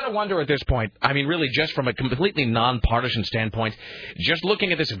 although you got to wonder at this point, I mean, really, just from a completely nonpartisan standpoint, just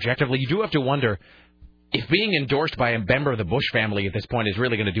looking at this objectively, you do have to wonder if being endorsed by a member of the Bush family at this point is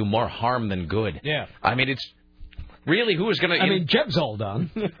really going to do more harm than good. Yeah. I mean, it's really who is going to... Jeb's all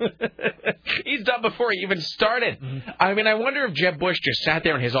done. He's done before he even started. Mm-hmm. I mean, I wonder if Jeb Bush just sat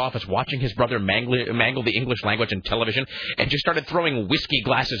there in his office watching his brother mangle the English language in television and just started throwing whiskey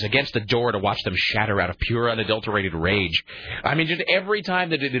glasses against the door to watch them shatter out of pure, unadulterated rage. I mean, just every time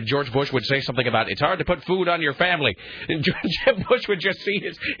that George Bush would say something about, it's hard to put food on your family, Jeb Bush would just see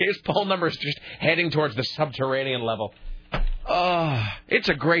his poll numbers just heading towards the subterranean level. Oh, it's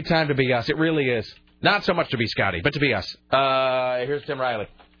a great time to be us. It really is. Not so much to be Scotty, but to be us. Here's Tim Riley.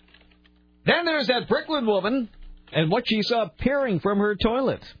 Then there's that Brooklyn woman and what she saw peering from her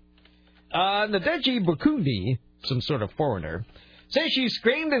toilet. Nadeji Bukundi, some sort of foreigner, says she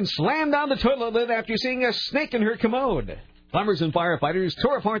screamed and slammed down the toilet lid after seeing a snake in her commode. Plumbers and firefighters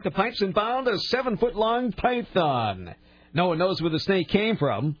tore apart the pipes and found a 7-foot-long python. No one knows where the snake came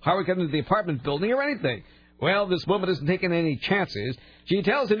from, how it got into the apartment building, or anything. Well, this woman isn't taking any chances. She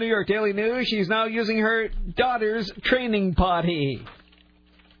tells the New York Daily News she's now using her daughter's training potty.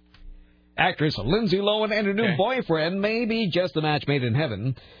 Actress Lindsay Lohan and her new boyfriend may be just a match made in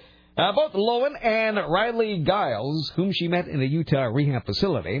heaven. Both Lohan and Riley Giles, whom she met in a Utah rehab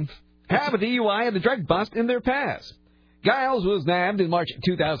facility, have a DUI and a drug bust in their past. Giles was nabbed in March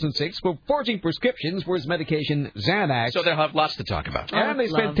 2006 for forging prescriptions for his medication Xanax. So they'll have lots to talk about. And they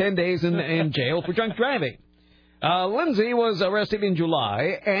spent 10 days in jail for drunk driving. Lindsay was arrested in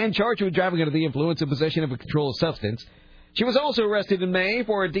July and charged with driving under the influence and possession of a controlled substance. She was also arrested in May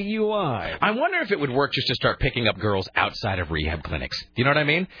for a DUI. I wonder if it would work just to start picking up girls outside of rehab clinics. You know what I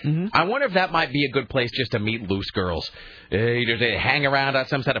mean? Mm-hmm. I wonder if that might be a good place just to meet loose girls. You just hang around at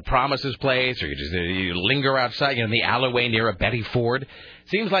some sort of promises place, or you linger outside in the alleyway near a Betty Ford.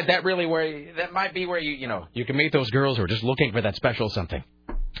 Seems like that might be where you can meet those girls who are just looking for that special something.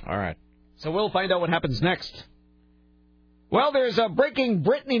 All right. So we'll find out what happens next. Well, there's a breaking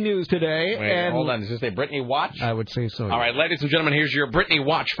Britney news today. Wait, hold on. Is this a Britney Watch? I would say so. All right, ladies and gentlemen, here's your Britney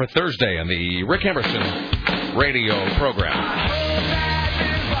Watch for Thursday on the Rick Emerson radio program.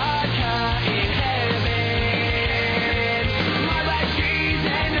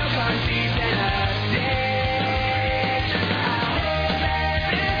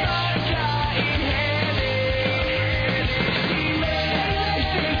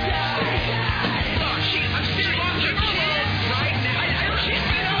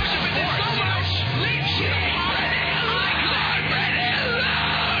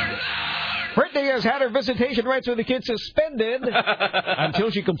 Britney has had her visitation rights with the kids suspended until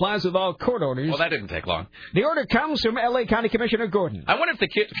she complies with all court orders. Well, that didn't take long. The order comes from L.A. County Commissioner Gordon. I wonder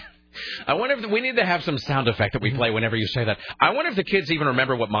if we need to have some sound effect that we play whenever you say that. I wonder if the kids even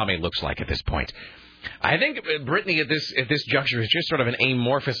remember what Mommy looks like at this point. I think Britney at this juncture is just sort of an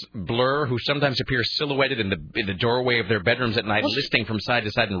amorphous blur who sometimes appears silhouetted in the doorway of their bedrooms at night, listing from side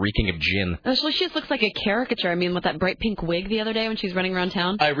to side and reeking of gin. She just looks like a caricature. I mean, with that bright pink wig the other day when she's running around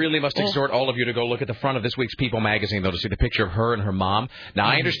town. I really must exhort all of you to go look at the front of this week's People magazine, though, to see the picture of her and her mom. Now,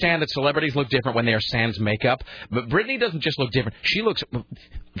 I understand that celebrities look different when they are sans makeup, but Britney doesn't just look different. She looks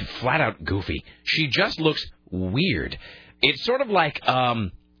flat out goofy. She just looks weird. It's sort of like...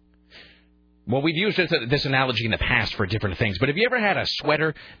 Well, we've used this analogy in the past for different things, but have you ever had a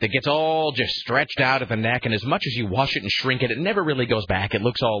sweater that gets all just stretched out at the neck, and as much as you wash it and shrink it, it never really goes back? It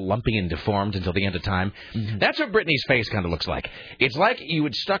looks all lumpy and deformed until the end of time. Mm-hmm. That's what Britney's face kind of looks like. It's like you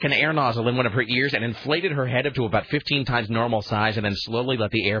had stuck an air nozzle in one of her ears and inflated her head up to about 15 times normal size and then slowly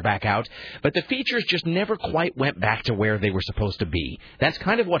let the air back out. But the features just never quite went back to where they were supposed to be. That's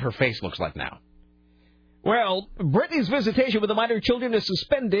kind of what her face looks like now. Well, Britney's visitation with the minor children is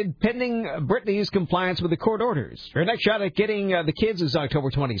suspended pending Britney's compliance with the court orders. Her next shot at getting the kids is October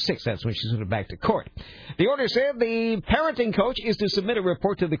 26th. That's when she's going back to court. The order said the parenting coach is to submit a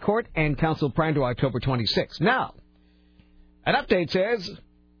report to the court and counsel prior to October 26th. Now, an update says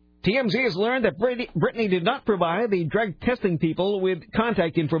TMZ has learned that Britney did not provide the drug testing people with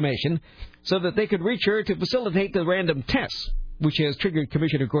contact information so that they could reach her to facilitate the random tests, which has triggered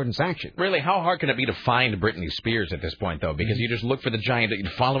Commissioner Gordon's action. Really, how hard can it be to find Britney Spears at this point, though? Because you just look for the giant,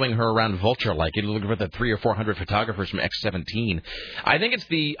 following her around vulture-like. You look for the 300 or 400 photographers from X-17. I think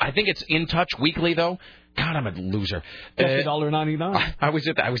it's In Touch Weekly, though. God, I'm a loser. Just $1.99. I was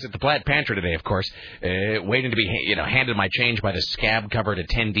at the Plaid Pantry today, of course, waiting to be handed my change by the scab-covered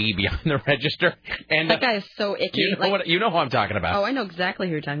attendee behind the register. And that guy is so icky. You know who I'm talking about. Oh, I know exactly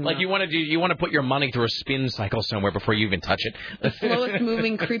who you're talking about. Like you want to put your money through a spin cycle somewhere before you even touch it. The slowest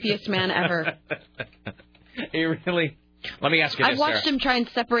moving, creepiest man ever. He really. Let me ask you this, I've watched him try and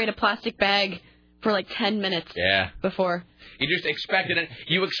separate a plastic bag for like 10 minutes. Yeah. Before. You just expected it.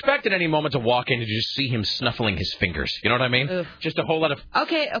 You expect at any moment to walk in and just see him snuffling his fingers. You know what I mean? Oof. Just a whole lot of.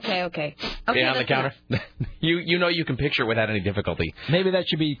 Okay. Yeah, on the counter. You know you can picture it without any difficulty. Maybe that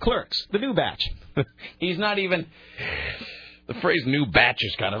should be Clerks, the new batch. He's not even. The phrase "new batch"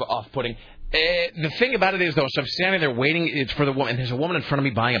 is kind of off-putting. The thing about it is, though, so I'm standing there waiting. It's for the woman. And there's a woman in front of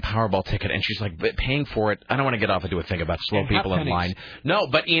me buying a Powerball ticket, and she's like paying for it. I don't want to get off and do a thing about slow people in line. No,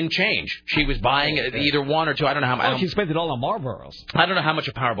 but in change. She was buying either one or two. I don't know how much. She spent it all on Marlboros. I don't know how much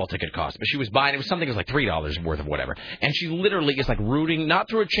a Powerball ticket cost, but she was buying. It was something that was like $3 worth of whatever. And she literally is like rooting, not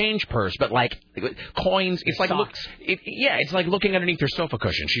through a change purse, but like coins. It's like it's like looking underneath her sofa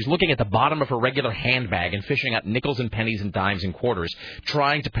cushion. She's looking at the bottom of her regular handbag and fishing out nickels and pennies and dimes and quarters,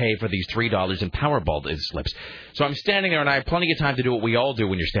 trying to pay for these $3 in Powerball slips. So I'm standing there, and I have plenty of time to do what we all do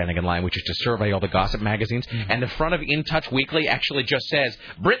when you're standing in line, which is to survey all the gossip magazines. Mm-hmm. And the front of In Touch Weekly actually just says,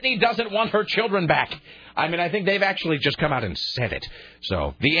 Britney doesn't want her children back. I mean, I think they've actually just come out and said it.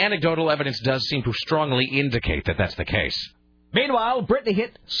 So the anecdotal evidence does seem to strongly indicate that that's the case. Meanwhile, Britney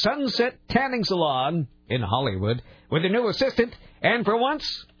hit Sunset Tanning Salon in Hollywood with a new assistant, and for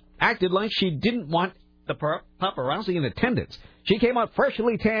once acted like she didn't want the paparazzi in attendance. She came out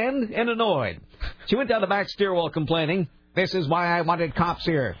freshly tanned and annoyed. She went down the back stairwell complaining, "This is why I wanted cops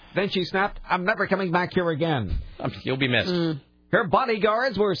here." Then she snapped, "I'm never coming back here again." You'll be missed. Her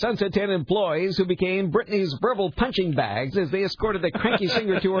bodyguards were Sunset Tan employees who became Britney's verbal punching bags as they escorted the cranky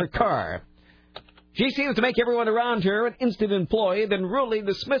singer to her car. She seems to make everyone around her an instant employee, then rudely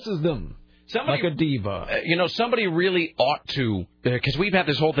dismisses them. like a diva. Somebody really ought to, because we've had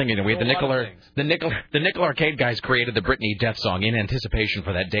this whole thing. We had the Nickel Arcade guys created the Britney death song in anticipation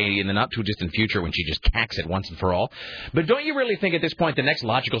for that day in the not too distant future when she just cacks it once and for all. But don't you really think at this point the next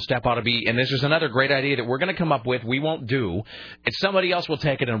logical step ought to be, and this is another great idea that we're going to come up with, we won't do, and somebody else will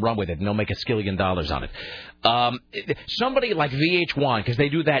take it and run with it, and they'll make $1 skillion on it. Somebody like VH1, because they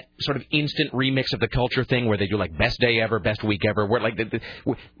do that sort of instant remix of the culture thing where they do like best day ever, best week ever,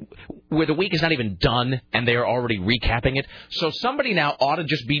 where the week is not even done and they are already recapping it. So somebody now ought to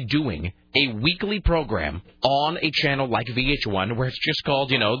just be doing a weekly program on a channel like VH1 where it's just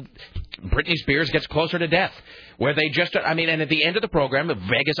called, Britney Spears Gets Closer to Death, where they just, and at the end of the program, the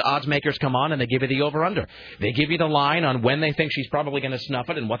Vegas odds makers come on and they give you the over-under. They give you the line on when they think she's probably going to snuff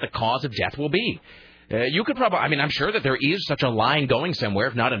it and what the cause of death will be. You could probably, I'm sure that there is such a line going somewhere,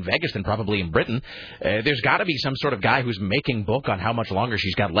 if not in Vegas, then probably in Britain. There's got to be some sort of guy who's making book on how much longer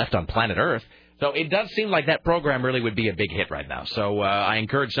she's got left on planet Earth. So it does seem like that program really would be a big hit right now. So I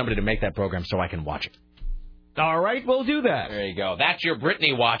encourage somebody to make that program so I can watch it. All right, we'll do that. There you go. That's your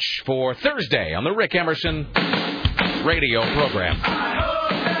Britney Watch for Thursday on the Rick Emerson radio program.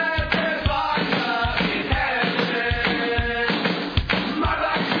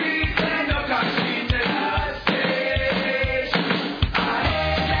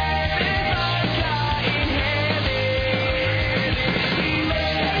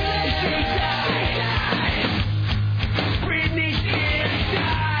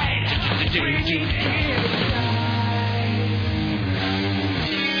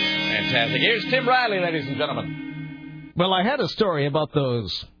 Fantastic. Here's Tim Riley, ladies and gentlemen. Well, I had a story about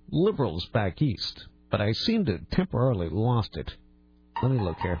those liberals back east, but I seem to temporarily lost it. Let me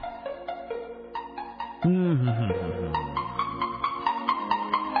look here.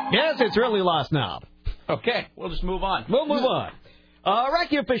 Yes, it's really lost now. Okay, we'll just move on. We'll move on.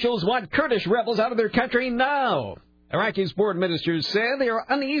 Iraqi officials want Kurdish rebels out of their country now. Iraqi's foreign ministers said they are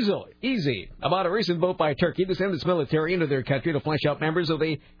uneasy about a recent vote by Turkey to send its military into their country to flush out members of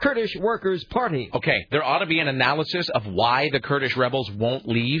the Kurdish Workers' Party. Okay, there ought to be an analysis of why the Kurdish rebels won't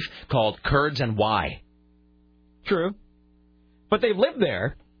leave, called Kurds and Why. True. But they've lived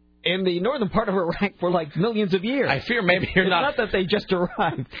there in the northern part of Iraq for like millions of years. I fear maybe you're not... It's not that they just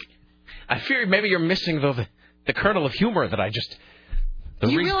arrived. I fear maybe you're missing the kernel of humor that I just...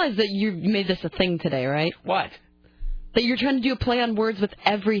 You realize that you made this a thing today, right? What? That you're trying to do a play on words with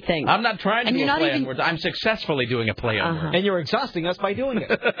everything. I'm not trying to do a play on words. I'm successfully doing a play on words. And you're exhausting us by doing it.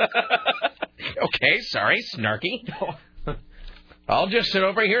 Okay, sorry, snarky. I'll just sit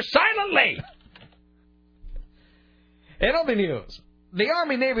over here silently. In other news, the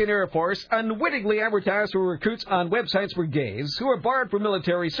Army, Navy, and Air Force unwittingly advertise for recruits on websites for gays who are barred from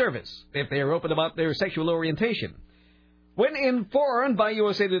military service if they are open about their sexual orientation. When informed by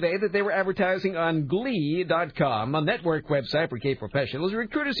USA Today that they were advertising on Glee.com, a network website for gay professionals,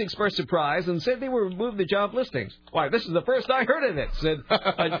 recruiters expressed surprise and said they would remove the job listings. Why, this is the first I heard of it, said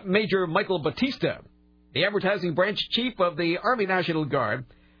Major Michael Batista, the advertising branch chief of the Army National Guard,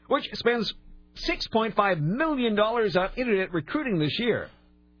 which spends $6.5 million on Internet recruiting this year.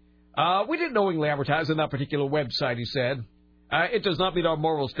 We didn't knowingly advertise on that particular website, he said. It does not meet our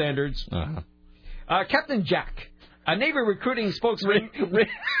moral standards. Captain Jack, a Navy recruiting spokesman...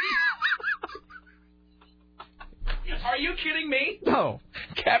 Are you kidding me? No.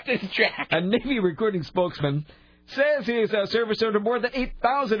 Captain Jack. A Navy recruiting spokesman says his service earned more than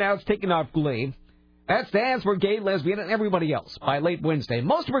 8,000 ads taken off Glee. That stands for gay, lesbian, and everybody else by late Wednesday.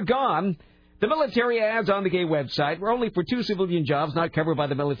 Most were gone. The military ads on the gay website were only for 2 civilian jobs not covered by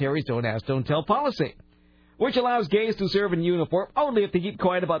the military's Don't Ask, Don't Tell policy, which allows gays to serve in uniform only if they keep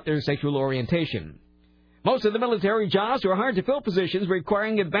quiet about their sexual orientation. Most of the military jobs are hard-to-fill positions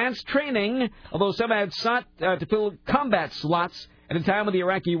requiring advanced training, although some had sought to fill combat slots at a time when the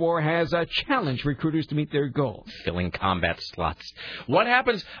Iraqi war has challenged recruiters to meet their goals. Filling combat slots. What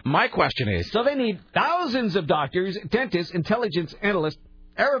happens? My question is... So they need thousands of doctors, dentists, intelligence analysts,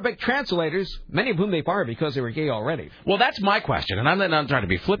 Arabic translators, many of whom they fired because they were gay already. Well, that's my question, and I'm not trying to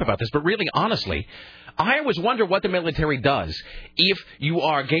be flip about this, but really, honestly, I always wonder what the military does if you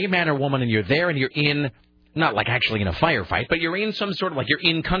are a gay man or woman and you're there and you're in... Not like actually in a firefight, but you're in some sort of, like, you're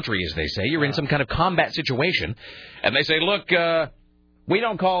in country, as they say. You're in some kind of combat situation. And they say, look, we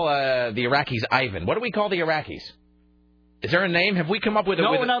don't call the Iraqis Ivan. What do we call the Iraqis? Is there a name? Have we come up with a...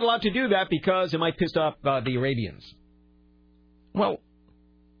 No, we're not allowed to do that because it might piss off the Arabians. Well,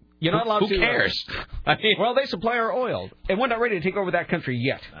 you're not allowed to... Who cares? I mean, well, they supply our oil, and we're not ready to take over that country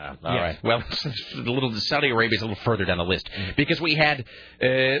yet. All right. Well, Saudi Arabia's a little further down the list. Because we had...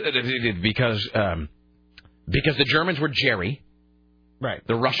 Because the Germans were Jerry, Right.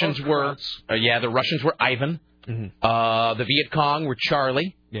 The Russians were the Russians were Ivan. Mm-hmm. The Viet Cong were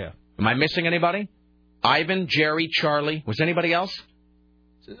Charlie. Yeah. Am I missing anybody? Ivan, Jerry, Charlie. Was anybody else?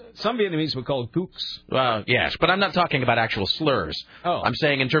 Some Vietnamese were called Gooks. Well, yes, but I'm not talking about actual slurs. Oh. I'm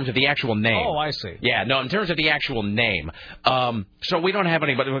saying in terms of the actual name. Oh, I see. Yeah, no, in terms of the actual name. So we don't have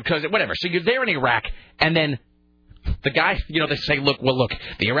anybody, because, whatever. So you're there in Iraq, and then the guy, they say, look,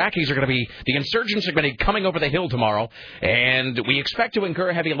 the Iraqis are going to be, the insurgents are going to be coming over the hill tomorrow, and we expect to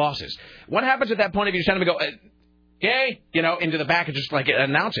incur heavy losses. What happens at that point if you just tell them to go, okay, into the back and just,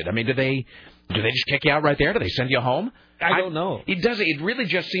 announce it? I mean, do they just kick you out right there? Do they send you home? I don't know. It really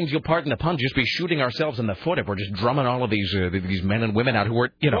just seems, you'll pardon the pun, just be shooting ourselves in the foot if we're just drumming all of these men and women out who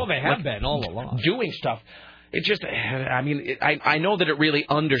are, Well, they have been all along. Doing stuff. It just, I know that it really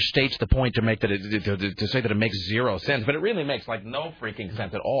understates the point to make that to say that it makes zero sense, but it really makes, no freaking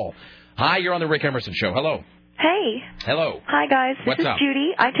sense at all. Hi, you're on the Rick Emerson Show. Hello. Hey. Hello. Hi, guys. What's This is up?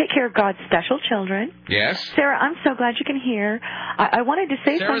 Judy. I take care of God's special children. Yes? Sarah, I'm so glad you can hear. I wanted to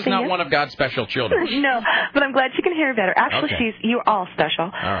say Sarah's something. not one of God's special children. No, but I'm glad you can hear better. Actually, Okay. you're all special.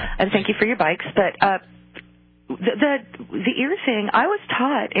 All right. And thank you for your bikes. But the ear thing, I was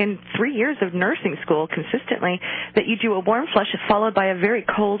taught in 3 years of nursing school consistently that you do a warm flush followed by a very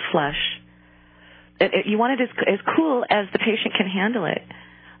cold flush. You want it as cool as the patient can handle it.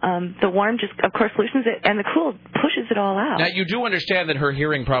 The warm just, of course, loosens it, and the cool pushes it all out. Now, you do understand that her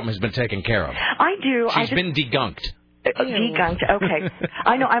hearing problem has been taken care of. I do. She's been degunked. Degunked. Okay.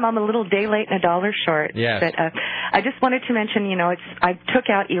 I know I'm a little day late and a dollar short. Yes. But I just wanted to mention, I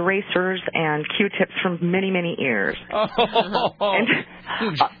took out erasers and Q-tips from many, many ears.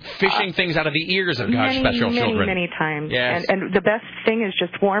 Fishing things out of the ears of God's special children. Many times. Yes. And the best thing is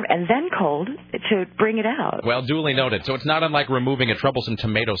just warm and then cold to bring it out. Well, duly noted. So it's not unlike removing a troublesome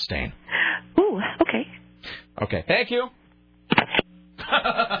tomato stain. Ooh, okay. Okay. Thank you.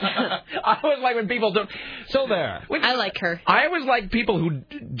 I always like when people don't. So there. I like her. I always like people who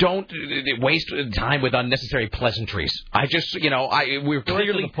don't waste time with unnecessary pleasantries. I just, we're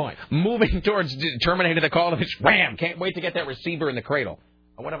clearly moving towards terminating the call, and it's wham! Can't wait to get that receiver in the cradle.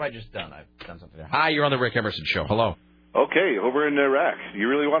 What have I just done? I've done something there. Hi, you're on the Rick Emerson Show. Hello. Okay, over in Iraq. You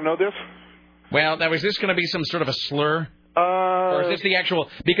really want to know this? Well, now, is this going to be some sort of a slur? Or is this the actual...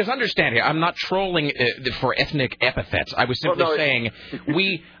 Because understand here, I'm not trolling for ethnic epithets. I was simply saying...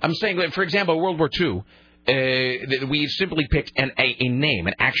 I'm saying, that, for example, World War II, we simply picked a name,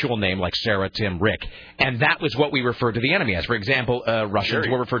 an actual name like Sarah, Tim, Rick, and that was what we referred to the enemy as. For example, Russians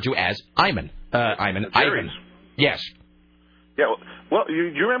were referred to as Ivan. Ivan. Yes. Yeah, well, do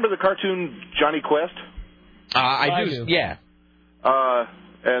you remember the cartoon Johnny Quest? I do. Yeah.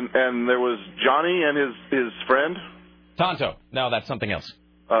 And there was Johnny and his friend... Tonto. No, that's something else.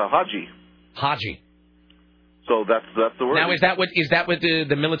 Haji. Haji. So that's the word. Now, is that what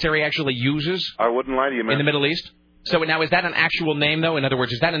the military actually uses? I wouldn't lie to you, man. In the Middle East? So now, is that an actual name, though? In other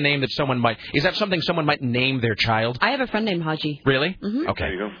words, is that a name that is that something someone might name their child? I have a friend named Haji. Really? Mm-hmm. Okay.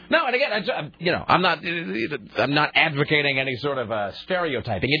 There you go. No, and again, I'm not advocating any sort of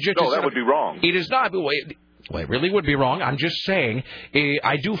stereotyping. That would be wrong. It is not. Well, it really would be wrong. I'm just saying,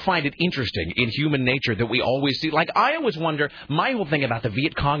 I do find it interesting in human nature that we always see. Like, I always wonder, my whole thing about the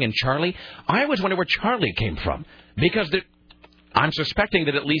Viet Cong and Charlie, I always wonder where Charlie came from. Because I'm suspecting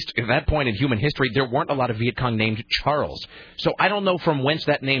that at least at that point in human history, there weren't a lot of Viet Cong named Charles. So I don't know from whence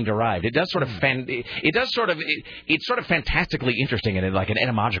that name derived. It does sort of it's sort of fantastically interesting in like an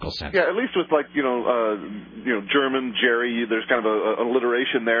etymological sense. Yeah, at least with German Jerry, there's kind of a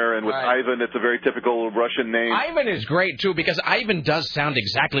alliteration there, and with Ivan, it's a very typical Russian name. Ivan is great too because Ivan does sound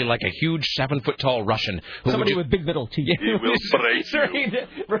exactly like a huge 7-foot-tall Russian. Somebody with big middle teeth. He will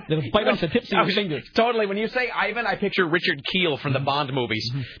break They'll bite off the tips of your fingers. Totally. When you say Ivan, I picture Richard Keel from the Bond movies,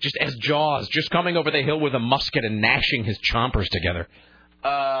 just as Jaws, just coming over the hill with a musket and gnashing his chompers together.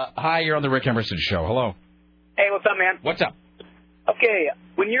 Hi, you're on the Rick Emerson Show. Hello. Hey, what's up, man? What's up? Okay,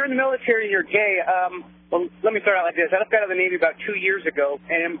 when you're in the military and you're gay, well, let me start out like this. I left out of the Navy about 2 years ago,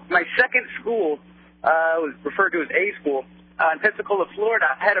 and my second school was referred to as A school. In Pensacola, Florida,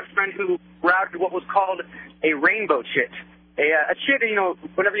 I had a friend who routed what was called a rainbow chit. A chit,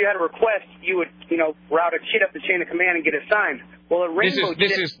 whenever you had a request, you would, route a chit up the chain of command and get assigned. Well, a rainbow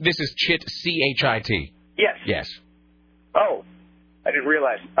chit... This is chit, C-H-I-T. Yes. Yes. Oh, I didn't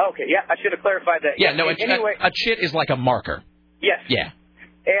realize. Okay, yeah, I should have clarified that. Yeah, no, anyway, a chit is like a marker. Yes. Yeah.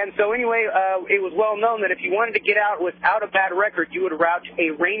 And so anyway, it was well known that if you wanted to get out without a bad record, you would route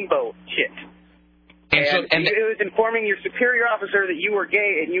a rainbow chit. And it was informing your superior officer that you were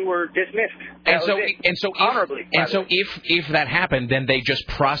gay and you were dismissed. Honorably. And so if that happened, then they just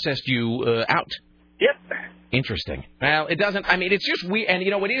processed you out. Yep. Interesting. Well, it doesn't. I mean, it's just weird. And,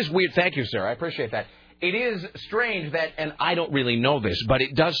 you know, it is weird. Thank you, sir. I appreciate that. It is strange that, and I don't really know this, but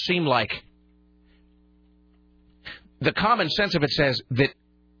it does seem like the common sense of it says that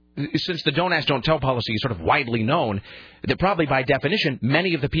since the don't ask, don't tell policy is sort of widely known, that probably by definition,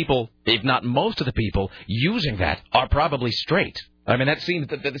 many of the people, if not most of the people, using that are probably straight. I mean, that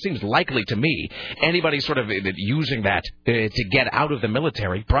seems likely to me. Anybody sort of using that to get out of the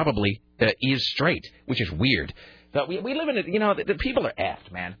military probably is straight, which is weird. But we live in it, you know, the people are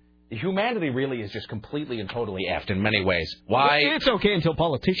effed, man. Humanity really is just completely and totally effed in many ways. Why? It's okay until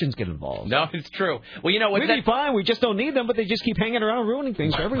politicians get involved. No, it's true. Well, you know what? We'd be fine. We just don't need them, but they just keep hanging around ruining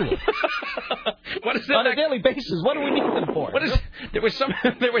things for everyone. What is it on a daily basis? What do we need them for? What is? There was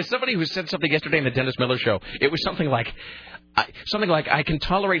somebody who said something yesterday in the Dennis Miller show. It was something like I can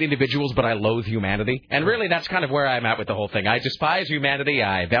tolerate individuals, but I loathe humanity. And really, that's kind of where I'm at with the whole thing. I despise humanity.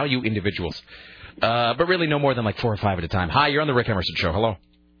 I value individuals, but really no more than like 4 or 5 at a time. Hi, you're on the Rick Emerson Show. Hello.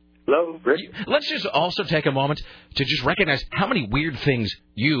 Hello, Rick. Let's just also take a moment to just recognize how many weird things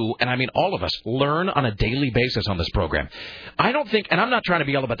you, and I mean all of us, learn on a daily basis on this program. I don't think, and I'm not trying to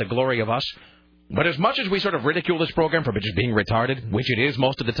be all about the glory of us, but as much as we sort of ridicule this program for just being retarded, which it is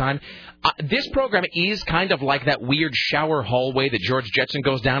most of the time, this program is kind of like that weird shower hallway that George Jetson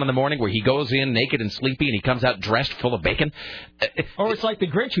goes down in the morning where he goes in naked and sleepy and he comes out dressed full of bacon. Or it's like the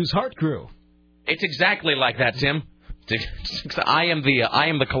Grinch whose heart grew. It's exactly like that, Tim. I am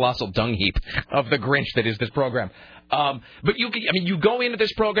the colossal dung heap of the Grinch that is this program. But you go into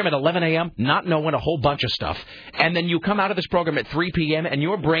this program at 11 a.m. not knowing a whole bunch of stuff, and then you come out of this program at 3 p.m. and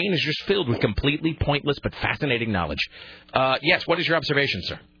your brain is just filled with completely pointless but fascinating knowledge. Yes, what is your observation,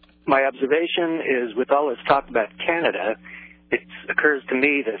 sir? My observation is, with all this talk about Canada, it occurs to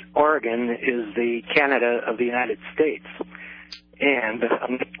me that Oregon is the Canada of the United States. And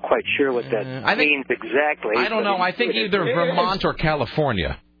I'm not quite sure what that means exactly. I don't know. I think either Vermont or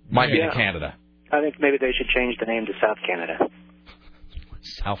California might be in Canada. I think maybe they should change the name to South Canada.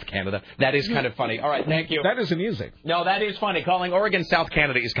 South Canada. That is kind of funny. All right, thank you. That is amusing. No, that is funny. Calling Oregon South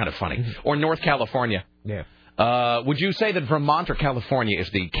Canada is kind of funny. Or North California. Yeah. Would you say that Vermont or California is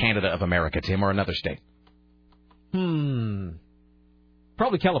the Canada of America, Tim, or another state? Probably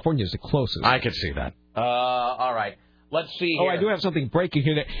California is the closest. I could see that. All right. Let's see here. Oh, I do have something breaking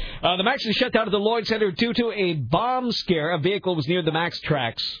here. The Max is shut down at the Lloyd Center due to a bomb scare. A vehicle was near the Max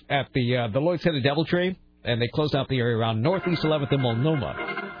tracks at the Lloyd Center Devil Train, and they closed out the area around Northeast 11th and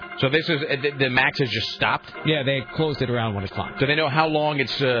Multnomah. So this is the Max has just stopped? Yeah, they closed it around 1 o'clock. Do they know how long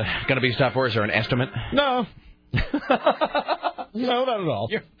it's going to be stopped for? Is there an estimate? No. No, not at all.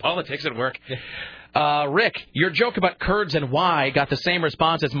 Your politics at work. Rick, your joke about curds and why got the same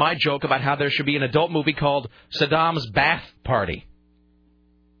response as my joke about how there should be an adult movie called Saddam's Bath Party.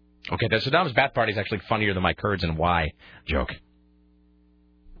 Okay, the Saddam's Bath Party is actually funnier than my curds and why joke.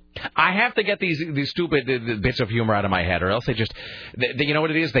 I have to get these stupid bits of humor out of my head, or else they just, you know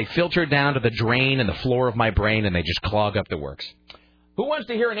what it is? They filter down to the drain and the floor of my brain, and they just clog up the works. Who wants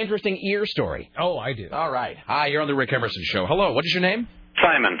to hear an interesting ear story? Oh, I do. All right. Hi, you're on the Rick Emerson Show. Hello, what is your name?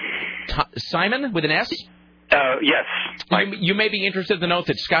 Simon. Simon with an S? Yes. You may be interested in the note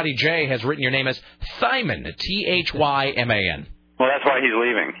that Scotty J has written your name as Thyman, T-H-Y-M-A-N. Well, that's why he's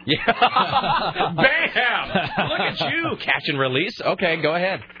leaving. Yeah. Bam! Look at you, catch and release. Okay, go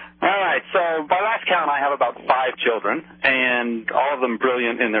ahead. All right, so by last count, I have about 5 children, and all of them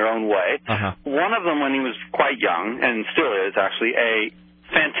brilliant in their own way. One of them, when he was quite young, and still is actually, a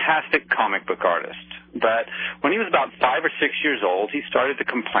fantastic comic book artist. But when he was about 5 or 6 years old, he started to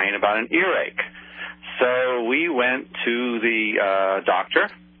complain about an earache. So we went to the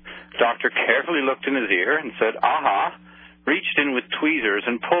doctor. Doctor carefully looked in his ear and said, aha, reached in with tweezers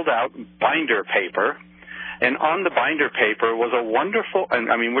and pulled out binder paper. And on the binder paper was a wonderful,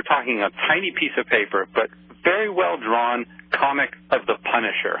 and I mean, we're talking a tiny piece of paper, but very well drawn comic of the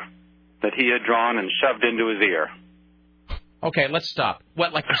Punisher that he had drawn and shoved into his ear. Okay, let's stop.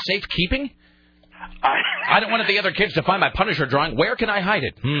 What, like for safekeeping? I don't want the other kids to find my Punisher drawing. Where can I hide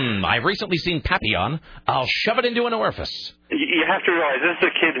it? I've recently seen Papillon. I'll shove it into an orifice. You have to realize this is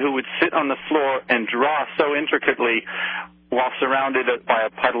a kid who would sit on the floor and draw so intricately while surrounded by a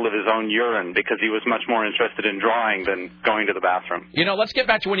puddle of his own urine because he was much more interested in drawing than going to the bathroom. You know, let's get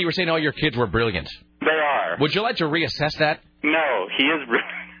back to when you were saying all your kids were brilliant. They are. Would you like to reassess that? No, he is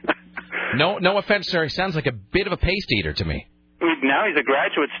brilliant. No offense, sir. He sounds like a bit of a paste eater to me. Now he's a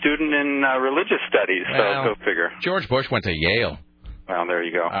graduate student in religious studies, so go figure. George Bush went to Yale. Well, there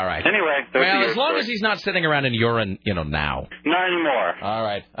you go. All right. Anyway, as long as he's not sitting around in urine, now. Not anymore. All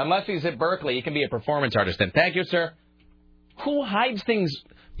right. Unless he's at Berkeley, he can be a performance artist then. Thank you, sir. Who hides things?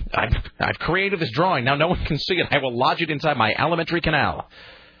 I've created this drawing. Now no one can see it. I will lodge it inside my alimentary canal.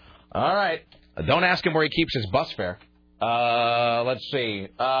 All right. Don't ask him where he keeps his bus fare. Let's see.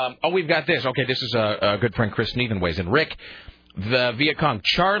 We've got this. Okay, this is a good friend Chris Sneven weighs in. Rick, the Viet Cong.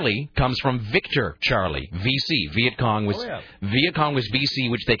 Charlie comes from Victor Charlie, VC. Viet Cong was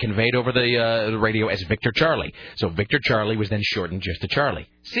VC, which they conveyed over the radio as Victor Charlie. So Victor Charlie was then shortened just to Charlie.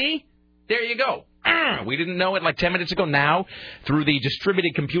 See? There you go. We didn't know it like 10 minutes ago. Now, through the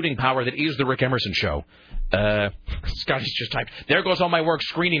distributed computing power that is the Rick Emerson Show, Scotty's just typed, there goes all my work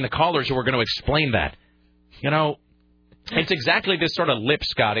screening the callers who are going to explain that. You know, it's exactly this sort of lip,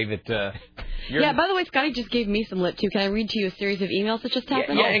 Scotty, that... Yeah, by the way, Scotty just gave me some lip, too. Can I read to you a series of emails that just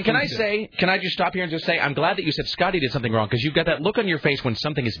happened? Yeah, and can I just stop here and just say, I'm glad that you said Scotty did something wrong, because you've got that look on your face when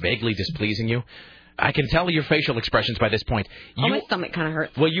something is vaguely displeasing you. I can tell your facial expressions by this point. My stomach kind of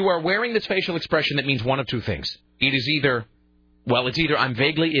hurts. Well, you are wearing this facial expression that means one of two things. It is either I'm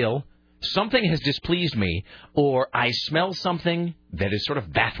vaguely ill, something has displeased me, or I smell something that is sort of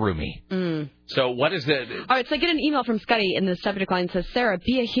bathroomy. So what is the... All right, so I get an email from Scotty, and the subject line says, Sarah,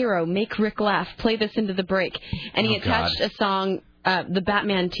 be a hero, make Rick laugh, play this into the break. And he attached a song, the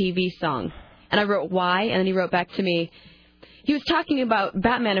Batman TV song. And I wrote, why? And then he wrote back to me, he was talking about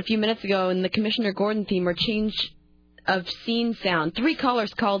Batman a few minutes ago and the Commissioner Gordon theme or change of scene sound. 3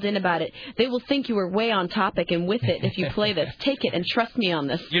 callers called in about it. They will think you were way on topic and with it if you play this. Take it and trust me on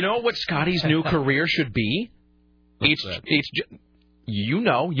this. You know what Scotty's new career should be? You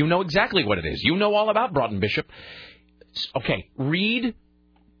know exactly what it is. You know all about Broughton Bishop. Okay, read.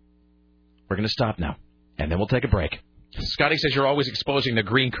 We're going to stop now, and then we'll take a break. Scotty says you're always exposing the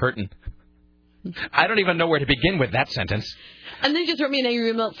green curtain. I don't even know where to begin with that sentence. And then he just wrote me an angry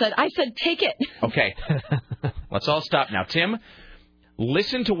email that said, I said take it. Okay. Let's all stop now. Tim,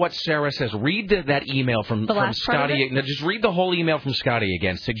 listen to what Sarah says. Read that email from Scotty. No, just read the whole email from Scotty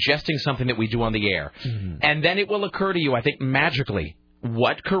again, suggesting something that we do on the air. Mm-hmm. And then it will occur to you, I think, magically,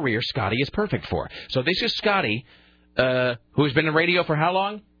 what career Scotty is perfect for. So this is Scotty, who's been in radio for how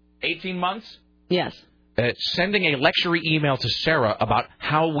long? 18 months? Yes. Sending a lecture email to Sarah about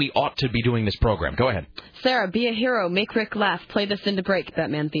how we ought to be doing this program. Go ahead. Sarah, be a hero, make Rick laugh, play this into break,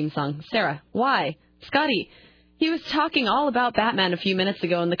 Batman theme song. Sarah, why? Scotty, he was talking all about Batman a few minutes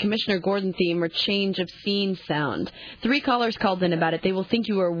ago and the Commissioner Gordon theme or change of scene sound. 3 callers called in about it. They will think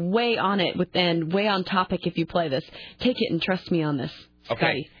you are way on it and way on topic if you play this. Take it and trust me on this. Okay,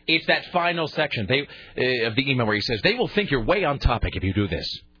 Scotty. It's that final section of the email where he says, they will think you're way on topic if you do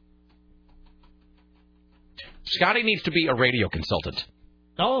this. Scotty needs to be a radio consultant.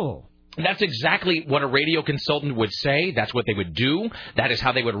 Oh. That's exactly what a radio consultant would say. That's what they would do. That is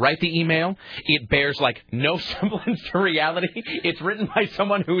how they would write the email. It bears, no semblance to reality. It's written by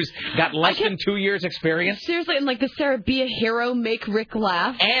someone who's got less than 2 years' experience. Seriously, and the Sarah, be a hero, make Rick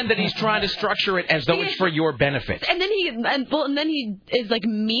laugh. And that he's trying to structure it as though it's for your benefit. And then he is,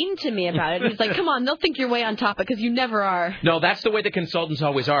 mean to me about it. He's like, come on, they'll think you're way on topic because you never are. No, that's the way the consultants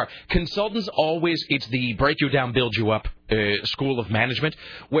always are. Consultants always, it's the break you down, build you up school of management,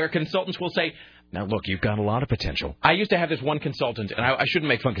 where consultants will say, now, look, you've got a lot of potential. I used to have this one consultant, and I shouldn't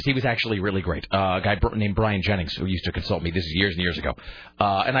make fun because he was actually really great, a guy named Brian Jennings, who used to consult me. This is years and years ago.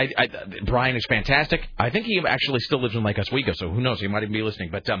 Brian is fantastic. I think he actually still lives in Lake Oswego, so who knows? He might even be listening.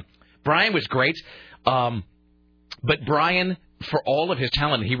 But Brian was great. But Brian, for all of his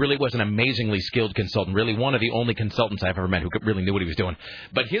talent, he really was an amazingly skilled consultant, really one of the only consultants I've ever met who really knew what he was doing.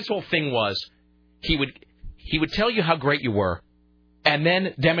 But his whole thing was he would tell you how great you were, and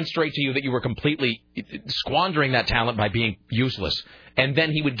then demonstrate to you that you were completely squandering that talent by being useless. And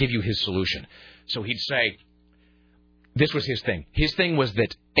then he would give you his solution. So he'd say, this was his thing. His thing was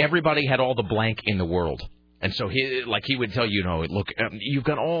that everybody had all the blank in the world. And so he would tell you, look, you've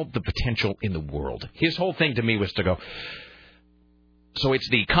got all the potential in the world. His whole thing to me was to go, so it's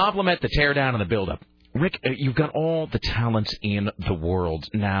the compliment, the tear down, and the build up. Rick, you've got all the talents in the world.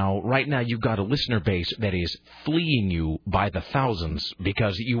 Right now, you've got a listener base that is fleeing you by the thousands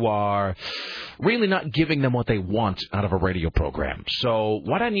because you are really not giving them what they want out of a radio program. So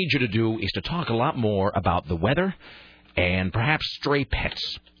what I need you to do is to talk a lot more about the weather and perhaps stray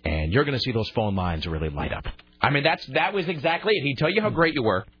pets. And you're going to see those phone lines really light up. I mean, that was exactly it. He'd tell you how great you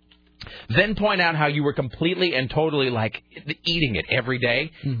were. Then point out how you were completely and totally, eating it every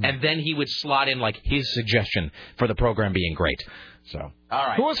day. Mm-hmm. And then he would slot in, his suggestion for the program being great. So, all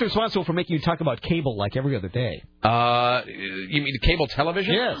right. Who was responsible for making you talk about cable like every other day? You mean cable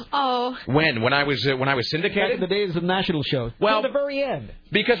television? Yes. Oh. When I was syndicated? Back in the days of national shows. Well, at the very end.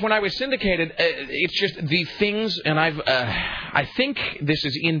 Because when I was syndicated, it's just the things, and I think this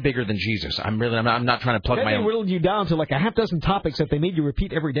is in Bigger Than Jesus. I'm not trying to plug my own. They whittled you down to like a half dozen topics that they made you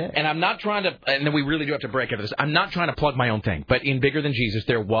repeat every day. And I'm not trying to, and then we really do have to break into this. I'm not trying to plug my own thing, but in Bigger Than Jesus,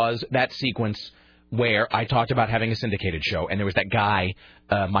 there was that sequence where I talked about having a syndicated show, and there was that guy,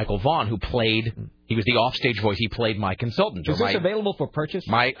 Michael Vaughn, who played, he was the offstage voice, he played my consultant. Is this available for purchase?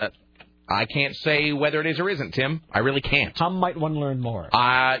 I can't say whether it is or isn't, Tim. I really can't. How might one learn more?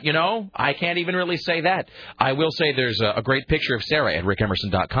 I can't even really say that. I will say there's a great picture of Sarah at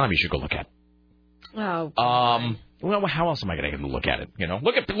rickemerson.com you should go look at. Oh. Well, how else am I going to look at it?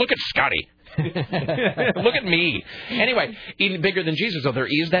 Look at Scotty. Look at me. Anyway, in Bigger Than Jesus, though, there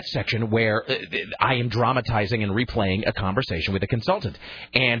is that section where I am dramatizing and replaying a conversation with a consultant.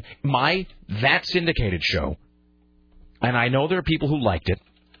 And that syndicated show, and I know there are people who liked it,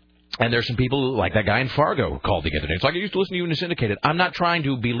 and there's some people like that guy in Fargo called together. It's like, I used to listen to you in the syndicated. I'm not trying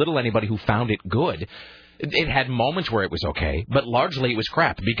to belittle anybody who found it good. It had moments where it was okay, but largely it was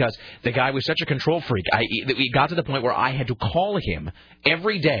crap because the guy was such a control freak. It got to the point where I had to call him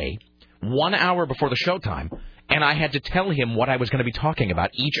every day, 1 hour before the showtime, and I had to tell him what I was going to be talking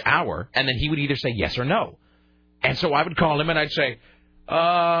about each hour, and then he would either say yes or no. And so I would call him, and I'd say,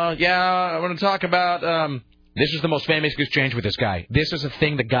 I want to talk about, this is the most famous exchange with this guy. This is a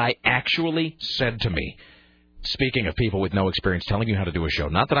thing the guy actually said to me. Speaking of people with no experience telling you how to do a show,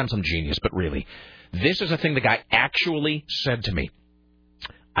 not that I'm some genius, but really, this is a thing the guy actually said to me.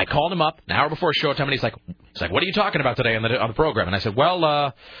 I called him up an hour before showtime, and he's like, what are you talking about today on the program? And I said,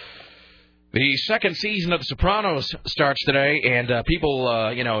 well, the second season of The Sopranos starts today, and people,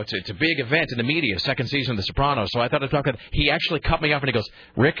 it's a big event in the media, second season of The Sopranos. So I thought I'd talk about it. He actually cut me off, and he goes,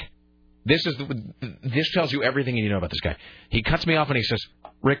 Rick, this tells you everything you need to know about this guy. He cuts me off, and he says,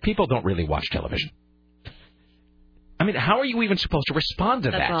 Rick, people don't really watch television. I mean, how are you even supposed to respond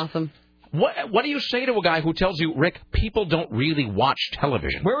to that? That's awesome. What do you say to a guy who tells you, Rick, people don't really watch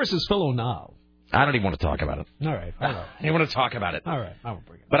television? Where is this fellow now? I don't even want to talk about it. All right. I don't want to talk about it. All right. I won't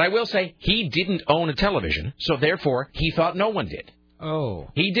bring it. But I will say he didn't own a television, so therefore he thought no one did. Oh.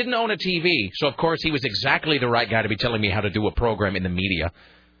 He didn't own a TV, so of course he was exactly the right guy to be telling me how to do a program in the media.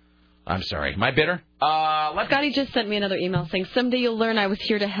 I'm sorry. Am I bitter? Scotty just sent me another email saying, someday you'll learn I was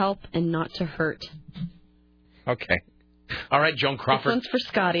here to help and not to hurt. Okay. All right, Joan Crawford. This one's for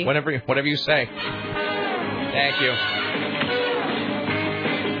Scotty. Whatever you say. Thank you.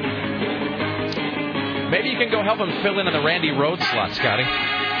 Maybe you can go help him fill in on the Randy Rhoads slot, Scotty.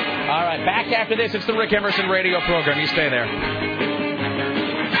 All right, back after this. It's the Rick Emerson radio program. You stay there.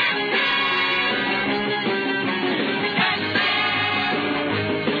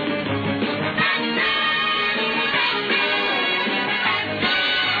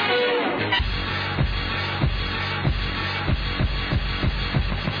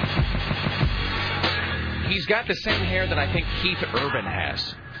 He's got the same hair that I think Keith Urban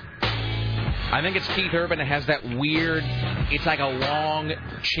has. I think it's Keith Urban that has that weird, it's like a long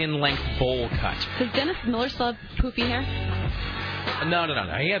chin-length bowl cut. Does Dennis Miller still have poofy hair? No.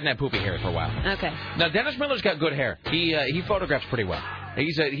 He hasn't had poopy hair for a while. Okay. Now, Dennis Miller's got good hair. He photographs pretty well.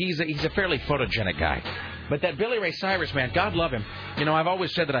 He's a fairly photogenic guy. But that Billy Ray Cyrus, man, God love him. I've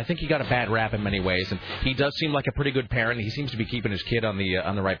always said that I think he got a bad rap in many ways, and he does seem like a pretty good parent. He seems to be keeping his kid on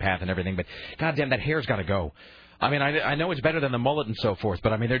the right path and everything. But goddamn, that hair's got to go. I mean, I know it's better than the mullet and so forth,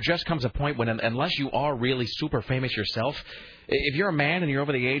 but I mean, there just comes a point when, unless you are really super famous yourself, if you're a man and you're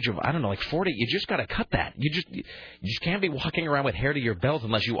over the age of, I don't know, like 40, you just got to cut that. You just can't be walking around with hair to your belt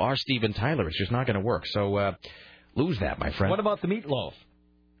unless you are Steven Tyler. It's just not going to work. So lose that, my friend. What about the Meatloaf?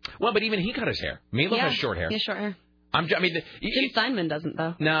 Well, but even he cut his hair. Meatloaf has short hair. He has short hair. Jim Steinman doesn't,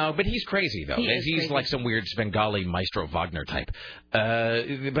 though. No, but he's crazy, though. He's crazy. like some weird Svengali Maestro Wagner type.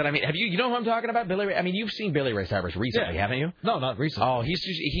 But I mean, you know who I'm talking about? Billy Ray. I mean, you've seen Billy Ray Cyrus recently, haven't you? No, not recently. Oh,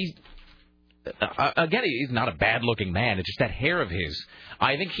 he's not a bad-looking man. It's just that hair of his.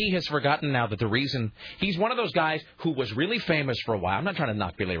 I think he has forgotten now that the reason he's one of those guys who was really famous for a while. I'm not trying to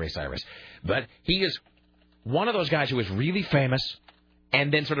knock Billy Ray Cyrus, but he is one of those guys who was really famous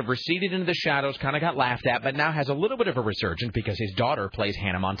and then sort of receded into the shadows, kind of got laughed at, but now has a little bit of a resurgence because his daughter plays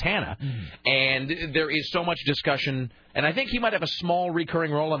Hannah Montana. And there is so much discussion, and I think he might have a small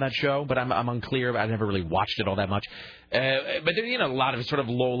recurring role on that show, but I'm unclear. I've never really watched it all that much. But you know, a lot of sort of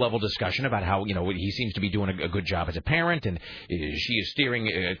low-level discussion about how he seems to be doing a good job as a parent, and she is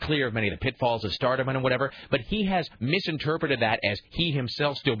steering clear of many of the pitfalls of stardom and whatever. But he has misinterpreted that as he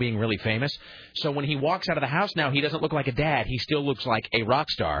himself still being really famous. So when he walks out of the house now, he doesn't look like a dad. He still looks like a rock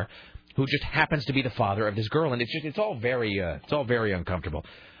star who just happens to be the father of this girl, and it's all very uncomfortable.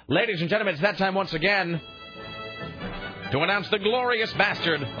 Ladies and gentlemen, it's that time once again to announce the glorious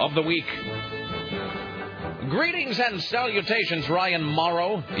bastard of the week. Greetings and salutations, Ryan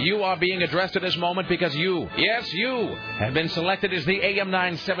Morrow. You are being addressed at this moment because you, yes, you, have been selected as the AM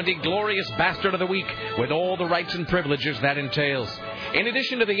 970 Glorious Bastard of the Week with all the rights and privileges that entails. In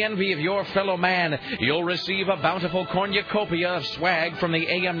addition to the envy of your fellow man, you'll receive a bountiful cornucopia of swag from the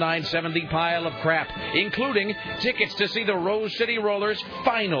AM 970 pile of crap, including tickets to see the Rose City Rollers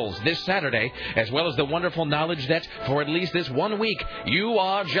finals this Saturday, as well as the wonderful knowledge that, for at least this 1 week, you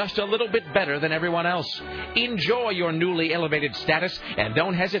are just a little bit better than everyone else. Enjoy your newly elevated status, and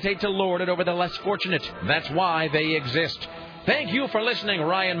don't hesitate to lord it over the less fortunate. That's why they exist. Thank you for listening,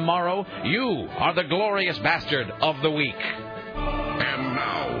 Ryan Morrow. You are the glorious bastard of the week. And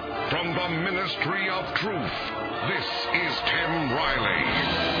now, from the Ministry of Truth, this is Tim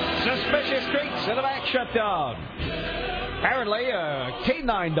Riley. Suspicious streets of the back shut down. Apparently, a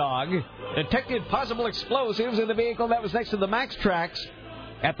canine dog detected possible explosives in the vehicle that was next to the Max tracks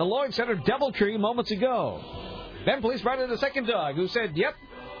at the Lloyd Center Doubletree moments ago. Then police brought in a second dog who said, yep,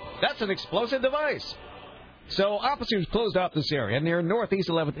 that's an explosive device. So officers closed off this area near Northeast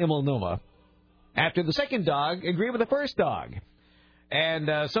 11th in Multnomah after the second dog agreed with the first dog. And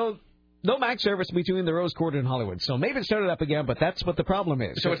so no Max service between the Rose Quarter and Hollywood. So maybe it started up again, but that's what the problem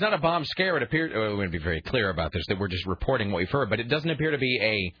is. So it's not a bomb scare. It appears, we're going to be very clear about this, that we're just reporting what we've heard, but it doesn't appear to be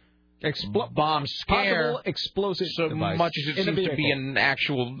a bomb scare, possible explosive so device much as it seems to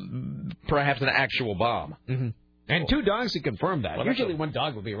be perhaps an actual bomb. Mm-hmm. And two dogs to confirm that. Well, usually one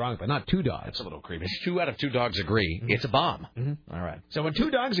dog would be wrong, but not two dogs. That's a little creepy. 2 out of 2 dogs agree it's a bomb. Mm-hmm. All right. So when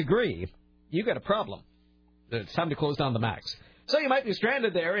 2 dogs agree, you got a problem. It's time to close down the Max. So you might be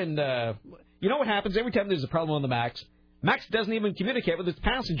stranded there, and you know what happens every time there's a problem on the Max? Max doesn't even communicate with its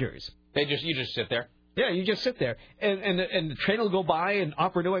passengers. You just sit there. Yeah, you just sit there, and the train will go by and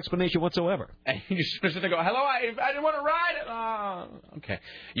offer no explanation whatsoever. And you just sit there and go, hello, I didn't want to ride. Okay.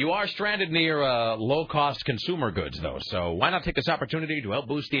 You are stranded near low-cost consumer goods, though, so why not take this opportunity to help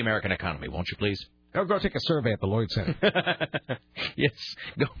boost the American economy, won't you, please? Go take a survey at the Lloyd Center. Yes.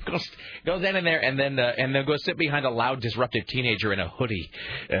 Go stand in there and then go sit behind a loud, disruptive teenager in a hoodie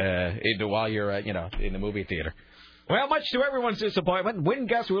while you're, in the movie theater. Well, much to everyone's disappointment, wind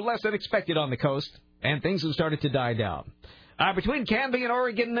gusts were less than expected on the coast, and things have started to die down. Between Canby and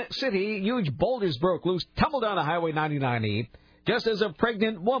Oregon City, huge boulders broke loose, tumbled down Highway 99E, just as a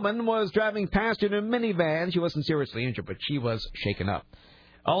pregnant woman was driving past in a minivan. She wasn't seriously injured, but she was shaken up.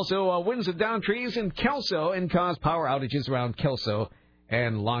 Also, winds have downed trees in Kelso and caused power outages around Kelso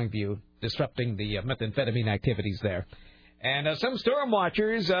and Longview, disrupting the methamphetamine activities there. And some storm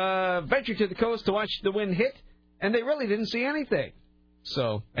watchers ventured to the coast to watch the wind hit, and they really didn't see anything.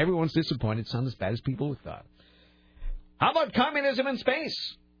 So everyone's disappointed. It's not as bad as people thought. How about communism in space?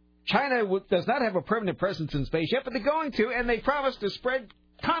 China does not have a permanent presence in space yet, but they're going to, and they promised to spread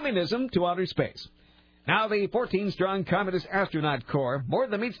communism to outer space. Now the 14-strong Communist Astronaut Corps more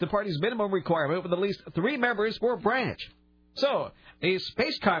than meets the party's minimum requirement with at least 3 members for a branch. So the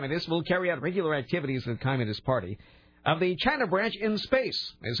space communists will carry out regular activities of the Communist Party of the China branch in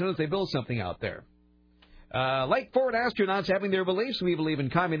space as soon as they build something out there. Like forward astronauts having their beliefs, we believe in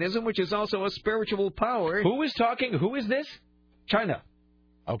communism, which is also a spiritual power. Who is talking? Who is this? China.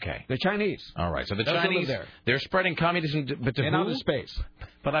 Okay. The Chinese. All right. So the Chinese, they're spreading communism, but to who? In outer space.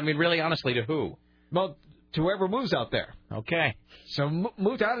 But I mean, really, honestly, to who? Well, to whoever moves out there. Okay. So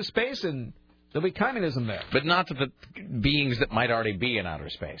move to outer space and there'll be communism there. But not to the beings that might already be in outer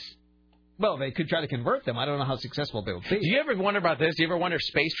space. Well, they could try to convert them. I don't know how successful they'll be. Do you ever wonder about this? Do you ever wonder if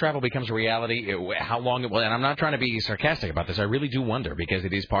space travel becomes a reality, how long it will? And I'm not trying to be sarcastic about this. I really do wonder, because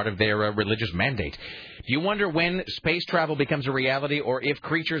it is part of their religious mandate. Do you wonder when space travel becomes a reality, or if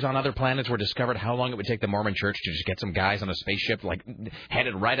creatures on other planets were discovered, how long it would take the Mormon Church to just get some guys on a spaceship, like,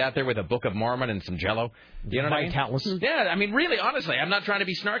 headed right out there with a Book of Mormon and some Jello? You know what I mean? Yeah, I mean, really, honestly, I'm not trying to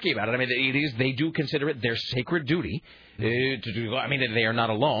be snarky about it. I mean, they do consider it their sacred duty to do. I mean, they are not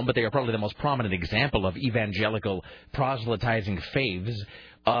alone, but they are probably the most prominent example of evangelical proselytizing faiths.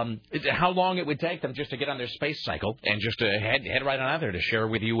 How long it would take them just to get on their space cycle and just to head right on out there to share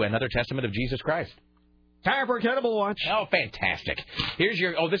with you another testament of Jesus Christ. Time for a Cannibal Watch. Oh, fantastic. Here's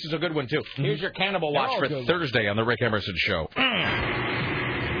your... Oh, this is a good one, too. Here's your Cannibal Watch for Thursday on the Rick Emerson Show.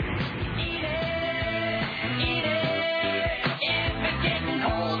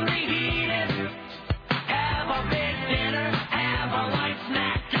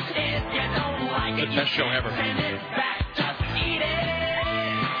 Best show ever.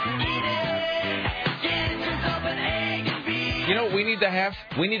 You know what we need to have?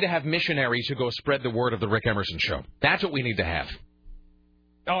 We need to have missionaries who go spread the word of the Rick Emerson Show. That's what we need to have.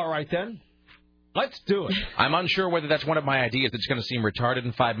 All right, then. Let's do it. I'm unsure whether that's one of my ideas that's going to seem retarded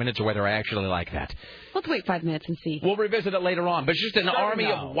in 5 minutes or whether I actually like that. Let's wait 5 minutes and see. We'll revisit it later on. But it's just an army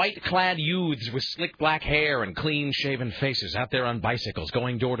now. of white-clad youths with slick black hair and clean-shaven faces out there on bicycles,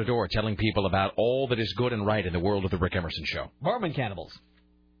 going door to door, telling people about all that is good and right in the world of the Rick Emerson Show. Mormon cannibals.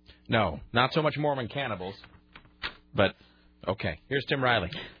 No, not so much Mormon cannibals. But, okay, here's Tim Riley.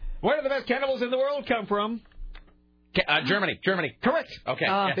 Where do the best cannibals in the world come from? Germany. Correct. Okay.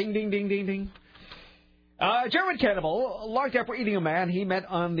 Yes. Ding, ding, ding, ding, ding. German cannibal, locked up for eating a man he met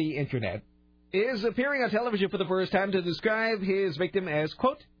on the Internet, is appearing on television for the first time to describe his victim as,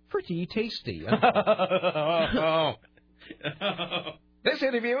 quote, pretty tasty. This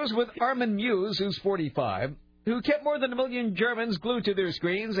interview is with Armin Muse, who's 45, who kept more than 1 million Germans glued to their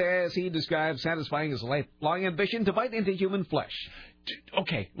screens as he describes satisfying his lifelong ambition to bite into human flesh.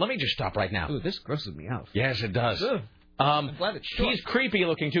 Okay, let me just stop right now. Ooh, this grosses me out. Yes, it does. I'm glad it's short. He's creepy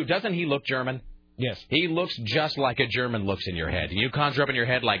looking, too. Doesn't he look German? Yes. He looks just like a German looks in your head. You conjure up in your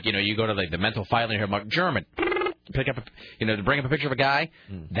head like, you go to the mental file in your head, like, German. Pick up, to bring up a picture of a guy.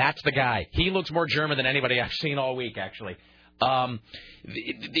 That's the guy. He looks more German than anybody I've seen all week, actually.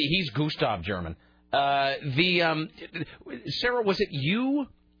 He's Gustav German. Sarah, was it you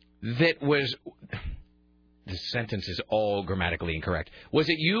that was... This sentence is all grammatically incorrect. Was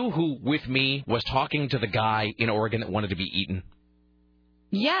it you who, with me, was talking to the guy in Oregon that wanted to be eaten?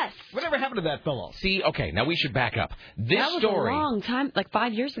 Yes. Whatever happened to that fellow? See, okay, now we should back up. This that was story, a long time, like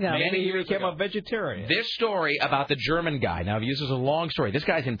 5 years ago. Many years became ago. a vegetarian. This story about the German guy, now this is a long story. This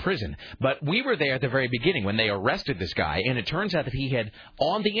guy's in prison, but we were there at the very beginning when they arrested this guy, and it turns out that he had,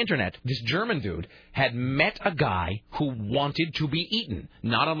 on the Internet, this German dude had met a guy who wanted to be eaten,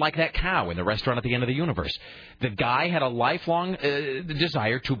 not unlike that cow in the restaurant at the end of the universe. The guy had a lifelong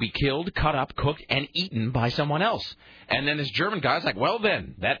desire to be killed, cut up, cooked, and eaten by someone else. And then this German guy's like, well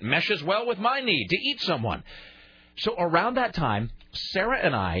then, that meshes well with my need to eat someone. So around that time, Sarah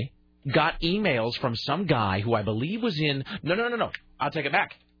and I got emails from some guy who I believe was in... No. I'll take it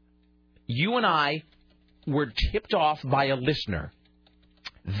back. You and I were tipped off by a listener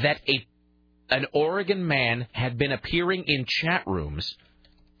that an Oregon man had been appearing in chat rooms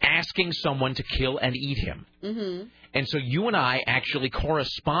asking someone to kill and eat him. Mm-hmm. And so you and I actually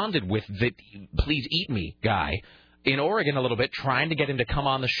corresponded with the please eat me guy in Oregon a little bit, trying to get him to come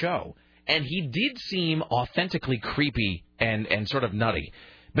on the show. And he did seem authentically creepy and sort of nutty.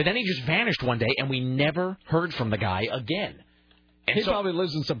 But then he just vanished one day, and we never heard from the guy again. And he probably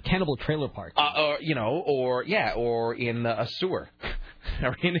lives in some cannibal trailer park. Or in a sewer.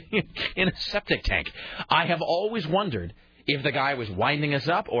 Or in a septic tank. I have always wondered if the guy was winding us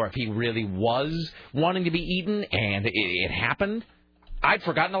up or if he really was wanting to be eaten and it happened. I'd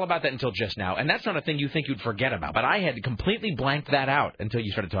forgotten all about that until just now, and that's not a thing you think you'd forget about, but I had completely blanked that out until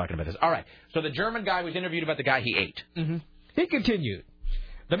you started talking about this. All right, so the German guy was interviewed about the guy he ate. Mm-hmm. He continued,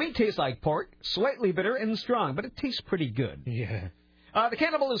 the meat tastes like pork, slightly bitter and strong, but it tastes pretty good. Yeah. The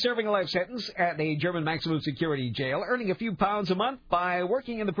cannibal is serving a life sentence at a German maximum security jail, earning a few pounds a month by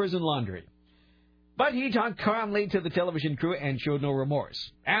working in the prison laundry. But he talked calmly to the television crew and showed no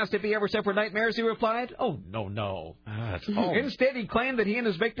remorse. Asked if he ever suffered nightmares, he replied, oh, no. Instead, he claimed that he and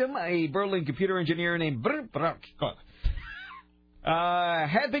his victim, a Berlin computer engineer named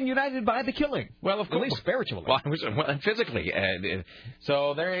had been united by the killing. Well, of course. At least spiritually. Well, physically.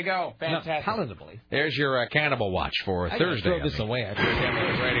 So there you go. Fantastic. Not palatably. There's your Cannibal Watch for Thursday. Throw this away. I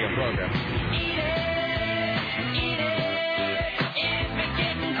radio program.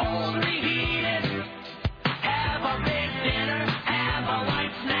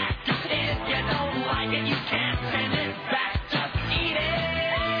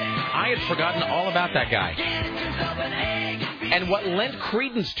 I had forgotten all about that guy. And what lent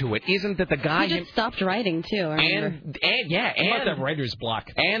credence to it isn't that the guy... He just stopped writing, too, I remember. And that writer's block.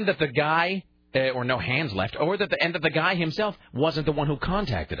 And that the guy, or no hands left, or that the guy himself wasn't the one who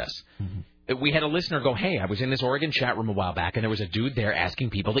contacted us. Mm-hmm. We had a listener go, hey, I was in this Oregon chat room a while back, and there was a dude there asking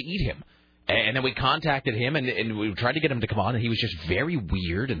people to eat him. And then we contacted him, and we tried to get him to come on, and he was just very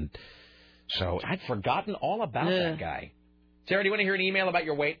weird, and so I'd forgotten all about that guy. Sarah, do you want to hear an email about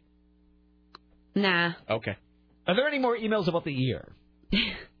your weight? Nah. Okay. Are there any more emails about the ear?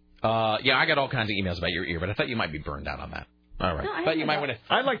 Yeah, I got all kinds of emails about your ear, but I thought you might be burned out on that. All right. No, but you might want to...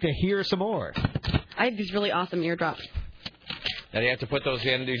 I'd like to hear some more. I have these really awesome eardrops. Now you have to put those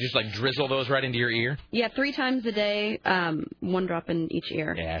in. You just like drizzle those right into your ear. Yeah, 3 times a day, 1 drop in each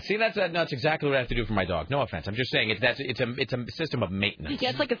ear. Yeah, see, that's exactly what I have to do for my dog. No offense, I'm just saying it's a system of maintenance. Yeah,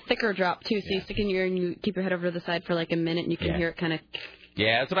 it's like a thicker drop too. So you stick in your ear and you keep your head over to the side for like a minute, and you can hear it kind of.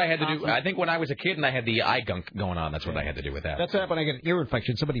 Yeah, that's what I had to do. I think when I was a kid and I had the eye gunk going on, that's what I had to do with that. That's when I get an ear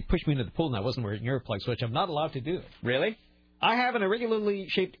infection. Somebody pushed me into the pool and I wasn't wearing earplugs, which I'm not allowed to do. Really? I have an irregularly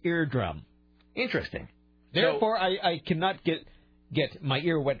shaped eardrum. Interesting. Therefore, I cannot get my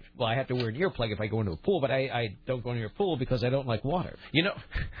ear wet. Well, I have to wear an earplug if I go into a pool, but I don't go into a pool because I don't like water. You know,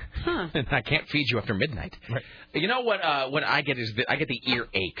 I can't feed you after midnight. Right. You know what I get is I get the ear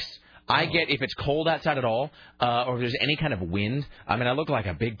aches. I get, if it's cold outside at all, or if there's any kind of wind, I mean, I look like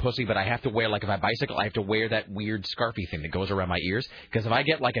a big pussy, but I have to wear, like, if I bicycle, I have to wear that weird scarfy thing that goes around my ears, because if I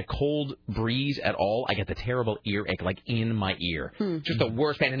get, like, a cold breeze at all, I get the terrible earache, like, in my ear. Just the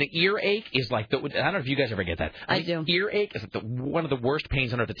worst pain. And the earache is, like, I don't know if you guys ever get that. I do. Earache is one of the worst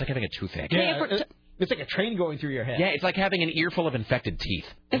pains on earth. It's like having a toothache. Yeah, it's like a train going through your head. Yeah, it's like having an ear full of infected teeth.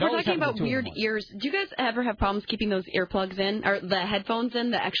 If we're talking about weird ears, do you guys ever have problems keeping those earplugs in, or the headphones in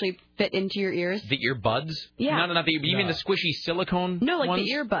that actually fit into your ears? The earbuds? Yeah. No, not the. You mean the squishy silicone? No, like ones?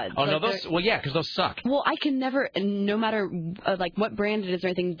 the earbuds. Oh, like no, those. Well, yeah, because those suck. Well, I can never, no matter like what brand it is or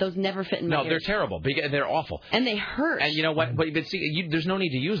anything, those never fit in my ears. No, they're terrible. They're awful. And they hurt. And you know what? But see, there's no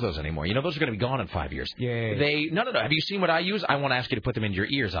need to use those anymore. You know, those are going to be gone in 5 years. Yay. No. Have you seen what I use? I won't ask you to put them in your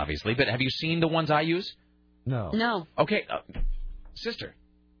ears, obviously. But have you seen the ones I use? No. No. Okay, sister,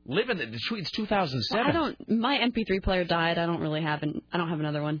 live in it's 2007. Well, my MP3 player died. I don't have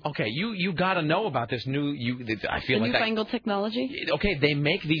another one. Okay, you got to know about this new. I feel the like newfangled technology. Okay, they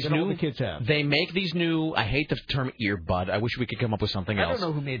make these new. All the kids have. They make these new. I hate the term earbud. I wish we could come up with something else. I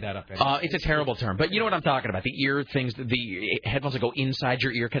don't know who made that up. Anyway. It's a terrible term, but you know what I'm talking about. The ear things, the headphones that go inside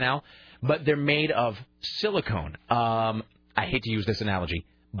your ear canal, but they're made of silicone. I hate to use this analogy.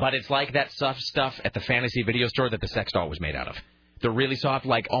 But it's like that soft stuff at the fantasy video store that the sex doll was made out of. They're really soft,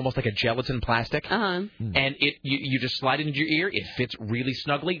 like almost like a gelatin plastic. And you just slide it into your ear. It fits really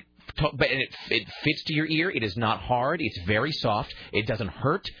snugly, but it fits to your ear. It is not hard. It's very soft. It doesn't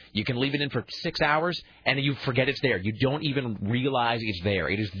hurt. You can leave it in for 6 hours, and you forget it's there. You don't even realize it's there.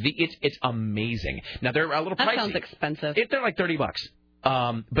 It's amazing. Now they're a little pricey. That sounds expensive. They're like $30.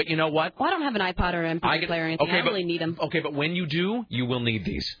 But you know what? Well, I don't have an iPod or MP3 player or anything. I don't really need them. Okay, but when you do, you will need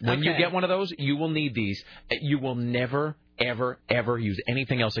these. When you get one of those, you will need these. You will never, ever, ever use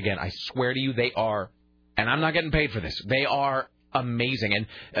anything else again. I swear to you, they are, and I'm not getting paid for this, they are amazing. And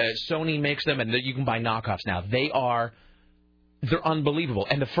Sony makes them, and you can buy knockoffs now. They're unbelievable.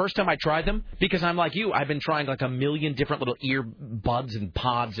 And the first time I tried them, because I'm like you, I've been trying like a million different little ear buds and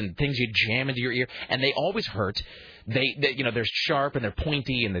pods and things you jam into your ear, and they always hurt. They're sharp and they're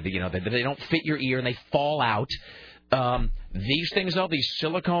pointy, and they don't fit your ear and they fall out. These things though, these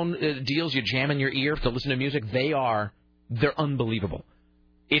silicone deals you jam in your ear to listen to music, they're unbelievable.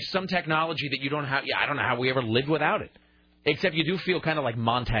 It's some technology that you don't have. Yeah, I don't know how we ever lived without it. Except you do feel kind of like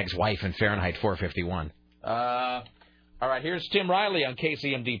Montag's wife in Fahrenheit 451. All right, here's Tim Riley on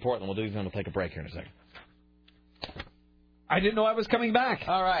KCMD Portland. We'll take a break here in a second. I didn't know I was coming back.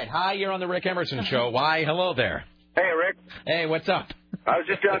 All right. Hi, you're on the Rick Emerson Show. Why, hello there. Hey, Rick. Hey, what's up? I was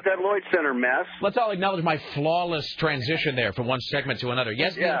just down at that Lloyd Center mess. Let's all acknowledge my flawless transition there from one segment to another.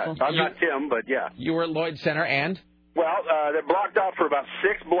 Yes, yeah, beautiful. I'm not Tim, but yeah. You were at Lloyd Center and? Well, they're blocked off for about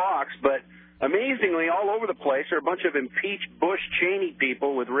 6 blocks, but amazingly, all over the place are a bunch of impeached Bush Cheney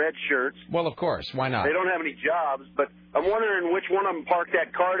people with red shirts. Well, of course. Why not? They don't have any jobs, but I'm wondering which one of them parked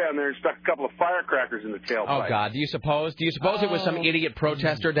that car down there and stuck a couple of firecrackers in the tailpipe. Oh, God. Do you suppose it was some idiot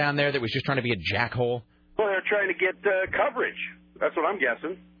protester down there that was just trying to be a jackhole? Well, they're trying to get coverage. That's what I'm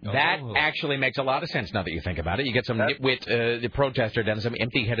guessing. That actually makes a lot of sense now that you think about it. You get some nitwit, the protester down, some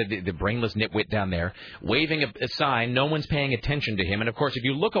empty-headed, the brainless nitwit down there, waving a sign. No one's paying attention to him. And, of course, if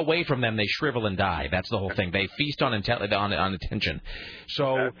you look away from them, they shrivel and die. That's the whole thing. They feast on attention.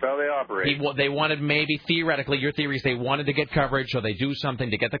 So that's how they operate. They wanted, maybe, theoretically, your theory is they wanted to get coverage, so they do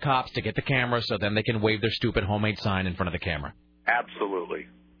something to get the cops, to get the camera, so then they can wave their stupid homemade sign in front of the camera. Absolutely.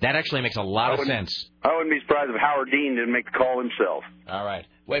 That actually makes a lot of sense. I wouldn't be surprised if Howard Dean didn't make the call himself. All right.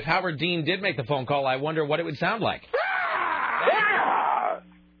 Well, if Howard Dean did make the phone call, I wonder what it would sound like. I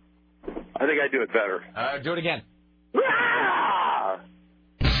think I'd do it better. Do it again.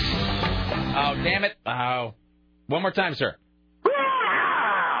 Oh, damn it. Oh. One more time, sir.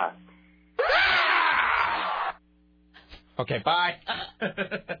 Okay, bye.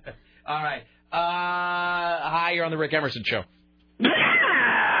 All right. Hi, you're on the Rick Emerson Show.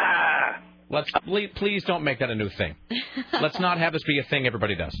 Please don't make that a new thing. Let's not have this be a thing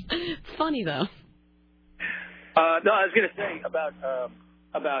everybody does. Funny, though. No, I was going to say about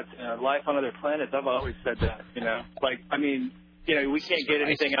life on other planets. I've always said that, we can't get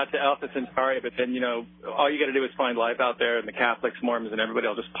anything out to Alpha Centauri, but then, all you got to do is find life out there, and the Catholics, Mormons, and everybody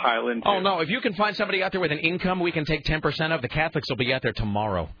will just pile in. Oh, no, if you can find somebody out there with an income we can take 10% of, the Catholics will be out there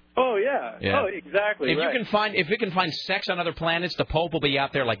tomorrow. Oh, yeah. Oh, exactly. If we can find sex on other planets, the Pope will be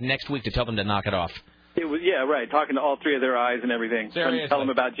out there like next week to tell them to knock it off. Yeah, right. Talking to all three of their eyes and everything. Seriously. Tell them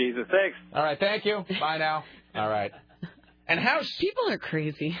about Jesus. Thanks. All right, thank you. Bye now. All right. And people are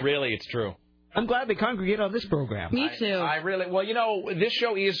crazy. Really, it's true. I'm glad they congregate on this program. Me too. I really, this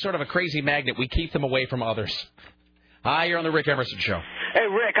show is sort of a crazy magnet. We keep them away from others. Hi, you're on the Rick Emerson Show. Hey,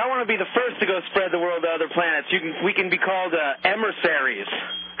 Rick, I want to be the first to go spread the word to other planets. We can be called emissaries.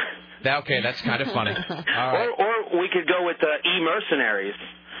 Okay, that's kind of funny. All right. Or we could go with e-mercenaries.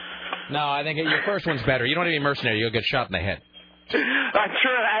 No, I think your first one's better. You don't need to be a mercenary. You'll get shot in the head. I'm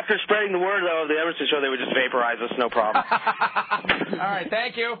sure after spreading the word, though, of the Emerson Show, they would just vaporize us, no problem. All right,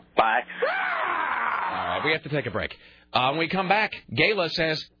 thank you. Bye. All right, we have to take a break. When we come back, Gayla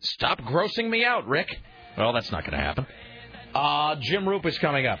says, stop grossing me out, Rick. Well, that's not going to happen. Jim Roop is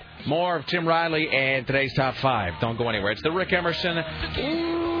coming up. More of Tim Riley and today's Top 5. Don't go anywhere. It's the Rick Emerson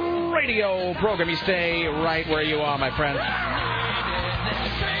radio program. You stay right where you are, my friend.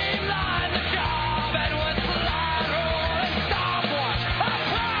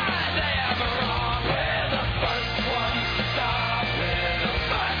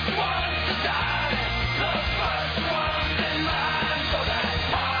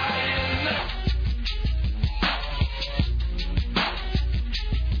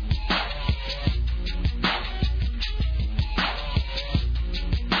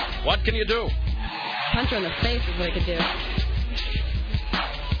 What can you do? Punch her in the face is what I could do.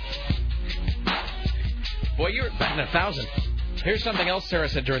 Boy, you're batting 1,000. Here's something else Sarah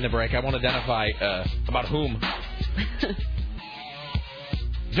said during the break. I won't identify about whom.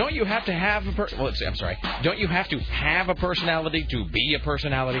 Don't you have to have a Don't you have to have a personality to be a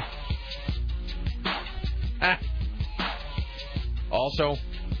personality? Also,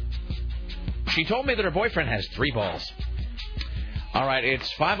 she told me that her boyfriend has 3 balls. All right, it's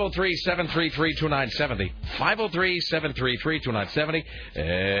 503-733-2970. 503-733-2970.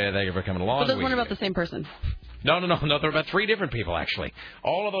 Thank you for coming along. But there's one about the same person. No. They're about 3 different people, actually.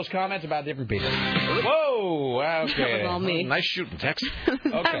 All of those comments about different people. Whoa! Okay. That was all me. Nice shooting, Tex.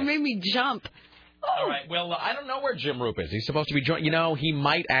 That made me jump. All right, well, I don't know where Jim Roop is. He's supposed to be joining. He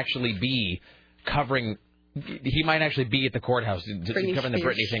might actually be covering... He might actually be at the courthouse covering the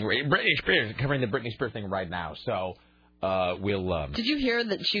Britney thing. Britney Spears, covering the Britney Spears thing right now, so... we'll. Did you hear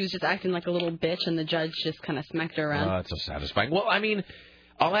that she was just acting like a little bitch and the judge just kind of smacked her around? It's so satisfying. Well, I mean,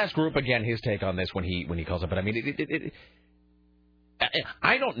 I'll ask Roop again his take on this when he calls up. But I mean,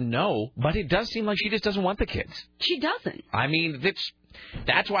 I don't know, but it does seem like she just doesn't want the kids. She doesn't. I mean,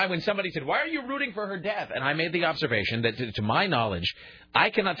 that's why when somebody said, "Why are you rooting for her death?" and I made the observation that, to my knowledge, I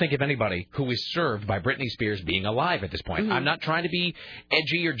cannot think of anybody who is served by Britney Spears being alive at this point. Mm-hmm. I'm not trying to be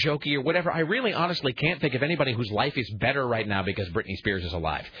edgy or jokey or whatever. I really honestly can't think of anybody whose life is better right now because Britney Spears is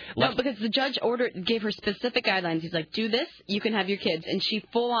alive. No, because the judge gave her specific guidelines. He's like, do this, you can have your kids. And she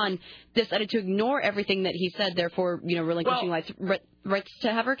full on decided to ignore everything that he said, therefore, relinquishing rights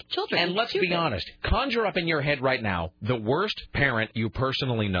to have her children. And let's be honest. Conjure up in your head right now the worst parent you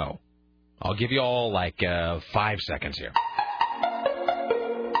personally know. I'll give you all 5 seconds here.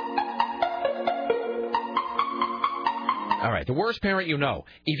 All right, the worst parent you know.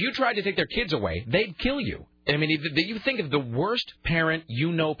 If you tried to take their kids away, they'd kill you. I mean, if you think of the worst parent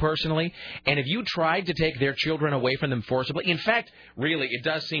you know personally, and if you tried to take their children away from them forcibly, in fact, really, it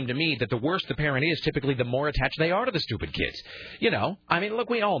does seem to me that the worse the parent is, typically the more attached they are to the stupid kids. I mean, look,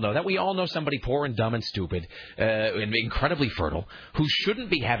 we all know that. We all know somebody poor and dumb and stupid, and incredibly fertile, who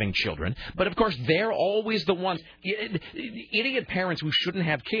shouldn't be having children. But, of course, they're always the ones. Idiot parents who shouldn't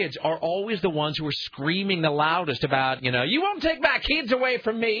have kids are always the ones who are screaming the loudest about, you won't take my kids away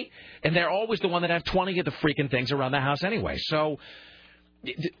from me. And they're always the one that have 20 of the freaking things around the house anyway. So,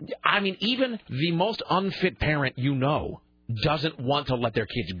 I mean, even the most unfit parent doesn't want to let their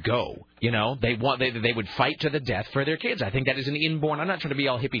kids go. They would fight to the death for their kids. I think that is an inborn. I'm not trying to be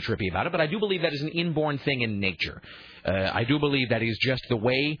all hippie-trippy about it, but I do believe that is an inborn thing in nature. I do believe that is just the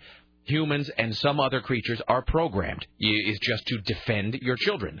way humans and some other creatures are programmed, is just to defend your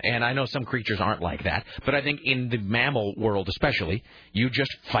children. And I know some creatures aren't like that, but I think in the mammal world especially, you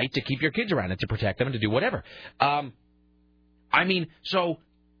just fight to keep your kids around and to protect them and to do whatever. I mean, so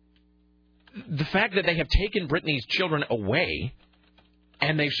the fact that they have taken Britney's children away,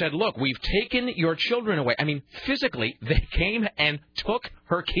 and they said, look, we've taken your children away. I mean, physically, they came and took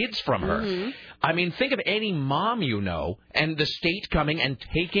her kids from her. Mm-hmm. I mean, think of any mom you know and the state coming and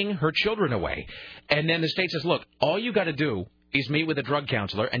taking her children away. And then the state says, look, all you got to do is meet with a drug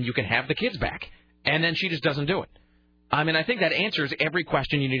counselor and you can have the kids back. And then she just doesn't do it. I mean, I think that answers every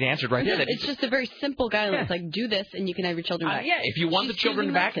question you need answered right there. It's just a very simple guideline. It's like, do this, and you can have your children back. Yeah, if you want the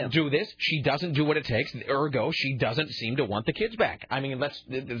children back, do this. She doesn't do what it takes. Ergo, she doesn't seem to want the kids back. I mean,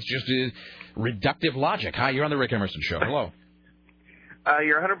 it's just reductive logic. Hi, you're on the Rick Emerson Show. Hello.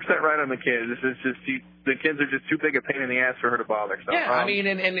 You're 100% right on the kids. This is just the kids are just too big a pain in the ass for her to bother. So, yeah, I mean,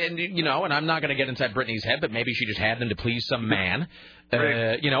 and you know, and I'm not going to get inside Brittany's head, but maybe she just had them to please some man,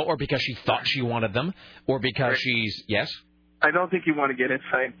 you know, or because she thought she wanted them, or because she's I don't think you want to get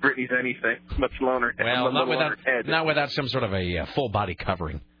inside Brittany's anything, much alone her, well, head. Not without some sort of a full body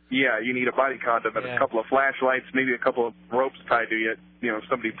covering. Yeah, you need a body condom and a couple of flashlights, maybe a couple of ropes tied to you. You know,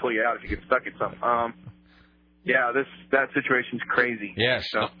 somebody pull you out if you get stuck in something. Yeah, that situation's crazy. Yes,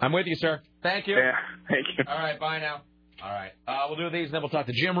 so. I'm with you, sir. Thank you. Yeah, thank you. All right, bye now. All right, we'll do these, and then we'll talk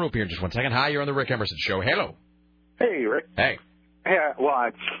to Jim Roop here in just 1 second. Hi, you're on the Rick Emerson Show. Hello. Hey, Rick. Hey. Yeah,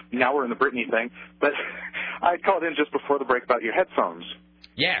 well, now we're in the Brittany thing, but I called in just before the break about your headphones.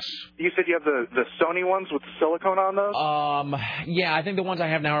 Yes. You said you have the Sony ones with the silicone on those? Yeah, I think the ones I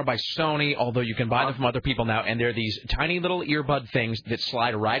have now are by Sony, although you can buy them from other people now, and they're these tiny little earbud things that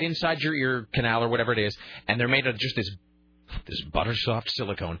slide right inside your ear canal or whatever it is, and they're made of just this butter soft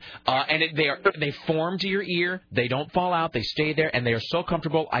silicone. And they form to your ear, they don't fall out, they stay there, and they are so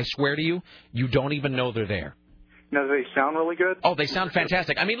comfortable, I swear to you, you don't even know they're there. Now, do they sound really good? Oh, they sound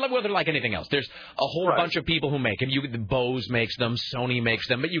fantastic. I mean, whether like anything else. There's a whole bunch of people who make them. Bose makes them, Sony makes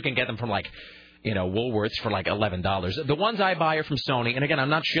them, but you can get them from like, you know, Woolworths for like $11. The ones I buy are from Sony, and again, I'm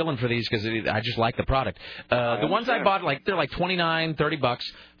not shilling for these because I just like the product. The ones I bought, they're like $29-$30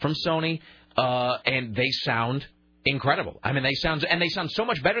 from Sony, and they sound incredible. I mean, they sound so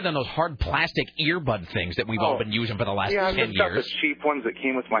much better than those hard plastic earbud things that we've all been using for the last 10 years. Yeah, I've got the cheap ones that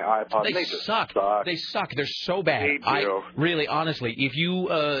came with my iPod. They just suck. They suck. They're so bad. They do. Really, honestly, if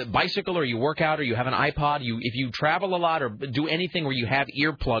you bicycle or you work out or you have an iPod, if you travel a lot or do anything where you have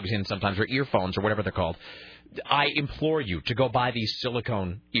earplugs in sometimes or earphones or whatever they're called, I implore you to go buy these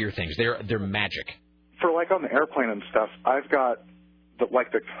silicone ear things. They're magic. For like on the airplane and stuff, I've got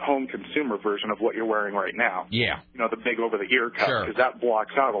the home consumer version of what you're wearing right now. Yeah. You know, the big over-the-ear cup, because that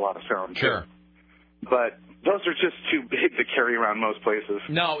blocks out a lot of sound. Sure. But those are just too big to carry around most places.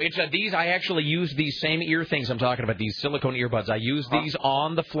 No, it's these. I actually use these same ear things I'm talking about, these silicone earbuds. I use these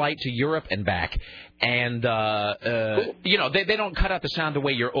on the flight to Europe and back. And, you know, they don't cut out the sound the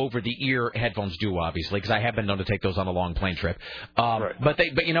way your over-the-ear headphones do, obviously, because I have been known to take those on a long plane trip.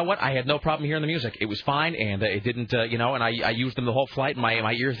 But you know what? I had no problem hearing the music. It was fine, and it didn't, you know, and I used them the whole flight, and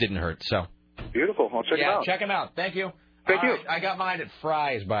my ears didn't hurt. So beautiful. I'll check them out. Yeah, check them out. Thank you. Thank you. I got mine at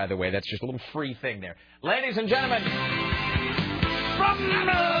Fry's, by the way. That's just a little free thing there. Ladies and gentlemen, from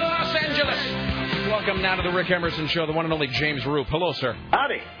Los Angeles, welcome now to the Rick Emerson Show, the one and only James Roop. Hello, sir.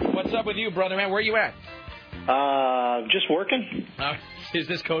 Howdy. What's up with you, brother, man? Where are you at? Just working. Is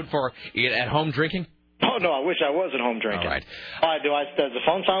this code for at home drinking? Oh, no, I wish I was at home drinking. All right. Does the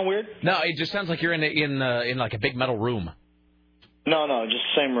phone sound weird? No, it just sounds like you're in like a big metal room. No, just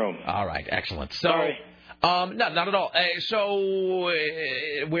the same room. All right, excellent. So, sorry. No, not at all. It's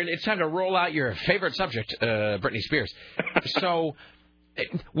time to roll out your favorite subject, Britney Spears. So,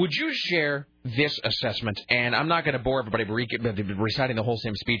 would you share this assessment? And I'm not going to bore everybody reciting the whole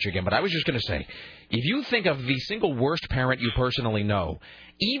same speech again, but I was just going to say, if you think of the single worst parent you personally know,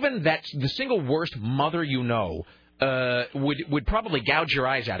 even the single worst mother you know would probably gouge your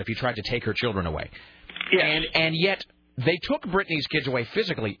eyes out if you tried to take her children away. Yes. And yet they took Britney's kids away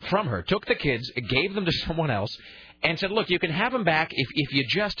physically from her, took the kids, gave them to someone else, and said, look, you can have them back if you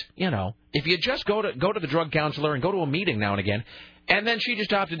just go to the drug counselor and go to a meeting now and again. And then she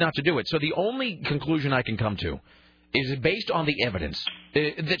just opted not to do it. So the only conclusion I can come to is based on the evidence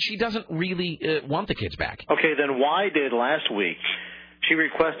that she doesn't really want the kids back. Okay, then why did last week she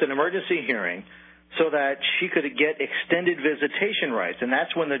request an emergency hearing so that she could get extended visitation rights? And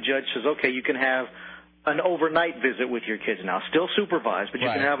that's when the judge says, okay, you can have an overnight visit with your kids now, still supervised, but you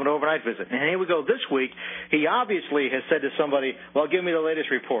can have an overnight visit. And here we go. This week, he obviously has said to somebody, well, give me the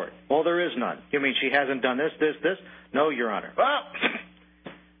latest report. Well, there is none. You mean she hasn't done this? No, Your Honor. Well,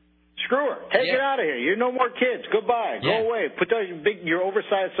 screw her. Take it out of here. You're no more kids. Goodbye. Go away. Put your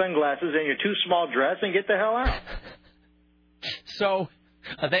oversized sunglasses and your too small dress and get the hell out. So,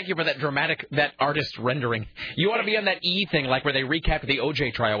 Thank you for that artist rendering. You want to be on that E thing, like where they recap the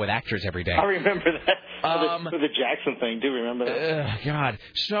OJ trial with actors every day. I remember that. For the Jackson thing. Do you remember that? God.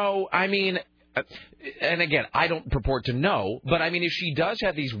 So, I mean, and again, I don't purport to know, but I mean, if she does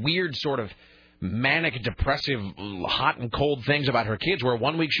have these weird sort of manic, depressive, hot and cold things about her kids, where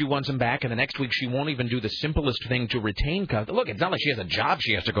one week she wants them back, and the next week she won't even do the simplest thing to retain. Look, it's not like she has a job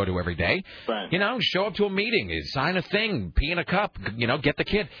she has to go to every day. Right. You know, show up to a meeting, sign a thing, pee in a cup, get the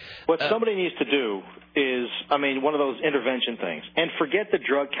kid. What somebody needs to do is, one of those intervention things, and forget the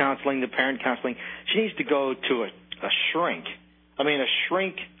drug counseling, the parent counseling. She needs to go to a shrink. A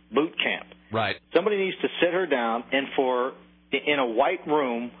shrink boot camp. Right. Somebody needs to sit her down and in a white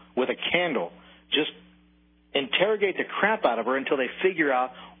room with a candle, just interrogate the crap out of her until they figure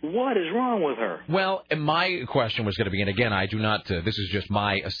out what is wrong with her. Well, my question was going to be, and again, I do not, this is just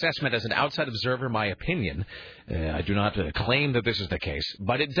my assessment as an outside observer, my opinion. I do not claim that this is the case,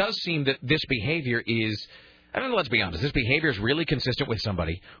 but it does seem that this behavior is, let's be honest, this behavior is really consistent with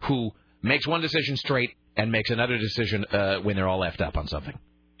somebody who makes one decision straight and makes another decision when they're all effed up on something.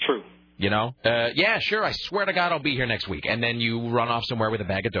 True. Yeah, sure, I swear to God I'll be here next week. And then you run off somewhere with a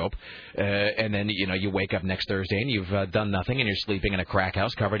bag of dope. And then, you wake up next Thursday and you've done nothing and you're sleeping in a crack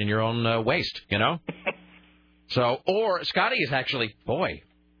house covered in your own waste, So, or Scotty is actually,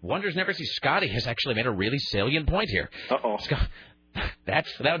 wonders never see, Scotty has actually made a really salient point here. Uh-oh.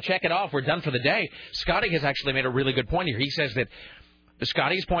 That'll check it off. We're done for the day. Scotty has actually made a really good point here. He says that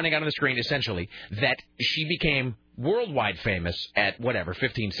Scotty is pointing out on the screen, essentially, that she became worldwide famous at,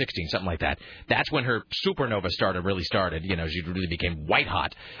 15, 16, something like that. That's when her supernova really started. She really became white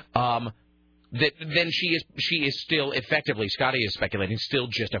hot. Then she is still effectively, Scotty is speculating, still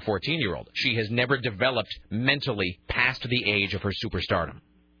just a 14-year-old. She has never developed mentally past the age of her superstardom.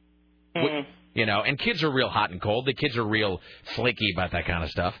 And kids are real hot and cold. The kids are real flaky about that kind of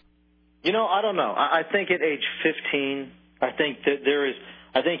stuff. I don't know. I think at age 15... I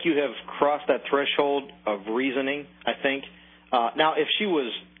think you have crossed that threshold of reasoning, I think. Now, if she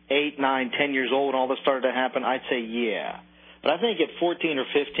was 8, 9, 10 years old and all this started to happen, I'd say yeah. But I think at 14 or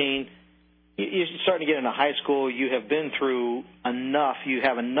 15, you're starting to get into high school. You have been through enough. You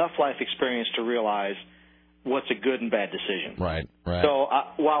have enough life experience to realize what's a good and bad decision. Right. So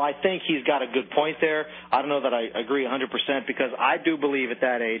while I think he's got a good point there, I don't know that I agree 100% because I do believe at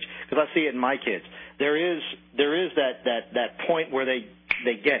that age, because I see it in my kids, there is that point where they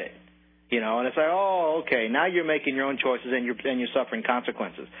get it. And it's like, oh, okay, now you're making your own choices and you're suffering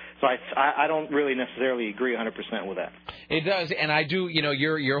consequences. So I don't really necessarily agree 100% with that. It does, and I do,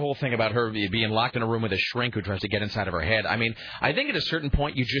 your whole thing about her being locked in a room with a shrink who tries to get inside of her head. I think at a certain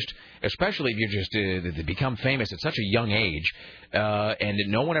point you just, especially if you just become famous at such a young age, and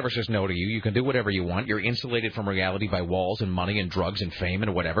no one ever says no to you. You can do whatever you want. You're insulated from reality by walls and money and drugs and fame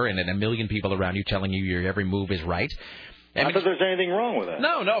and whatever, and then a million people around you telling you your every move is right. Not that there's anything wrong with that.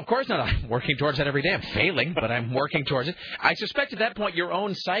 No, of course not. I'm working towards that every day. I'm failing, but I'm working towards it. I suspect at that point your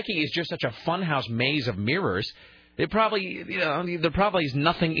own psyche is just such a funhouse maze of mirrors. It probably, there probably is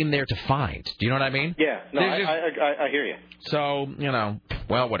nothing in there to find. Do you know what I mean? Yeah, no, I hear you. So,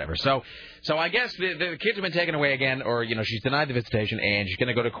 well, whatever. So I guess the kids have been taken away again, or, she's denied the visitation, and she's going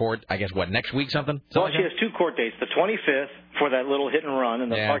to go to court, I guess, next week, something? Well, she has 2 court dates. The 25th for that little hit and run in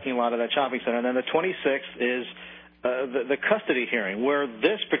the parking lot of that shopping center, and then the 26th is the custody hearing, where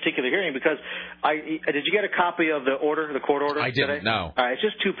this particular hearing, because did you get a copy of the order, the court order? I didn't. Today? No. All right, it's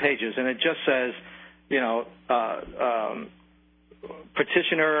just 2 pages, and it just says,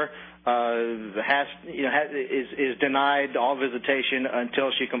 petitioner is denied all visitation until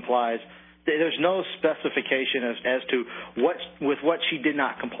she complies. There's no specification as to what she did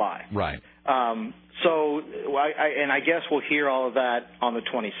not comply. Right. So I guess we'll hear all of that on the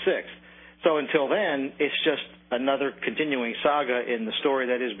 26th. So until then, it's just another continuing saga in the story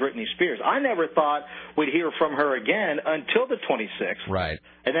that is Britney Spears. I never thought we'd hear from her again until the 26th. Right.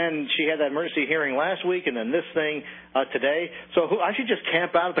 And then she had that emergency hearing last week, and then this thing today. So I should just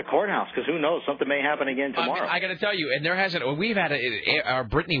camp out at the courthouse, because who knows, something may happen again tomorrow. I got to tell you, and we've had our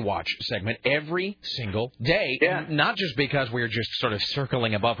Britney Watch segment every single day. Yeah. Not just because we're just sort of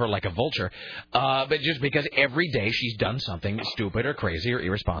circling above her like a vulture, but just because every day she's done something stupid or crazy or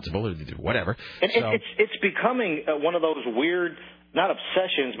irresponsible or whatever. And it's becoming one of those weird, not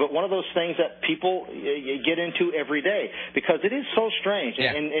obsessions, but one of those things that people get into every day, because it is so strange.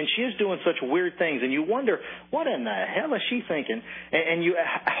 Yeah. And she is doing such weird things, and you wonder, what in the hell is she thinking? And you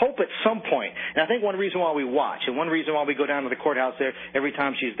hope at some point, and I think one reason why we watch, and one reason why we go down to the courthouse there every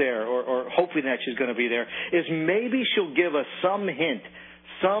time she's there, or hoping that she's going to be there, is maybe she'll give us some hint,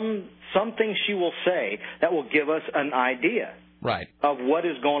 something she will say that will give us an idea. right. of what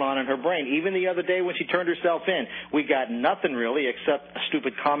is going on in her brain. Even the other day when she turned herself in, we got nothing really except a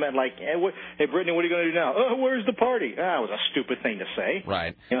stupid comment like, hey Brittany, what are you going to do now? Oh, where's the party? That was a stupid thing to say.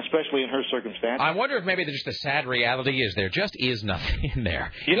 Right. Especially in her circumstance. I wonder if maybe just the sad reality is there just is nothing in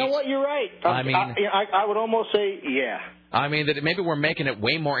there. You know what? You're right. I would almost say, yeah. I mean, that maybe we're making it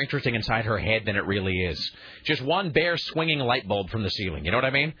way more interesting inside her head than it really is. Just one bare swinging light bulb from the ceiling. You know what I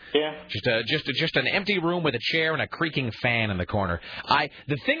mean? Yeah. Just an empty room with a chair and a creaking fan in the corner.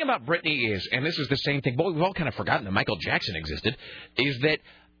 The thing about Britney is, and this is the same thing, but we've all kind of forgotten that Michael Jackson existed, is that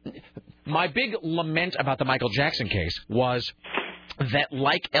my big lament about the Michael Jackson case was that,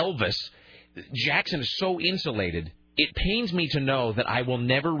 like Elvis, Jackson is so insulated. It pains me to know that I will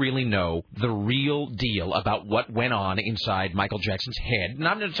never really know the real deal about what went on inside Michael Jackson's head. And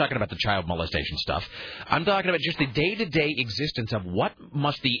I'm not talking about the child molestation stuff. I'm talking about just the day-to-day existence of what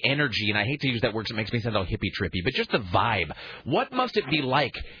must the energy, and I hate to use that word because it makes me sound all hippie-trippy, but just the vibe. What must it be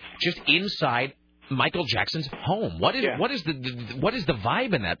like just inside Michael Jackson's home? What is the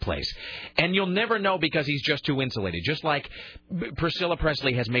vibe in that place? And you'll never know because he's just too insulated. Just like Priscilla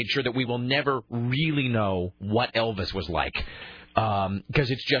Presley has made sure that we will never really know what Elvis was like.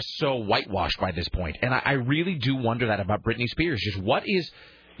 Because it's just so whitewashed by this point. And I really do wonder that about Britney Spears. Just what is...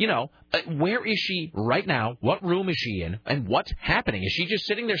 where is she right now? What room is she in? And what's happening? Is she just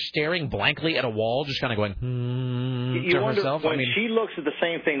sitting there staring blankly at a wall, just kind of going, you to wonder, herself? when she looks at the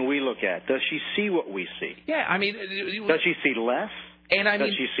same thing we look at, does she see what we see? Yeah, I mean... Does she see less? And does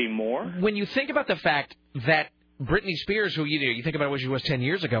she see more? When you think about the fact that Britney Spears, who you think about what she was 10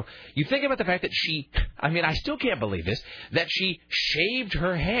 years ago, you think about the fact that I still can't believe this, that she shaved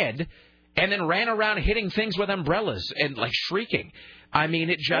her head and then ran around hitting things with umbrellas and, shrieking. I mean,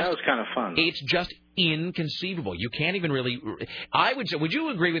 that was kind of fun. It's just inconceivable. You can't even really... I would say... Would you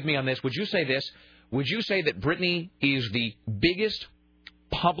agree with me on this? Would you say this? Would you say that Britney is the biggest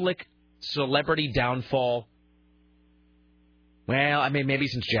public celebrity downfall? Well, I mean, maybe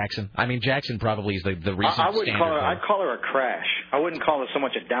since Jackson. I mean, Jackson probably is the recent standard. I'd call her a crash. I wouldn't call it so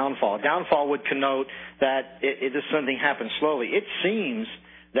much a downfall. A downfall would connote that this something happened slowly. It seems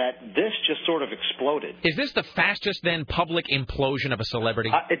that this just sort of exploded. Is this the fastest, then, public implosion of a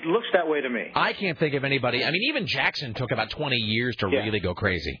celebrity? It looks that way to me. I can't think of anybody. I mean, even Jackson took about 20 years to really go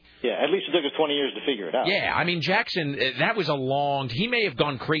crazy. Yeah, at least it took us 20 years to figure it out. Yeah, I mean, Jackson, that was he may have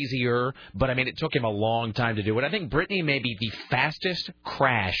gone crazier, but, I mean, it took him a long time to do it. I think Britney may be the fastest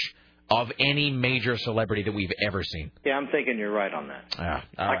crash of any major celebrity that we've ever seen. Yeah, I'm thinking you're right on that. Yeah,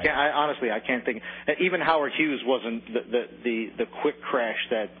 I can't think. Even Howard Hughes wasn't the quick crash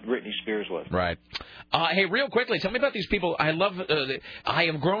that Britney Spears was. Right. Hey, real quickly, tell me about these people. I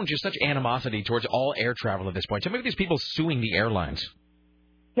have grown just such animosity towards all air travel at this point. Tell me about these people suing the airlines.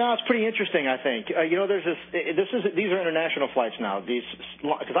 No, it's pretty interesting, I think. There's these are international flights now.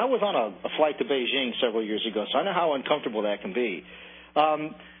 Because I was on a flight to Beijing several years ago, so I know how uncomfortable that can be.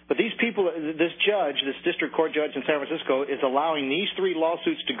 But these people, this district court judge in San Francisco, is allowing these 3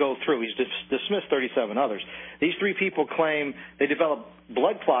 lawsuits to go through. He's dismissed 37 others. These 3 people claim they developed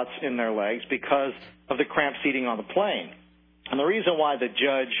blood clots in their legs because of the cramped seating on the plane. And the reason why the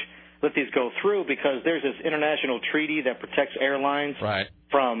judge let these go through, because there's this international treaty that protects airlines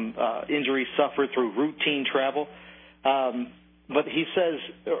from injuries suffered through routine travel. But he says,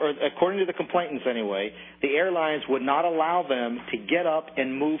 or according to the complainants anyway, the airlines would not allow them to get up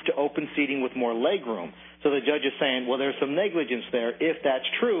and move to open seating with more leg room. So the judge is saying, well, there's some negligence there if that's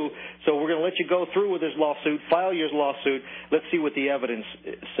true, so we're going to let you go through with this lawsuit, file your lawsuit, let's see what the evidence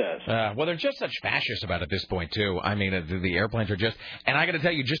says. Well, they're just such fascists about it at this point, too. I mean, the airplanes are just... And I got to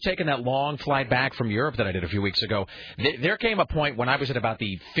tell you, just taking that long flight back from Europe that I did a few weeks ago, there came a point when I was at about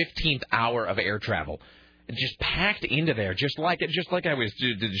the 15th hour of air travel, just packed into there, just like I was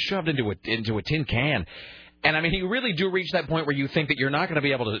shoved into a tin can. And, I mean, you really do reach that point where you think that you're not going to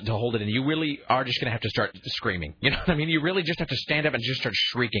be able to hold it, and you really are just going to have to start screaming. You know what I mean? You really just have to stand up and just start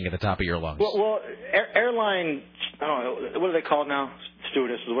shrieking at the top of your lungs. Well, airline, I don't know, what are they called now?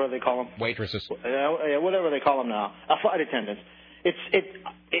 Stewardesses, what do they call them? Waitresses. Whatever they call them now. Flight attendants.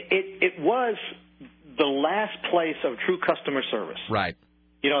 It was the last place of true customer service. Right.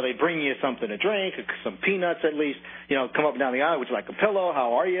 You know, they bring you something to drink, some peanuts at least, come up and down the aisle, which is like a pillow,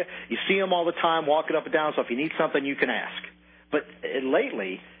 how are you? You see them all the time walking up and down, so if you need something, you can ask. But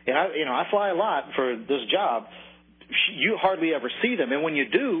lately, and I fly a lot for this job, you hardly ever see them. And when you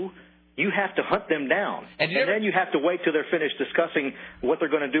do, you have to hunt them down. And then you have to wait till they're finished discussing what they're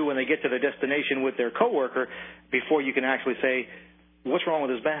going to do when they get to their destination with their coworker before you can actually say, what's wrong with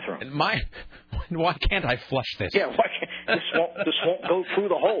this bathroom? Why can't I flush this? Yeah, why can't this won't go through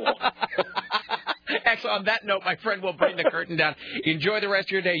the hole? Excellent. On that note, my friend, we'll bring the curtain down. Enjoy the rest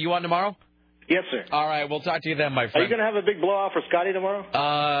of your day. You on tomorrow? Yes, sir. All right, we'll talk to you then, my Are friend. you going to have a big blow-off for Scotty tomorrow?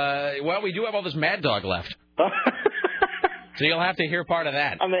 Well, we do have all this Mad Dog left. So you'll have to hear part of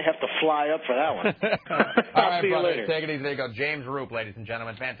that. I may have to fly up for that one. All right, see you brother. later. Take it easy. There you go. James Roop, ladies and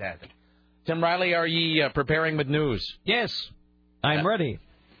gentlemen. Fantastic. Tim Riley, are ye preparing with news? Yes, I'm ready.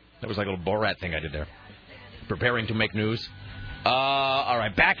 That was like a little Borat thing I did there. Preparing to make news. All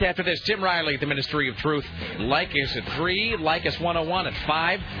right, back after this. Tim Riley, the Ministry of Truth. Like us at 3, like us 101 at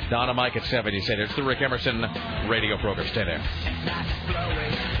 5. Don and Mike at 7. You said it's the Rick Emerson radio program. Stay there.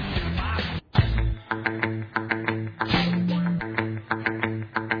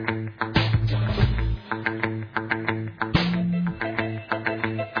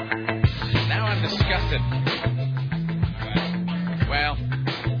 Now I'm disgusted. Well,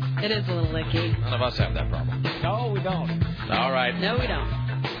 it is a little licky. None of us have that problem. No, we don't. All right. No, we don't.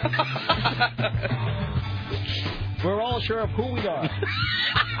 We're all sure of who we are.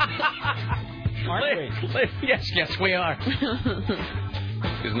 Aren't we? Yes, we are.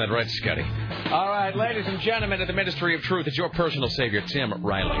 Isn't that right, Scotty? All right, ladies and gentlemen of the Ministry of Truth, it's your personal savior, Tim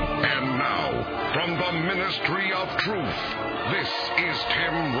Riley. And now, from the Ministry of Truth, this is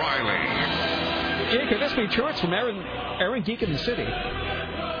Tim Riley. Yeah, can this be true? It's from Aaron Geek in the City.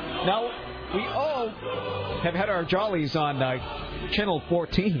 Now, we all have had our jollies on Channel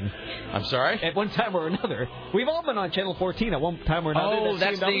 14. I'm sorry? At one time or another. We've all been on Channel 14 at one time or another. Oh,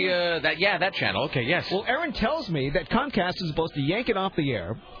 that's CW. that channel. Okay, yes. Well, Aaron tells me that Comcast is supposed to yank it off the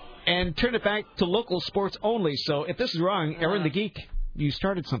air and turn it back to local sports only. So if this is wrong, Aaron the Geek, you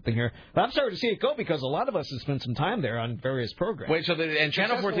started something here. But I'm sorry to see it go because a lot of us have spent some time there on various programs. Wait, so and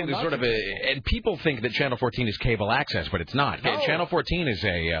Channel 14 is sort of and people think that Channel 14 is cable access, but it's not. No. Channel 14 is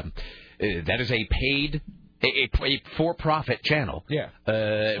that is a paid, a for-profit channel. Yeah.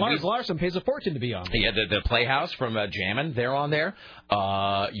 Lars Larson pays a fortune to be on. Yeah, the Playhouse from Jammin', they're on there.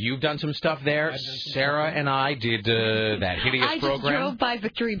 You've done some stuff there. Sarah and I did that hideous I just program. drove by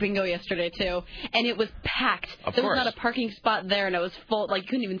Victory Bingo yesterday, too, and it was packed. There was not a parking spot there, and it was full. Like, you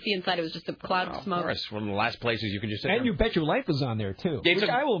couldn't even see inside. It was just a cloud of smoke. Of course, one of the last places you can just sit And there. You Bet Your Life is on there, too, which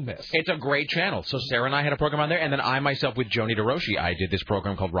I will miss. It's a great channel. So Sarah and I had a program on there, and then I myself with Joni DeRoshi, I did this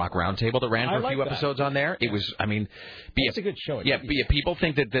program called Rock Roundtable that ran for a few episodes on there. It was, I mean... It's a good show. Yeah, people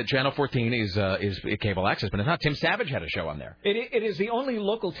think that Channel 14 is cable access, but it's not. Tim Savage had a show on there. It is the only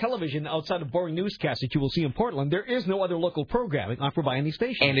local television outside of boring newscasts that you will see in Portland. There is no other local programming offered by any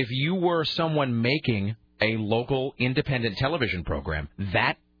station. And if you were someone making a local independent television program,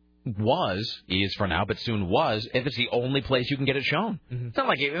 that is for now, but soon was, if it's the only place you can get it shown. Mm-hmm. It's not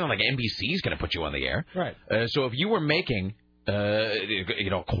like NBC is going to put you on the air. Right. So if you were making...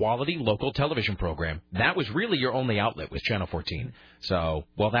 quality local television program. That was really your only outlet with Channel 14. So,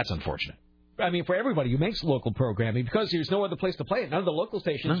 well, that's unfortunate. I mean, for everybody who makes local programming, because there's no other place to play it. None of the local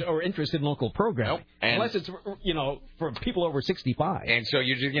stations are interested in local programming. Nope. Unless it's, for people over 65. And so,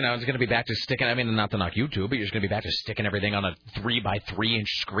 it's going to be back to sticking, I mean, not to knock YouTube, but you're just going to be back to sticking everything on a 3x3-inch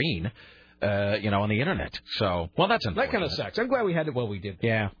screen, on the Internet. So, well, that's unfortunate. That kind of sucks. I'm glad we had it while we did.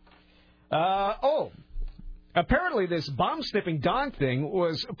 Yeah. Apparently, this bomb-sniffing dog thing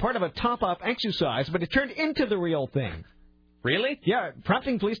was part of a top-off exercise, but it turned into the real thing. Really? Yeah,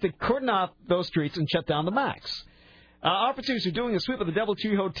 prompting police to cordon off those streets and shut down the max. Officers were doing a sweep of the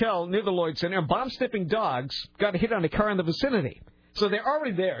DoubleTree Hotel near the Lloyd Center, and bomb-sniffing dogs got a hit on a car in the vicinity. So they're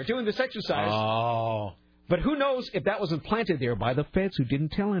already there doing this exercise. Oh. But who knows if that wasn't planted there by the feds who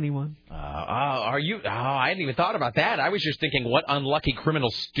didn't tell anyone. I hadn't even thought about that. I was just thinking, what unlucky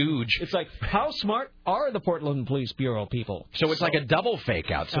criminal stooge. It's like, how smart are the Portland Police Bureau people? So it's like a double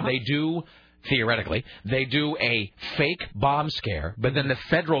fake out. So they do, theoretically, they do a fake bomb scare, but then the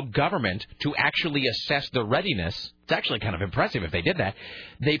federal government, to actually assess the readiness, it's actually kind of impressive if they did that,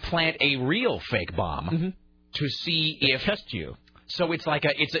 they plant a real fake bomb to see if... Test you. So it's like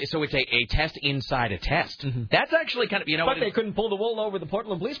a test inside a test. Mm-hmm. That's actually kind of But they couldn't pull the wool over the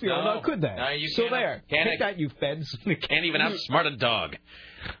Portland Police Bureau, now could they? No, you so can't. There, take that, you feds. You can't even outsmart a dog.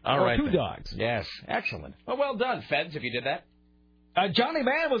 All right, two dogs. Yes, excellent. Well done, feds, if you did that. Johnny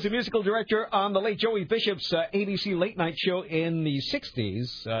Mann was a musical director on the late Joey Bishop's ABC late night show in the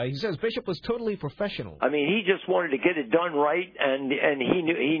 60s. He says Bishop was totally professional. I mean, he just wanted to get it done right, and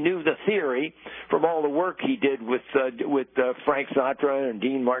he knew the theory from all the work he did with Frank Sinatra and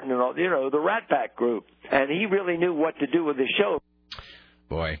Dean Martin and all, the Rat Pack group, and he really knew what to do with the show.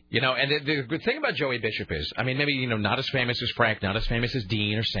 Boy, and the good thing about Joey Bishop is, I mean, maybe, not as famous as Frank, not as famous as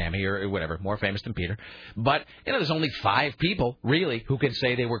Dean or Sammy or whatever, more famous than Peter. But, there's only 5 people, really, who can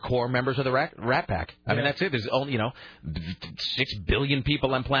say they were core members of the Rat Pack. I mean, that's it. There's only, 6 billion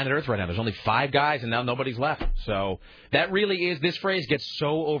people on planet Earth right now. There's only 5 guys, and now nobody's left. So that really is, this phrase gets so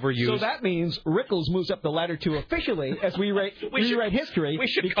overused. So that means Rickles moves up the ladder to officially, as we rewrite history,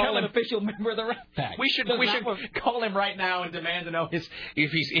 become an official member of the Rat Pack. We should call him right now and demand to know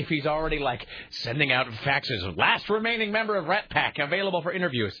if he's already sending out faxes. Last remaining member of Rat Pack available for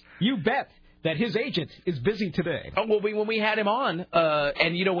interviews. You bet that his agent is busy today. Oh, well, when we had him on,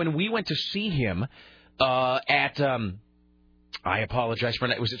 and when we went to see him at I apologize for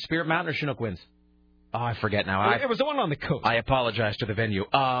that. Was it Spirit Mountain or Chinook Winds? Oh, I forget now. It was the one on the coast. I apologize to the venue.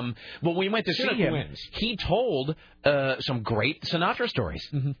 When we went to see him, he told some great Sinatra stories.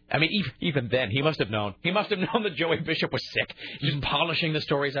 Mm-hmm. I mean, even then, he must have known. He must have known that Joey Bishop was sick. Just polishing the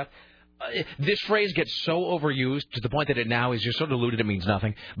stories up. This phrase gets so overused to the point that it now is just so diluted it means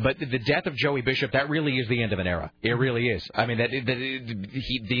nothing. But the death of Joey Bishop, that really is the end of an era. It really is. I mean,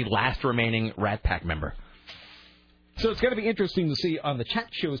 the last remaining Rat Pack member. So it's going to be interesting to see on the chat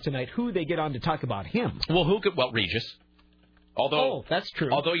shows tonight who they get on to talk about him. Well, Regis. Although, that's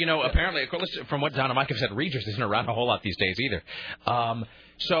true. Although, apparently, from what Don and Mike have said, Regis isn't around a whole lot these days either.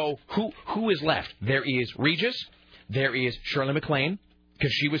 So who is left? There is Regis. There is Shirley MacLaine,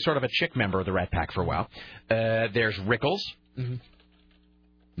 because she was sort of a chick member of the Rat Pack for a while. There's Rickles. Mm-hmm.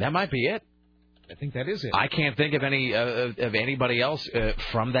 That might be it. I think that is it. I can't think of anybody else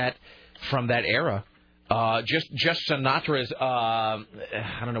from that era. Just Sinatra's, I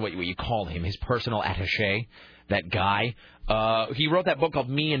don't know what you call him, his personal attaché, that guy. He wrote that book called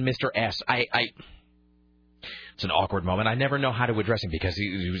Me and Mr. S. It's an awkward moment. I never know how to address him because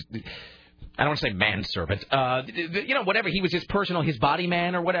he was, I don't want to say manservant. Whatever. He was his body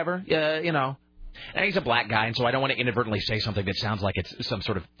man or whatever, And he's a black guy, and so I don't want to inadvertently say something that sounds like it's some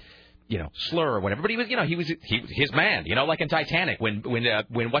sort of, slur or whatever. But he was his man, like in Titanic when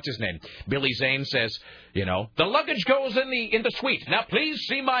what's his name, Billy Zane says, the luggage goes in the suite. Now please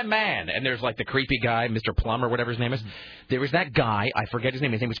see my man. And there's the creepy guy, Mr. Plum or whatever his name is. There was that guy, I forget his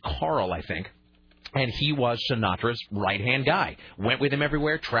name. His name was Carl, I think. And he was Sinatra's right-hand guy. Went with him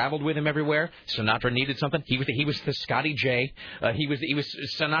everywhere, traveled with him everywhere. Sinatra needed something. He was the Scotty J. He was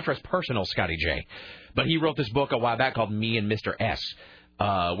Sinatra's personal Scotty J. But he wrote this book a while back called Me and Mr. S.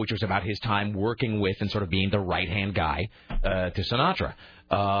 Which was about his time working with and sort of being the right-hand guy to Sinatra.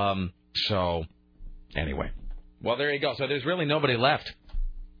 So, anyway. Well, there you go. So there's really nobody left.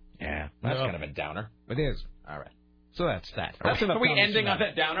 Yeah, that's kind of a downer. It is. All right. So that's that. Are we ending on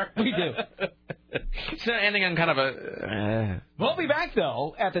that downer? We do. It's ending on kind of a... We'll be back,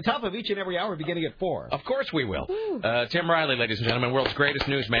 though, at the top of each and every hour, beginning at 4. Of course we will. Tim Riley, ladies and gentlemen, world's greatest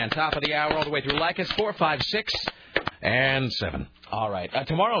newsman. Top of the hour all the way through Lycus, 4, 5, 6, and 7. All right.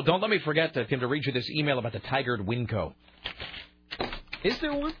 Tomorrow, don't let me forget, Tim, to read you this email about the Tigered Winco. Is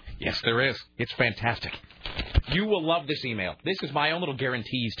there one? Yes, there is. It's fantastic. You will love this email. This is my own little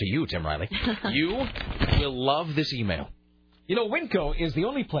guarantees to you, Tim Riley. You will love this email. Winco is the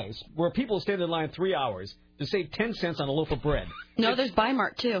only place where people stand in line 3 hours to save 10 cents on a loaf of bread. No, there's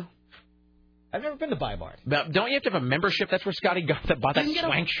Bi-Mart, too. I've never been to Bi-Mart. But don't you have to have a membership? That's where Scotty bought that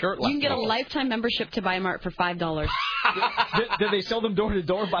swank shirt. You can get a lifetime membership to Bi-Mart for $5. Did they sell them door to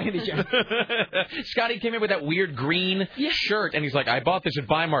door by any chance? Scotty came in with that weird green shirt, and he's like, I bought this at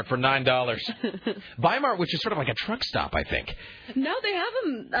Bi-Mart for $9. Bi-Mart, which is sort of like a truck stop, I think. No, they have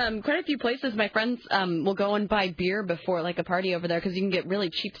them quite a few places. My friends will go and buy beer before a party over there because you can get really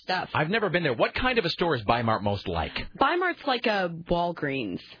cheap stuff. I've never been there. What kind of a store is Bi-Mart most like? Bi-Mart's like a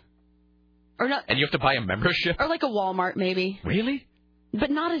Walgreens. Or not, and you have to buy a membership? Or like a Walmart, maybe. Really? But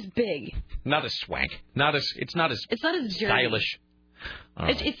not as big. Not as swank. It's not as stylish.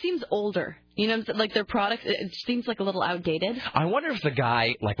 It seems older. Like their products, it seems like a little outdated. I wonder if the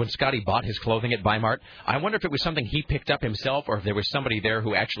guy, when Scotty bought his clothing at Bi-Mart, I wonder if it was something he picked up himself or if there was somebody there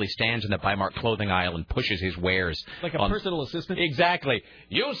who actually stands in the Bi-Mart clothing aisle and pushes his wares. Like a personal assistant? Exactly.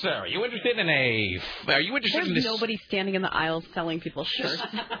 You, sir, are you interested in There's nobody standing in the aisles selling people shirts.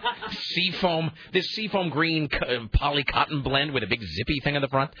 This seafoam green poly cotton blend with a big zippy thing in the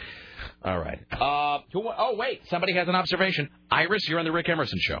front. All right. Wait, somebody has an observation. Iris, you're on the Rick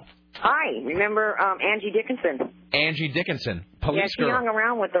Emerson Show. Hi, remember Angie Dickinson? Angie Dickinson, police yeah, she girl. hung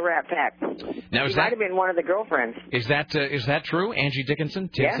around with the Rat Pack. Now, she might have been one of the girlfriends. Is that true? Angie Dickinson?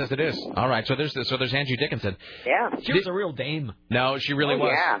 Tim Yeah. says it is. All right, so there's Angie Dickinson. Yeah. She was a real dame. No, she really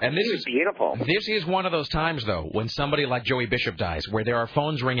was. Yeah, and this she was beautiful. This is one of those times, though, when somebody like Joey Bishop dies, where there are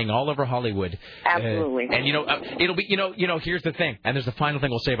phones ringing all over Hollywood. Absolutely. And it'll be here's the thing, and there's the final thing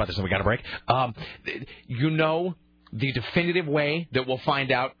we'll say about this, and we got to break. The definitive way that we'll find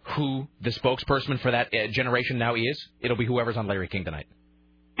out who the spokesperson for that generation now is, it'll be whoever's on Larry King tonight.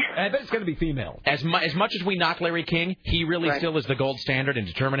 I bet it's going to be female. As much as we knock Larry King, he really still is the gold standard in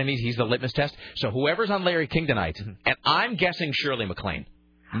determining these. He's the litmus test. So whoever's on Larry King tonight, and I'm guessing Shirley MacLaine.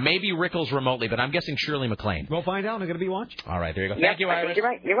 Maybe Rickles remotely, but I'm guessing Shirley MacLaine. We'll find out. I'm going to be watching. All right, there you go. Yep, Thank you, Iris. You're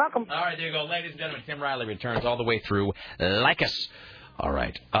right. You're welcome. All right, there you go. Ladies and gentlemen, Tim Riley returns all the way through Like Us. All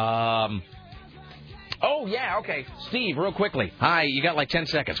right. Oh, yeah, okay. Steve, real quickly. Hi, you got like 10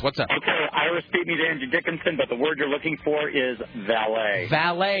 seconds. What's up? Okay, Iris beat me to Angie Dickinson, but the word you're looking for is valet.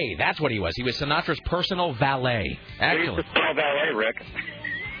 Valet. That's what he was. He was Sinatra's personal valet. Excellent. Please spell valet, Rick.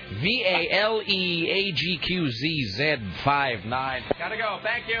 VALEAGQZZ59. Gotta go.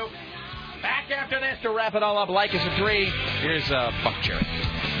 Thank you. Back after this to wrap it all up. Like us at 3. Here's Buck Cherry.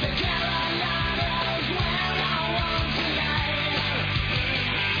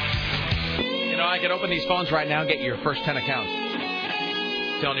 I could open these phones right now and get your first 10 accounts.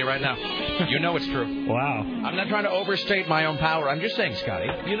 I'm telling you right now. You know it's true. Wow. I'm not trying to overstate my own power. I'm just saying, Scotty.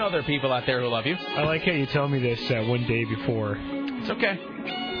 You know there are people out there who love you. I like how you tell me this one day before. It's okay.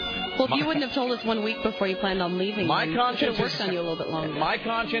 Well, if you wouldn't have told us 1 week before you planned on leaving, my conscience worked on you a little bit longer. My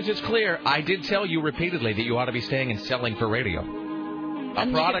conscience is clear. I did tell you repeatedly that you ought to be staying and selling for radio.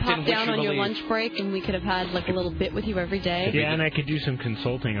 And we could pop down on your lunch break, and we could have had like a little bit with you every day. Yeah, and I could do some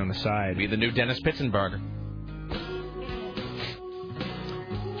consulting on the side. Be the new Dennis Pitzenberger.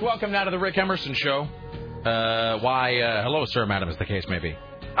 Welcome now to the Rick Emerson Show. Hello, sir, madam, as the case may be.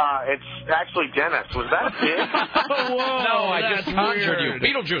 It's actually Dennis. Was that a kid? Whoa, no, I just conjured you.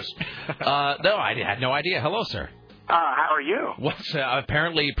 Beetlejuice. No, I had no idea. Hello, sir. How are you? What's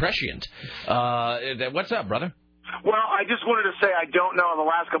apparently prescient. What's up, brother? Well, I just wanted to say I don't know. In the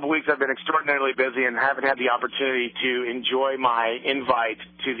last couple of weeks, I've been extraordinarily busy and haven't had the opportunity to enjoy my invite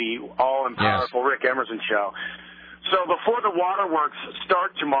to the all-powerful Rick Emerson Show. So before the waterworks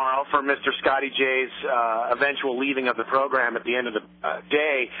start tomorrow for Mr. Scotty J's eventual leaving of the program at the end of the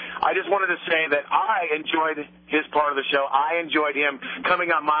day, I just wanted to say that I enjoyed his part of the show. I enjoyed him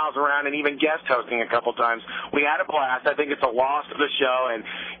coming on Miles Around and even guest hosting a couple times. We had a blast. I think it's a loss of the show. And,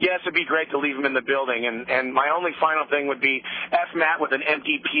 yes, it'd be great to leave him in the building. And my only final thing would be F. Matt with an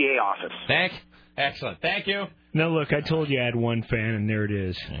empty PA office. Excellent. Thank you. No, look, I told you I had one fan, and there it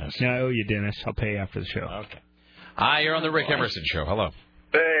is. Yes. Now I owe you, Dennis. I'll pay after the show. Okay. Hi, you're on the Rick Emerson Show. Hello.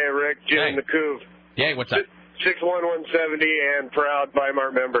 Hey, Rick, Jim the Couve. Hey, what's up? 61170 and proud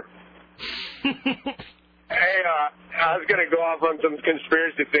Weimar member. Hey, I was going to go off on some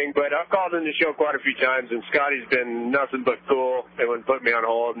conspiracy thing, but I've called in the show quite a few times, and Scotty's been nothing but cool. They wouldn't put me on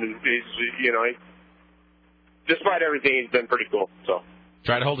hold, and despite everything, he's been pretty cool. So.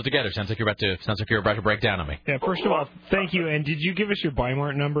 Try to hold it together. Sounds like you're about to break down on me. Yeah. First of all, thank you. And did you give us your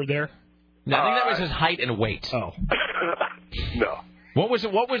Weimar number there? No, I think that was his height and weight. Oh. No. What was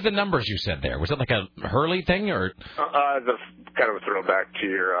the numbers you said there? Was it like a Hurley thing or? The kind of a throwback to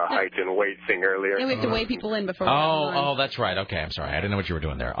your height and weight thing earlier. Yeah, we have to weigh people in before. Oh, that's right. Okay, I'm sorry. I didn't know what you were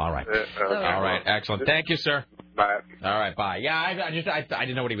doing there. All right. All right. Excellent. Thank you, sir. Bye. All right. Bye. Yeah, I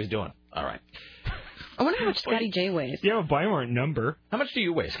didn't know what he was doing. All right. I wonder how much Scotty J weighs. You have a Weimar number. How much do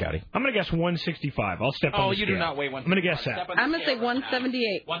you weigh, Scotty? I'm going to guess 165. I'll step on the scale. Oh, you do not weigh 165. I'm going to guess that. I'm going to say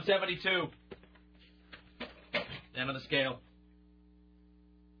 178. 172. Stand on the scale.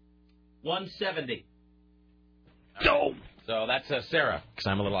 170. No. So that's Sarah,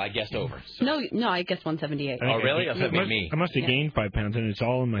 because I guessed over. So. No, I guessed 178. Oh, really? That would be me. I must have gained 5 pounds, and it's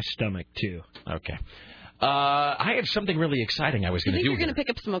all in my stomach, too. Okay. I have something really exciting I was going to do. You think you're going to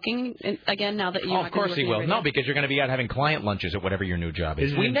pick up smoking again now that you're not of course he will. Radio? No, because you're going to be out having client lunches at whatever your new job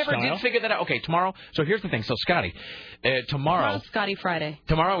is. We never did figure that out. Okay, tomorrow. So here's the thing. So, Scotty, tomorrow. Scotty Friday.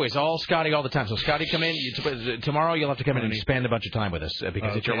 Tomorrow is all Scotty all the time. So, Scotty, come in. Tomorrow you'll have to come in and spend a bunch of time with us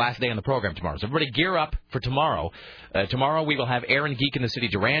because it's your last day on the program tomorrow. So, everybody gear up for tomorrow. Tomorrow we will have Aaron Geek in the City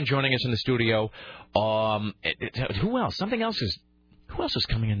Duran joining us in the studio. Who else? Who else is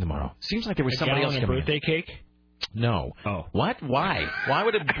coming in tomorrow? Seems like there was somebody else coming in. Birthday cake? No. Oh. What? Why? Why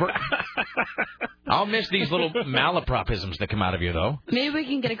would it... I'll miss these little malapropisms that come out of you, though. Maybe we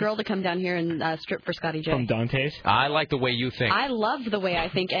can get a girl to come down here and strip for Scotty J. From Dante's? I like the way you think. I love the way I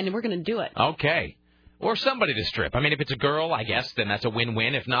think, and we're going to do it. Okay. Or somebody to strip. I mean, if it's a girl, I guess, then that's a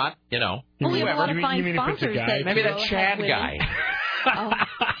win-win. If not, Well, we have a lot of fine sponsors that maybe that go Chad ahead guy.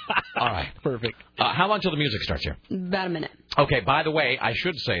 All right. Perfect. How long till the music starts here? About a minute. Okay, by the way, I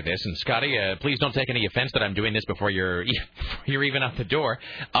should say this, and Scotty, please don't take any offense that I'm doing this before you're even out the door.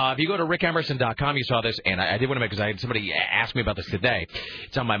 If you go to rickemerson.com, you saw this, and I did want to make, because I had somebody ask me about this today.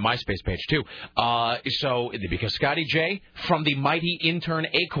 It's on my MySpace page, too. Because Scotty J, from the mighty intern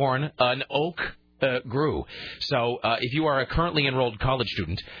Acorn, an oak grew. So if you are a currently enrolled college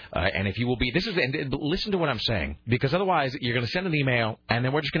student, and if you will be, and listen to what I'm saying, because otherwise you're going to send an email, and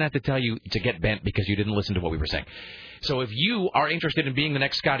then we're just going to have to tell you to get bent because you didn't listen to what we were saying. So if you are interested in being the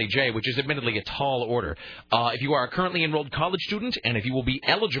next Scotty J, which is admittedly a tall order, if you are a currently enrolled college student, and if you will be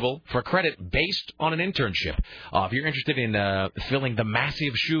eligible for credit based on an internship, if you're interested in filling the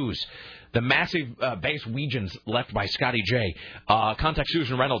massive shoes, the massive bass weegens left by Scotty J, contact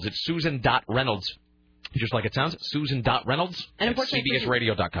Susan Reynolds at susan.reynolds. Just like it sounds, Susan.Reynolds at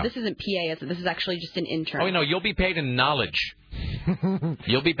CBSRadio.com. This isn't PA, this is actually just an intern. Oh, no, you'll be paid in knowledge.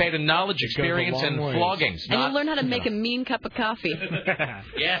 You'll be paid in knowledge, experience, and floggings. And you'll learn how to make a mean cup of coffee.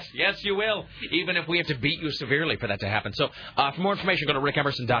 Yes, you will, even if we have to beat you severely for that to happen. So for more information, go to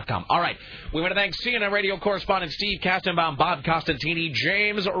rickemerson.com. All right, we want to thank CNN radio correspondent Steve Kastenbaum, Bob Costantini,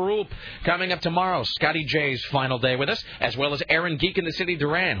 James Roop. Coming up tomorrow, Scotty J's final day with us, as well as Aaron Geek in the City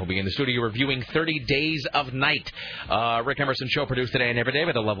Duran, who'll be in the studio reviewing 30 Days of Night. Rick Emerson show produced today and every day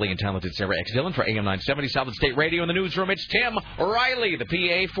by the lovely and talented Sarah X. Dillon for AM 970 Solid State Radio in the newsroom. It's Tim Riley, the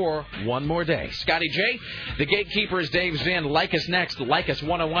PA for One More Day. Scotty J, the gatekeeper is Dave Zinn. Like us next. Like us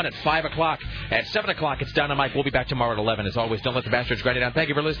 101 at 5 o'clock. At 7 o'clock, it's Down to Mike. We'll be back tomorrow at 11. As always, don't let the bastards grind it down. Thank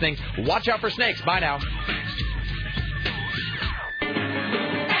you for listening. Watch out for snakes. Bye now.